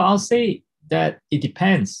 Well, I'll say that it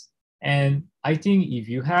depends. And I think if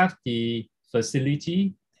you have the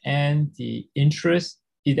facility and the interest,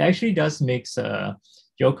 it actually does make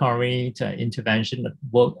your coronary intervention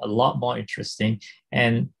work a lot more interesting.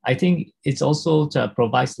 And I think it's also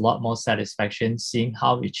provides a lot more satisfaction seeing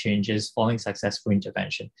how it changes following successful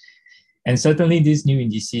intervention. And certainly these new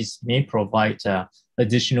indices may provide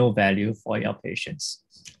additional value for your patients.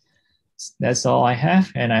 That's all I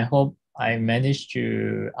have. And I hope I managed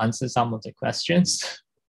to answer some of the questions.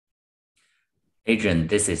 Adrian,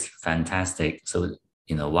 this is fantastic. So,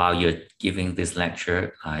 while you're giving this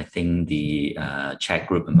lecture, I think the chat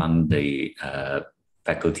group among the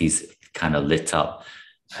faculties kind of lit up.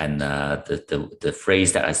 And the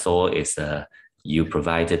phrase that I saw is you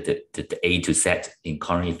provided the A to Z in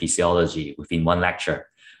coronary physiology within one lecture.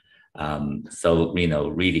 So,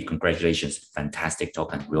 really congratulations, fantastic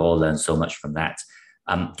talk, and we all learned so much from that.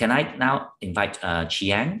 Can I now invite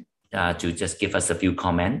Chiang to just give us a few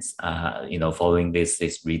comments, following this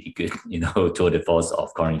really good, tour de force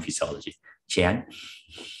of coronary physiology. Chiang?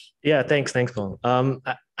 Yeah, thanks, Paul.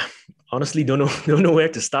 I honestly don't know where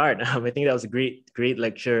to start. I think that was a great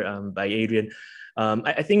lecture by Adrian.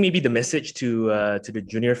 I think maybe the message to the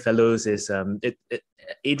junior fellows is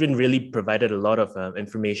Adrian really provided a lot of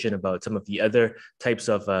information about some of the other types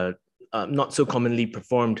of not so commonly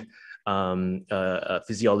performed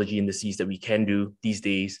physiology indices that we can do these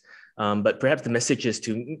days. But perhaps the message is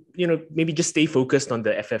to, maybe just stay focused on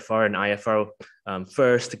the FFR and IFR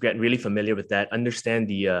first, to get really familiar with that, understand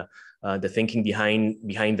the thinking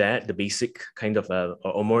behind that, the basic kind of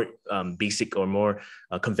or more basic or more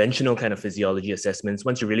conventional kind of physiology assessments.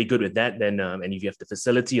 Once you're really good with that, then and if you have the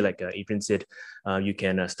facility, like Adrian said, you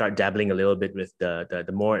can start dabbling a little bit with the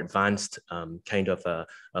more advanced kind of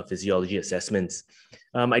physiology assessments.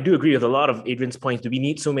 I do agree with a lot of Adrian's points. Do we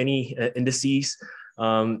need so many indices?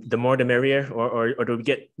 The more the merrier, or do we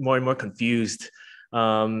get more and more confused?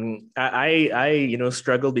 I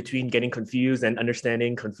struggle between getting confused and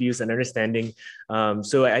understanding.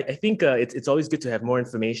 So I think it's always good to have more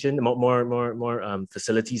information, more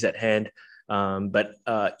facilities at hand. But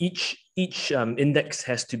each index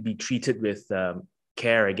has to be treated with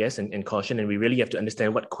care, I guess, and caution. And we really have to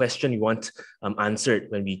understand what question you want answered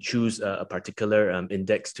when we choose a particular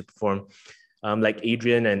index to perform. Like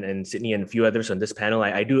Adrian and Sidney and a few others on this panel,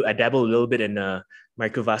 I dabble a little bit in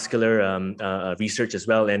microvascular research as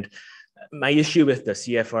well. And my issue with the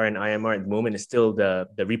CFR and IMR at the moment is still the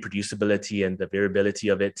reproducibility and the variability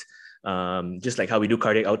of it. Just like how we do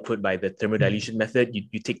cardiac output by the thermodilution method,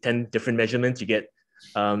 you take 10 different measurements, you get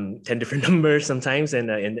 10 different numbers sometimes,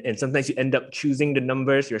 and sometimes you end up choosing the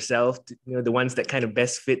numbers yourself, the ones that kind of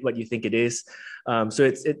best fit what you think it is.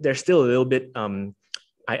 So there's still a little bit,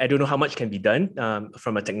 I don't know how much can be done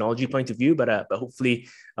from a technology point of view, but hopefully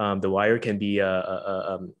the wire can be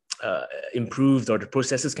improved, or the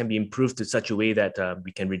processes can be improved to such a way that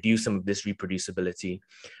we can reduce some of this reproducibility.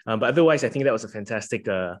 But otherwise, I think that was a fantastic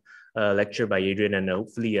lecture by Adrian, and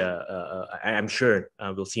hopefully, I'm sure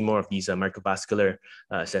we'll see more of these microvascular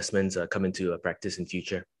assessments come into practice in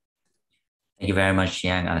future. Thank you very much,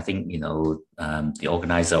 Yang. I think, the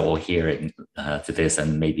organizer all hearing to this,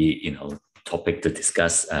 and maybe, topic to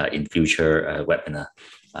discuss in future webinar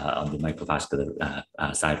on the microvascular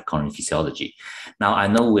side of coronary physiology. Now, I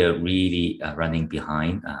know we're really running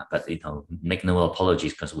behind, but make no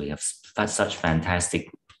apologies, because we have such fantastic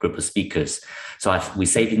group of speakers. So we're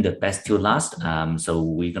saving the best till last. So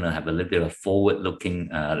we're going to have a little bit of forward-looking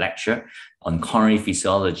lecture on coronary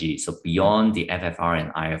physiology. So beyond the FFR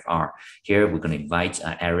and IFR, here we're going to invite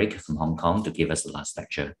Eric from Hong Kong to give us the last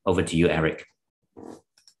lecture. Over to you, Eric.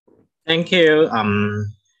 Thank you,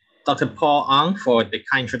 Dr. Paul Ong, for the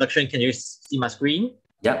kind introduction. Can you see my screen?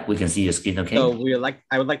 Yeah, we can see your screen, okay. So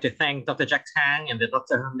I would like to thank Dr. Jack Tang and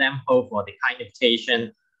Dr. Lam Ho for the kind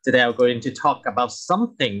invitation. Today I'm going to talk about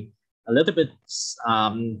something a little bit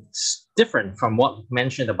different from what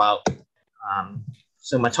mentioned about.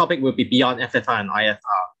 So my topic will be beyond FFR and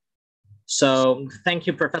IFR. So thank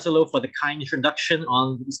you, Professor Lo, for the kind introduction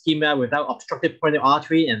on ischemia without obstructive coronary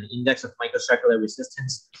artery and the index of microcircular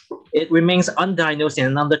resistance. It remains undiagnosed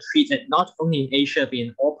and undertreated, not only in Asia, but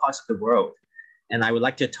in all parts of the world. And I would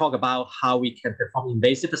like to talk about how we can perform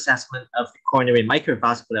invasive assessment of the coronary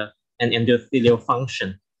microvascular and endothelial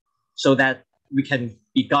function so that we can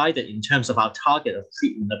be guided in terms of our target of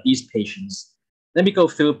treatment of these patients. Let me go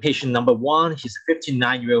through patient number 1. He's a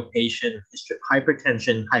 59-year-old patient with history of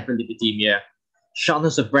hypertension, hyperlipidemia,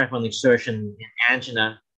 shortness of breath on exertion, and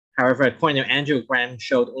angina. However, a coronary angiogram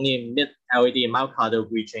showed only a mid-LAD myocardial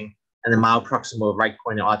breaching and a mild proximal right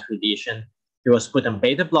coronary artery lesion. He was put on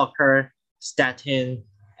beta blocker, statin,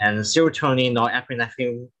 and serotonin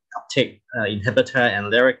norepinephrine uptake inhibitor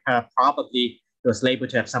and Lyrica. Probably he was labeled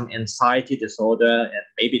to have some anxiety disorder and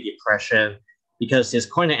maybe depression, because his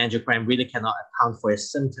coronary angiogram really cannot account for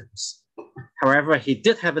his symptoms. However, he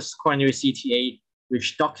did have a coronary CTA,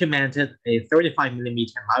 which documented a 35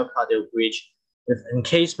 millimeter myocardial breach with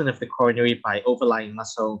encasement of the coronary by overlying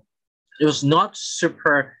muscle. It was not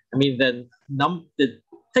super, the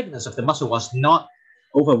thickness of the muscle was not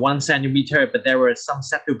over 1 centimeter, but there were some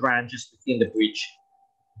septal branches within the breach.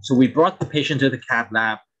 So we brought the patient to the cath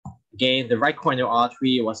lab. Again, the right coronary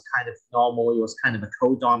artery was kind of normal. It was kind of a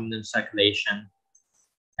co-dominant circulation.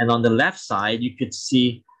 And on the left side, you could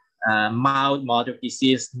see mild, moderate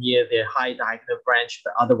disease near the high diagonal branch,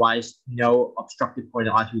 but otherwise no obstructive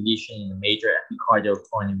coronary artery lesion in the major epicardial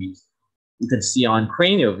coronaries. You can see on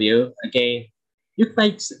cranial view, again, you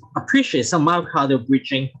might appreciate some myocardial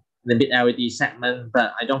breaching in the mid-LAD segment,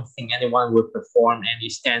 but I don't think anyone would perform any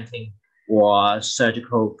stenting or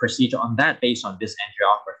surgical procedure on that based on this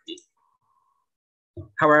angiography.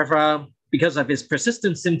 However, because of his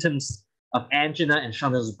persistent symptoms of angina and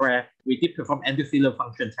shortness of breath, we did perform endothelial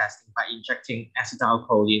function testing by injecting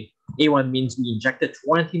acetylcholine. A1 means we injected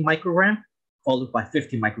 20 microgram followed by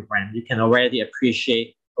 50 microgram. You can already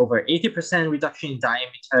appreciate over 80% reduction in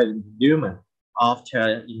diameter in the lumen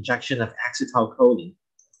after injection of acetylcholine.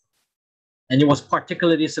 And it was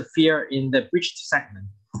particularly severe in the breached segment,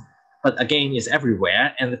 but again, it's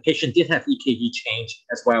everywhere. And the patient did have EKG change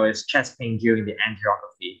as well as chest pain during the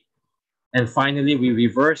angiography. And finally, we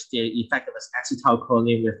reversed the effect of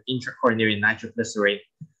acetylcholine with intracoronary nitroglycerin,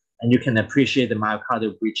 and you can appreciate the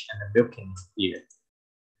myocardial breach and the milking here.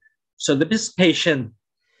 So this patient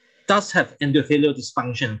does have endothelial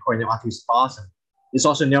dysfunction and coronary artery spasm. It's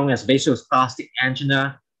also known as vasospastic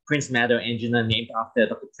angina, Prince-Meadow angina, named after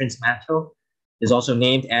Dr. Prince-Meadow. It's also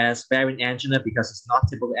named as variant angina because it's not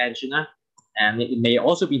typical angina, and it may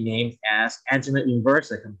also be named as angina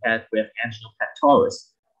inversa compared with angina pectoris.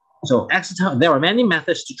 So there are many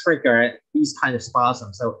methods to trigger these kind of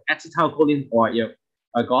spasms. So acetylcholine or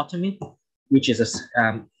ergotamine, which is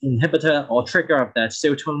an inhibitor or trigger of the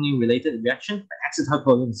serotonin-related reaction. But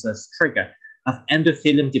acetylcholine is a trigger of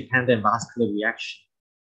endothelium-dependent vascular reaction.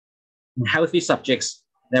 In healthy subjects,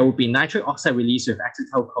 there will be nitric oxide release with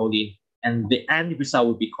acetylcholine, and the end result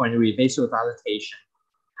will be coronary vasodilatation.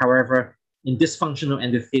 However, in dysfunctional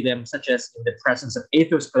endothelium, such as in the presence of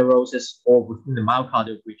atherosclerosis or within the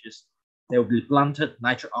myocardial breaches, there will be blunted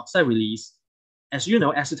nitric oxide release. As you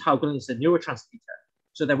know, acetylcholine is a neurotransmitter,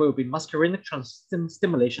 so there will be muscarinic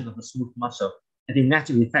stimulation of the smooth muscle, and the net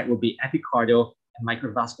effect will be epicardial and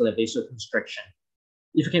microvascular vasoconstriction.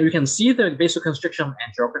 If you can see the vasoconstriction on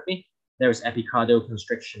angiography, there is epicardial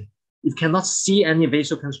constriction. You cannot see any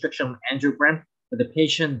vasoconstriction on angiogram, but the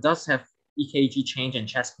patient does have EKG change and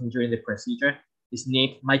chest pain during the procedure. Is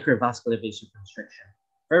named microvascular vasoconstriction.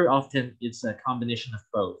 Very often, it's a combination of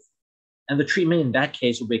both. And the treatment in that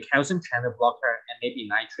case will be calcium channel blocker and maybe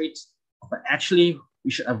nitrates, but actually, we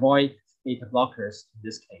should avoid beta blockers in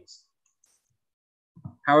this case.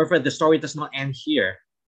 However, the story does not end here.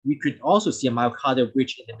 We could also see a myocardial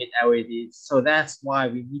breach in the mid-LAD, so that's why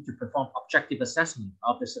we need to perform objective assessment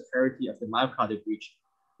of the severity of the myocardial breach.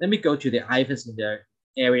 Let me go to the IVUS in the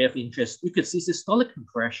area of interest. You could see systolic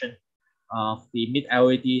compression of the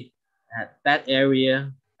mid-LAD at that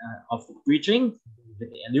area of the breaching with the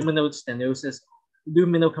luminal stenosis,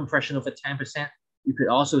 luminal compression over 10%. You could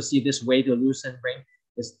also see this radiolucent ring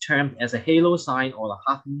is termed as a halo sign or a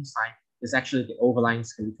half moon sign. It's actually the overlying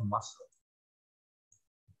skeletal muscle.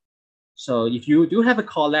 So if you do have a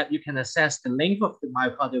collab, you can assess the length of the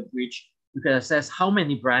myocardial breach. You can assess how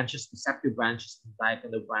many branches, the septal branches and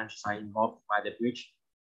diagonal branches are involved by the breach.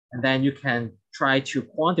 And then you can try to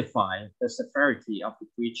quantify the severity of the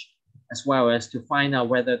breach, as well as to find out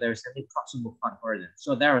whether there's any proximal clot burden.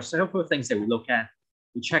 So there are several things that we look at.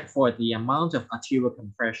 We check for the amount of arterial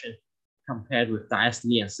compression compared with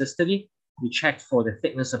diastole and systole. We check for the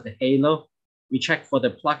thickness of the halo. we check for the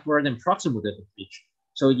plaque burden proximal to the breach.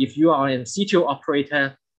 So if you are a CTO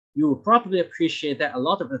operator, you will probably appreciate that a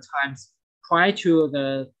lot of the times prior to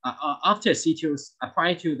the after CTOs,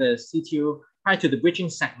 prior to the bridging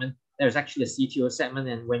segment, there's actually a CTO segment,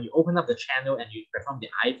 and when you open up the channel and you perform the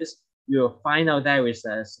IVUS, you'll find out there is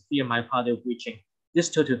a severe myocardial breaching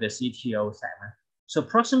distal to the CTO segment. So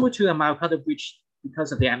proximal to a myocardial breach,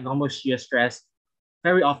 because of the abnormal shear stress,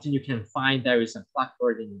 very often you can find there is a plaque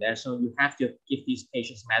burden there. So you have to give these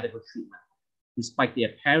patients medical treatment, despite the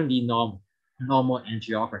apparently normal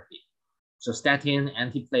angiography. So statin,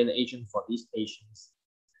 antiplatelet agent for these patients.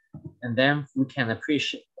 And then we can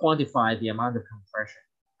quantify the amount of compression.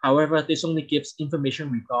 However, this only gives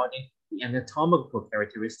information regarding the anatomical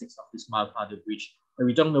characteristics of this myocardial breach, but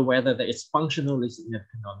we don't know whether that is functionally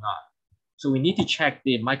significant or not. So we need to check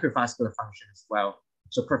the microvascular function as well.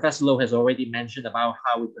 So Professor Lo has already mentioned about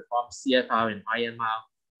how we perform CFR and IMR.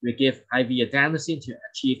 We give IV adenosine to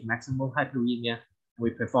achieve maximal hyperemia. We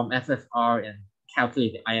perform FFR and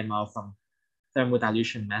calculate the IMR from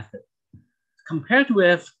thermodilution method. Compared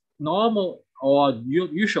with normal or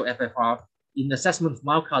usual FFR, in assessment of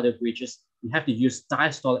myocardial breaches, we have to use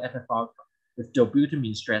diastolic FFR with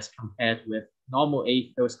dobutamine stress compared with normal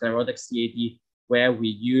atherosclerotic CAD, where we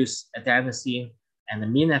use adenosine and the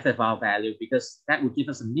mean FFR value, because that would give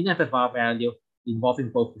us a mean FFR value involving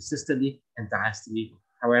both the systole and diastole.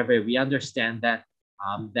 However, we understand that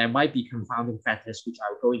there might be confounding factors, which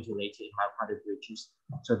I will go into later in myocardial breaches.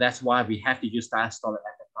 So that's why we have to use diastolic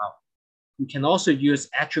FFR. We can also use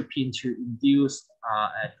atropine to induce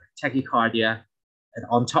tachycardia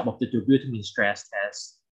on top of the dobutamine stress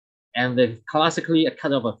test. And classically, a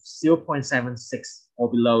cutoff of 0.76 or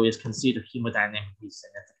below is considered hemodynamically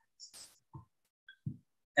significant.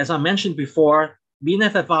 As I mentioned before, mean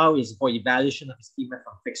FFR is for evaluation of ischemia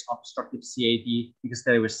from fixed obstructive CAD because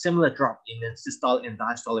there was similar drop in the systolic and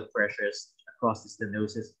diastolic pressures across the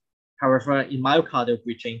stenosis. However, in myocardial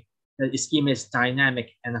breaching, the ischemia is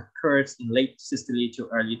dynamic and occurs in late systole to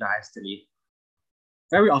early diastole.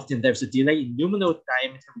 Very often, there's a delay in luminal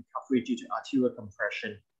diameter recovery due to arterial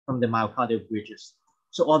compression from the myocardial breaches.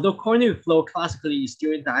 So although coronary flow classically is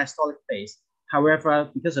during diastolic phase, however,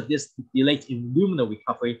 because of this delay in luminal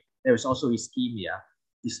recovery, there is also ischemia,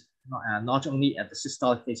 not only at the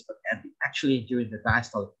systolic phase, but actually during the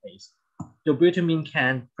diastolic phase. Dobutamine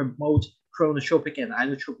can promote chronotropic and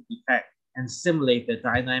inotropic effect and simulate the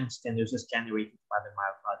dynamic stenosis generated by the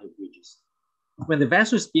myocardial breaches. When the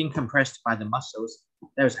vessel is being compressed by the muscles,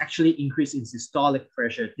 there is actually increase in systolic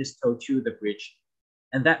pressure distal to the bridge,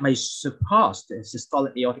 and that may surpass the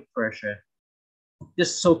systolic aortic pressure.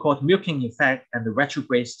 This so-called milking effect and the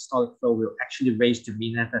retrograde systolic flow will actually raise the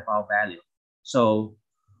mean FFR value. So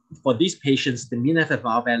for these patients, the mean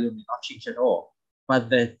FFR value may not change at all, but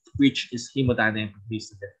the breach is hemodynamically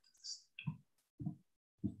significant.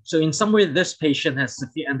 So in summary, this patient has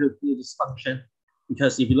severe endothelial dysfunction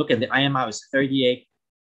because if you look at the IMR, it's 38,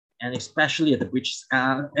 and especially at the breach,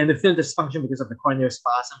 endothelial dysfunction because of the coronary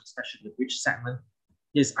spasm, especially the breach segment.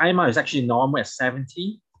 His IMR is actually normal at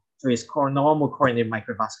 70. So it's normal coronary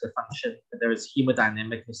microvascular function, but there is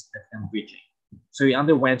hemodynamically significant breaching. So he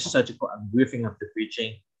underwent surgical unroofing of the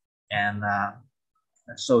breaching, and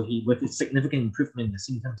so with a significant improvement in the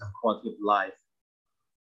symptoms and quality of life.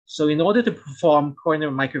 So in order to perform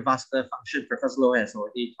coronary microvascular function, Professor Lo has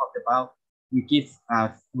already talked about,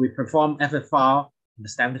 we perform FFR in the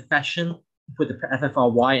standard fashion, put the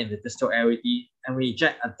FFRY in the distal LAD, and we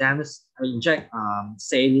inject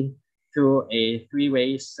saline through a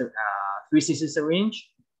 3cc syringe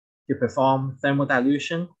to perform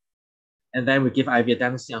thermodilution. And then we give IV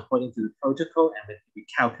adenosine according to the protocol, and we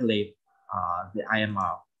calculate the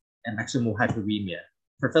IMR and maximal hyperemia.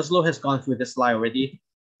 Professor Lo has gone through this slide already.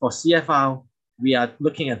 For CFR, we are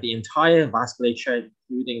looking at the entire vasculature,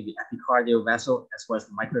 including the epicardial vessel, as well as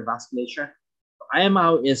the microvasculature.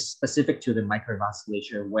 IMR is specific to the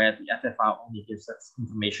microvasculature, where the FFR only gives us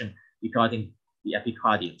information regarding the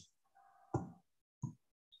epicardium.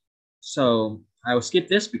 So I will skip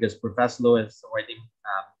this because Professor Lo has already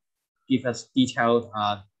given us detailed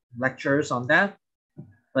lectures on that.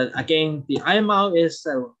 But again, the IMR is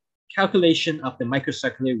a calculation of the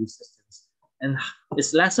microcirculatory resistance and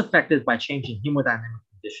is less affected by changing hemodynamic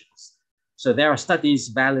conditions. So there are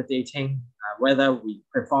studies validating whether we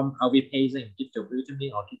perform LV pacing, give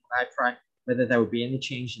dobutamine or give nitrite, whether there will be any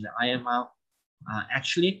change in the IMR.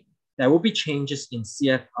 Actually, there will be changes in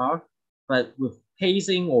CFR, but with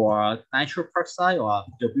pacing or nitro peroxide or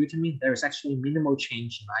dobutamine, there is actually minimal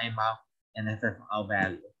change in IMR and FFR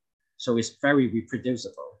value. So it's very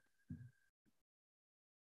reproducible.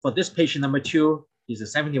 For this patient number 2, He's a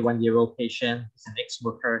 71-year-old patient. He's an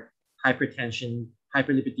ex-smoker, hypertension,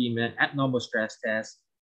 hyperlipidemia, abnormal stress test,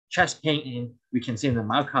 chest pain, and we can see in the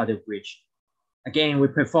myocardial bridge. Again, we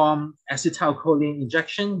perform acetylcholine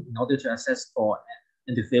injection in order to assess for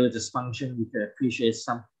endothelial dysfunction. We could appreciate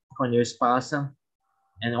some coronary spasm.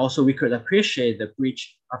 And also we could appreciate the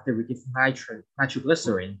bridge after we give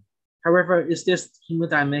nitroglycerin. However, is this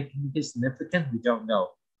hemodynamically significant? We don't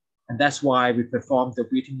know. And that's why we perform the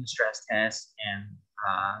breathing stress test and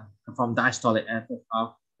perform diastolic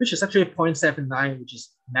FFR, which is actually 0.79, which is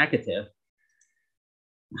negative.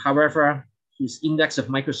 However, his index of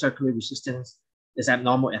microcirculatory resistance is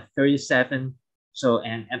abnormal at 37. So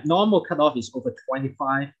an abnormal cutoff is over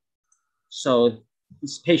 25. So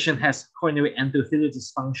this patient has coronary endothelial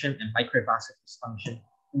dysfunction and microvascular dysfunction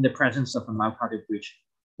in the presence of a myocardial bridge.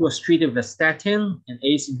 He was treated with statin, an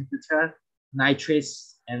ACE inhibitor,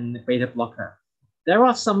 nitrates, and beta blocker. There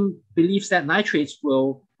are some beliefs that nitrates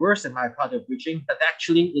will worsen myocardial bridging, but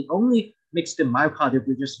actually it only makes the myocardial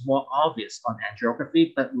bridges more obvious on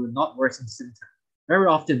angiography, but will not worsen symptoms. Very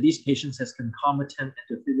often, these patients has concomitant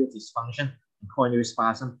endothelial dysfunction and coronary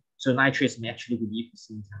spasm, so nitrates may actually relieve the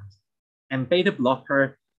symptoms. And beta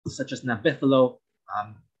blocker, such as nabifilo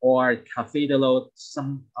or carfentanil,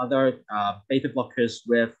 some other beta blockers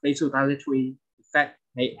with vasodilatory effect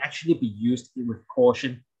may actually be used with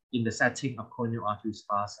caution in the setting of coronary artery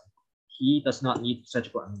spasm. He does not need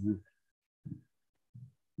surgical removal.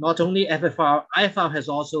 Not only FFR, IFR has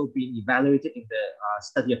also been evaluated in the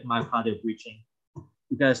study of myocardial bridging,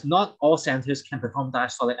 because not all centers can perform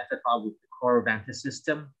diastolic FFR with the Coronary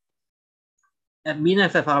system. And mean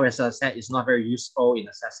FFR, as I said, is not very useful in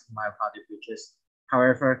assessing myocardial bridges.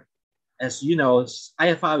 However, as you know,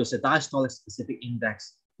 IFR is a diastolic specific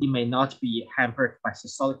index. It may not be hampered by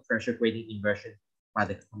systolic pressure gradient inversion by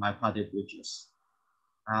the myocardial bridges.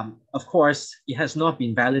 Of course, it has not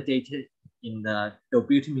been validated in the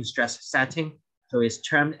dobutamine stress setting, so it's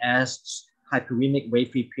termed as hyperemic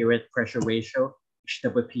wave-free period pressure ratio,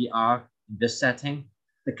 HWPR, in this setting.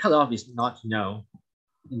 The cutoff is not known.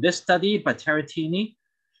 In this study by Tarantini,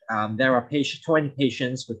 there are 20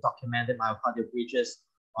 patients with documented myocardial bridges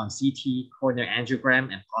on CT, coronary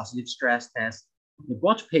angiogram, and positive stress test. They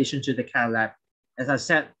brought patients to the cath lab. As I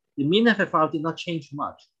said, the mean FFR did not change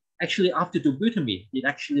much. Actually, after dobutamine,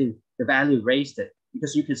 the value raised it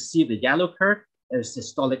because you can see the yellow curve, there's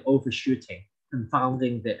systolic overshooting,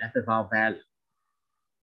 confounding the FFR value.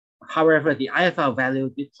 However, the IFR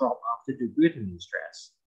value did drop after dobutamine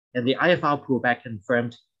stress, and the IFR pullback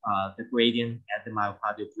confirmed the gradient at the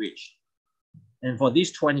myocardial bridge. And for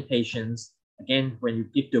these 20 patients, again, when you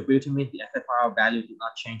give dobutamine, the FFR value did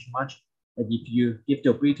not change much. But if you give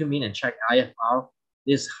dobutamine and check IFR,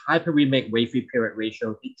 this hyperemic wave-free period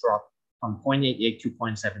ratio did drop from 0.88 to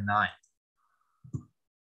 0.79.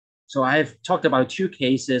 So I've talked about 2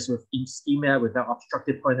 cases with ischemia without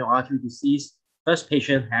obstructive coronary artery disease. First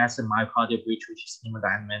patient has a myocardial bridge, which is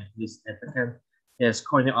hemodynamically significant. He has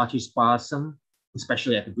coronary artery spasm,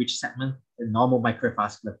 especially at the bridge segment, and normal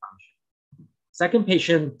microvascular function. Second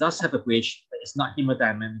patient does have a bridge, but it's not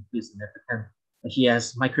hemodynamically significant. But he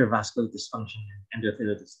has microvascular dysfunction and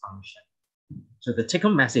endothelial dysfunction. So the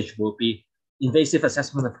take-home message will be invasive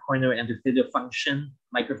assessment of coronary endothelial function,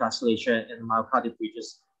 microvasculature, and myocardial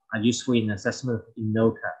bridges are useful in assessment of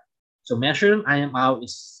INOCA. So measuring IMR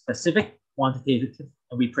is specific, quantitative,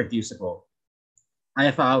 and reproducible.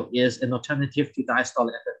 IFR is an alternative to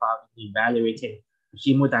diastolic FFR in evaluating the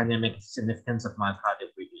hemodynamic significance of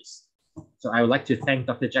myocardial bridges. So I would like to thank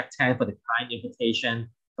Dr. Jack Tan for the kind invitation,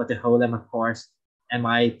 Dr. Holem, of course, and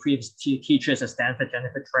my previous teachers at Stanford,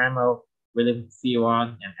 Jennifer Trammell, William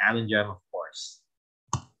Theron, and Alan Young, of course.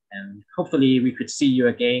 And hopefully we could see you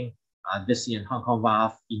again this year in Hong Kong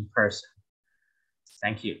VAF in person.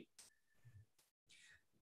 Thank you.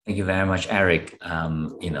 Thank you very much, Eric.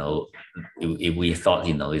 We thought,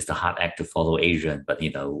 it's the hard act to follow Adrian, but,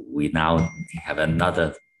 we now have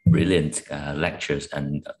another brilliant lectures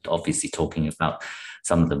and obviously talking about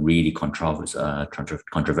some of the really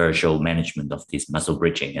controversial management of this muscle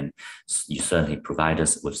bridging. And you certainly provide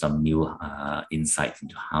us with some new insights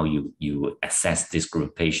into how you assess this group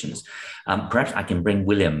of patients. Perhaps I can bring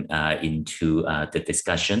William into the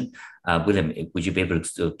discussion. William, would you be able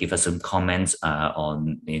to give us some comments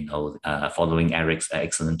on, following Eric's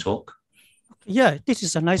excellent talk? Yeah, this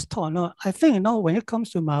is a nice talk. No, I think when it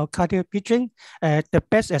comes to myocardial bridging, the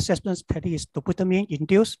best assessment study is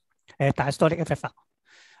dobutamine-induced diastolic FFR.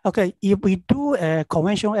 Okay, if we do a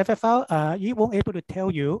conventional FFR, it won't able to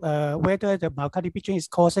tell you whether the myocardial bridging is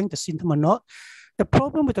causing the symptom or not. The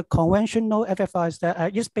problem with the conventional FFR is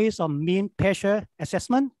that it's based on mean pressure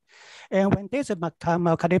assessment. And when there's a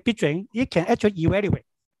myocardial picturing, it can actually evaluate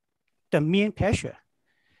the mean pressure.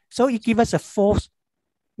 So it gives us a false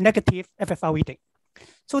negative FFR reading.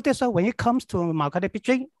 So that's why when it comes to myocardial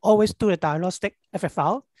picturing, always do a diagnostic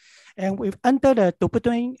FFR. And with under the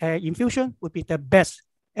dopamine infusion would be the best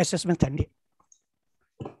assessment technique.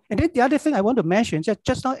 And then the other thing I want to mention is that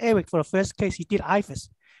just now Eric, for the first case, he did IFIS.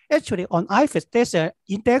 Actually, on IFIS, there's an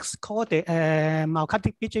index called the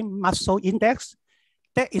myocardial picturing muscle index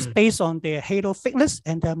that is based on the halo thickness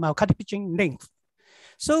and the myocardial picturing length.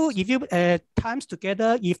 So if you times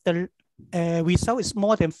together, if the result is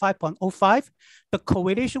more than 5.05, the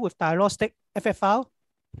correlation with diagnostic FFR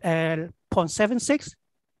 0.76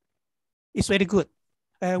 is very good.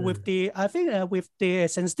 With the, I think with the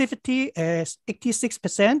sensitivity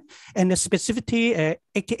 86% and the specificity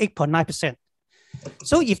 88.9%.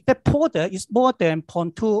 So if the porter is more than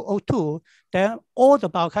 0.202, then all the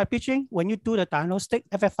myocardial picturing, when you do the diagnostic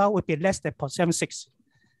FFR, will be less than 0.76.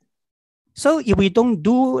 So if we don't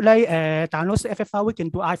do like diagnostic FFR, we can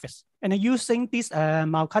do IFIS. And using this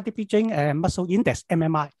myocardial picturing muscle index,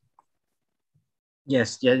 MMI.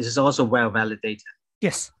 Yes, yeah, this is also well validated.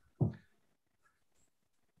 Yes.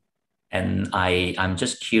 And I'm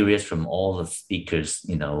just curious from all the speakers,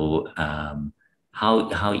 you know,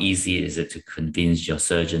 how easy is it to convince your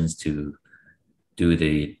surgeons to do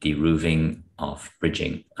the roofing of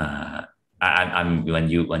bridging? When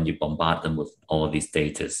you bombard them with all of these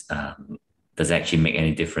data, does it actually make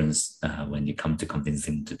any difference when you come to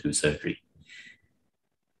convincing them to do surgery?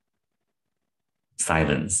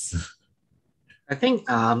 Silence. I think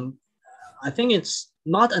it's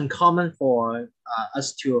not uncommon for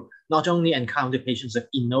us to not only encounter patients with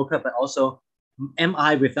INOCA, but also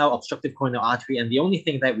MI without obstructive coronary artery. And the only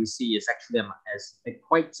thing that we see is actually as a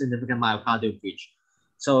quite significant myocardial breach.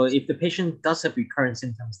 So if the patient does have recurrent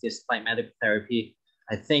symptoms despite medical therapy,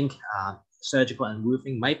 I think surgical and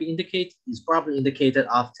roofing might be indicated. It's probably indicated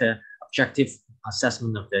after objective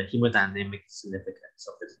assessment of the hemodynamic significance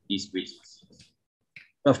of these reasons.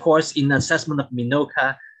 But of course, in assessment of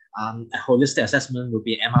MINOCA, a holistic assessment would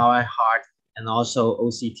be MRI heart and also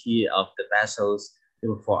OCT of the vessels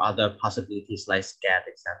for other possibilities like SCAD,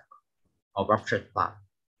 etc., or ruptured plaque.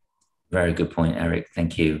 Very good point, Eric.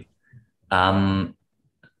 Thank you.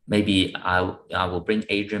 Maybe I will bring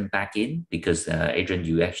Adrian back in because Adrian,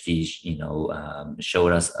 you actually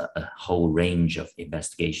showed us a whole range of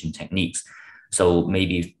investigation techniques. So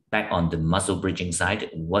maybe back on the muscle bridging side,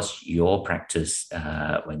 what's your practice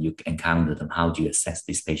when you encounter them? How do you assess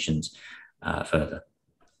these patients further?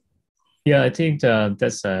 Yeah, I think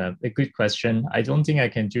that's a good question. I don't think I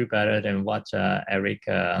can do better than what Eric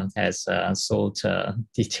has so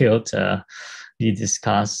detailedly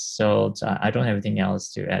discussed. So I don't have anything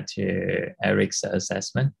else to add to Eric's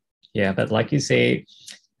assessment. Yeah, but like you say,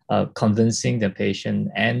 convincing the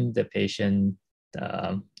patient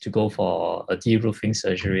to go for a de-roofing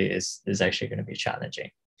surgery is actually going to be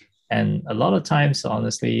challenging. And a lot of times,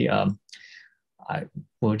 honestly, I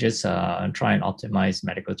will just try and optimize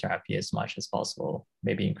medical therapy as much as possible,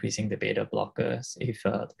 maybe increasing the beta blockers if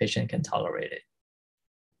the patient can tolerate it.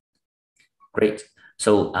 Great.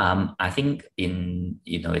 So I think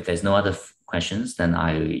if there's no other questions, then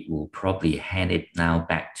I will probably hand it now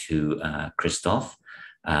back to Christoph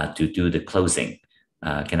to do the closing.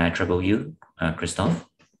 Can I trouble you, Christoph?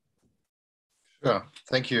 Sure.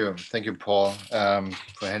 Thank you, Paul,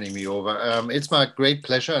 for handing me over. It's my great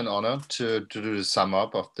pleasure and honor to do the sum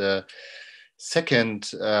up of the second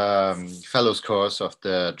fellows course of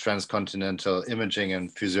the Transcontinental Imaging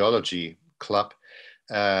and Physiology Club.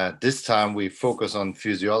 This time we focus on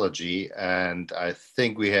physiology, and I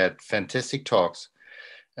think we had fantastic talks,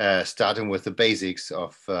 starting with the basics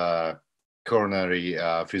of coronary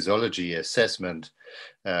physiology assessment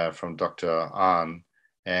from Dr. Ahn.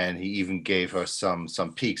 And he even gave us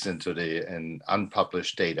some peeks into the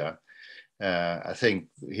unpublished data. I think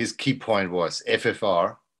his key point was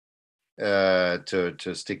FFR,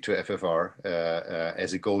 to stick to FFR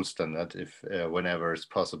as a gold standard if whenever it's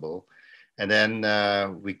possible. And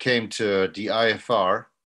then we came to the IFR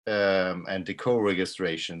and the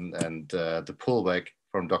co-registration and the pullback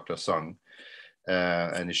from Dr. Sung.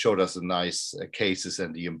 And he showed us the nice cases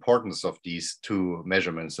and the importance of these two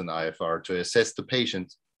measurements in IFR to assess the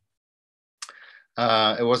patient.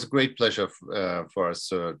 It was a great pleasure for us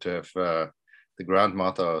to have the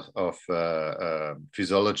grandmother of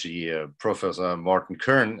physiology, Professor Morton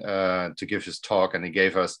Kern, to give his talk, and he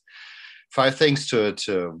gave us 5 things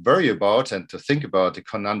to worry about and to think about the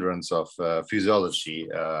conundrums of physiology,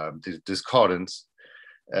 the discordance,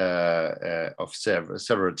 of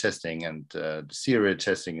several testing and serial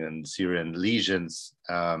testing and serial lesions.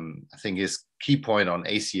 I think his key point on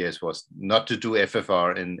ACS was not to do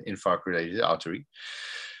FFR in infarct-related artery.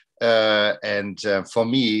 For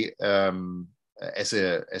me, as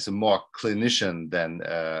a more clinician than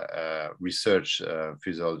research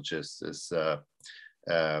physiologist, is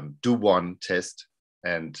do one test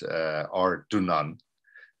and or do none,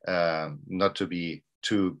 not to be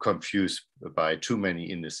too confused by too many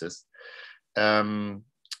indices. Dr.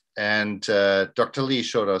 Lee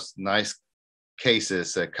showed us nice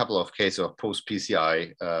cases, a couple of cases of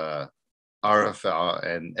post-PCI, RFR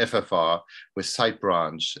and FFR with side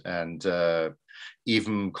branch, and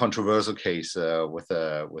even controversial case with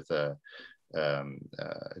a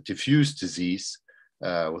diffuse disease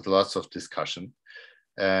with lots of discussion.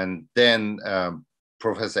 And then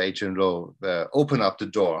Professor H.M. Lo opened up the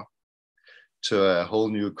door to a whole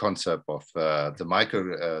new concept of the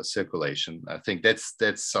microcirculation. I think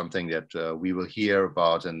that's something that we will hear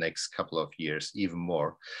about in the next couple of years, even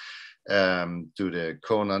more, to the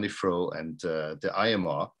coronary flow and the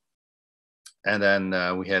IMR. And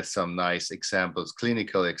then we had some nice examples,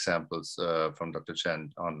 clinical examples from Dr.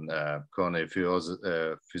 Chen on coronary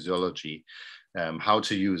physiology, how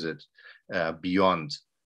to use it beyond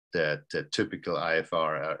the typical IFR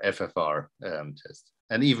or FFR test,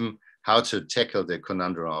 and even how to tackle the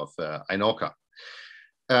conundrum of INOCA.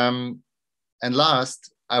 And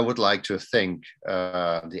last, I would like to thank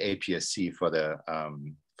the APSC for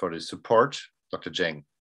the support, Dr.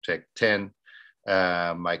 Jack Tan,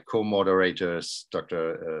 my co-moderators,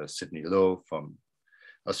 Dr. Sidney Lo from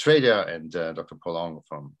Australia and Dr. Paul Ong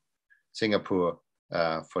from Singapore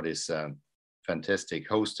for this fantastic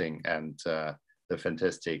hosting, and the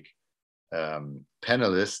fantastic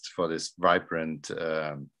panelists for this vibrant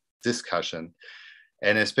discussion,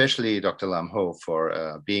 and especially Dr. Lam Ho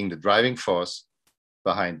for being the driving force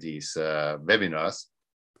behind these webinars.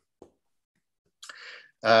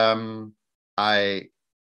 I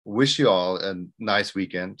wish you all a nice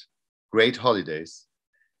weekend, great holidays,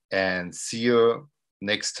 and see you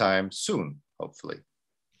next time soon, hopefully.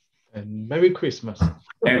 And Merry Christmas.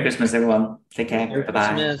 Merry Christmas, everyone. Take care.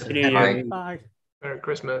 Bye-bye. Merry Christmas. Bye. Merry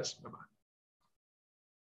Christmas. Bye-bye.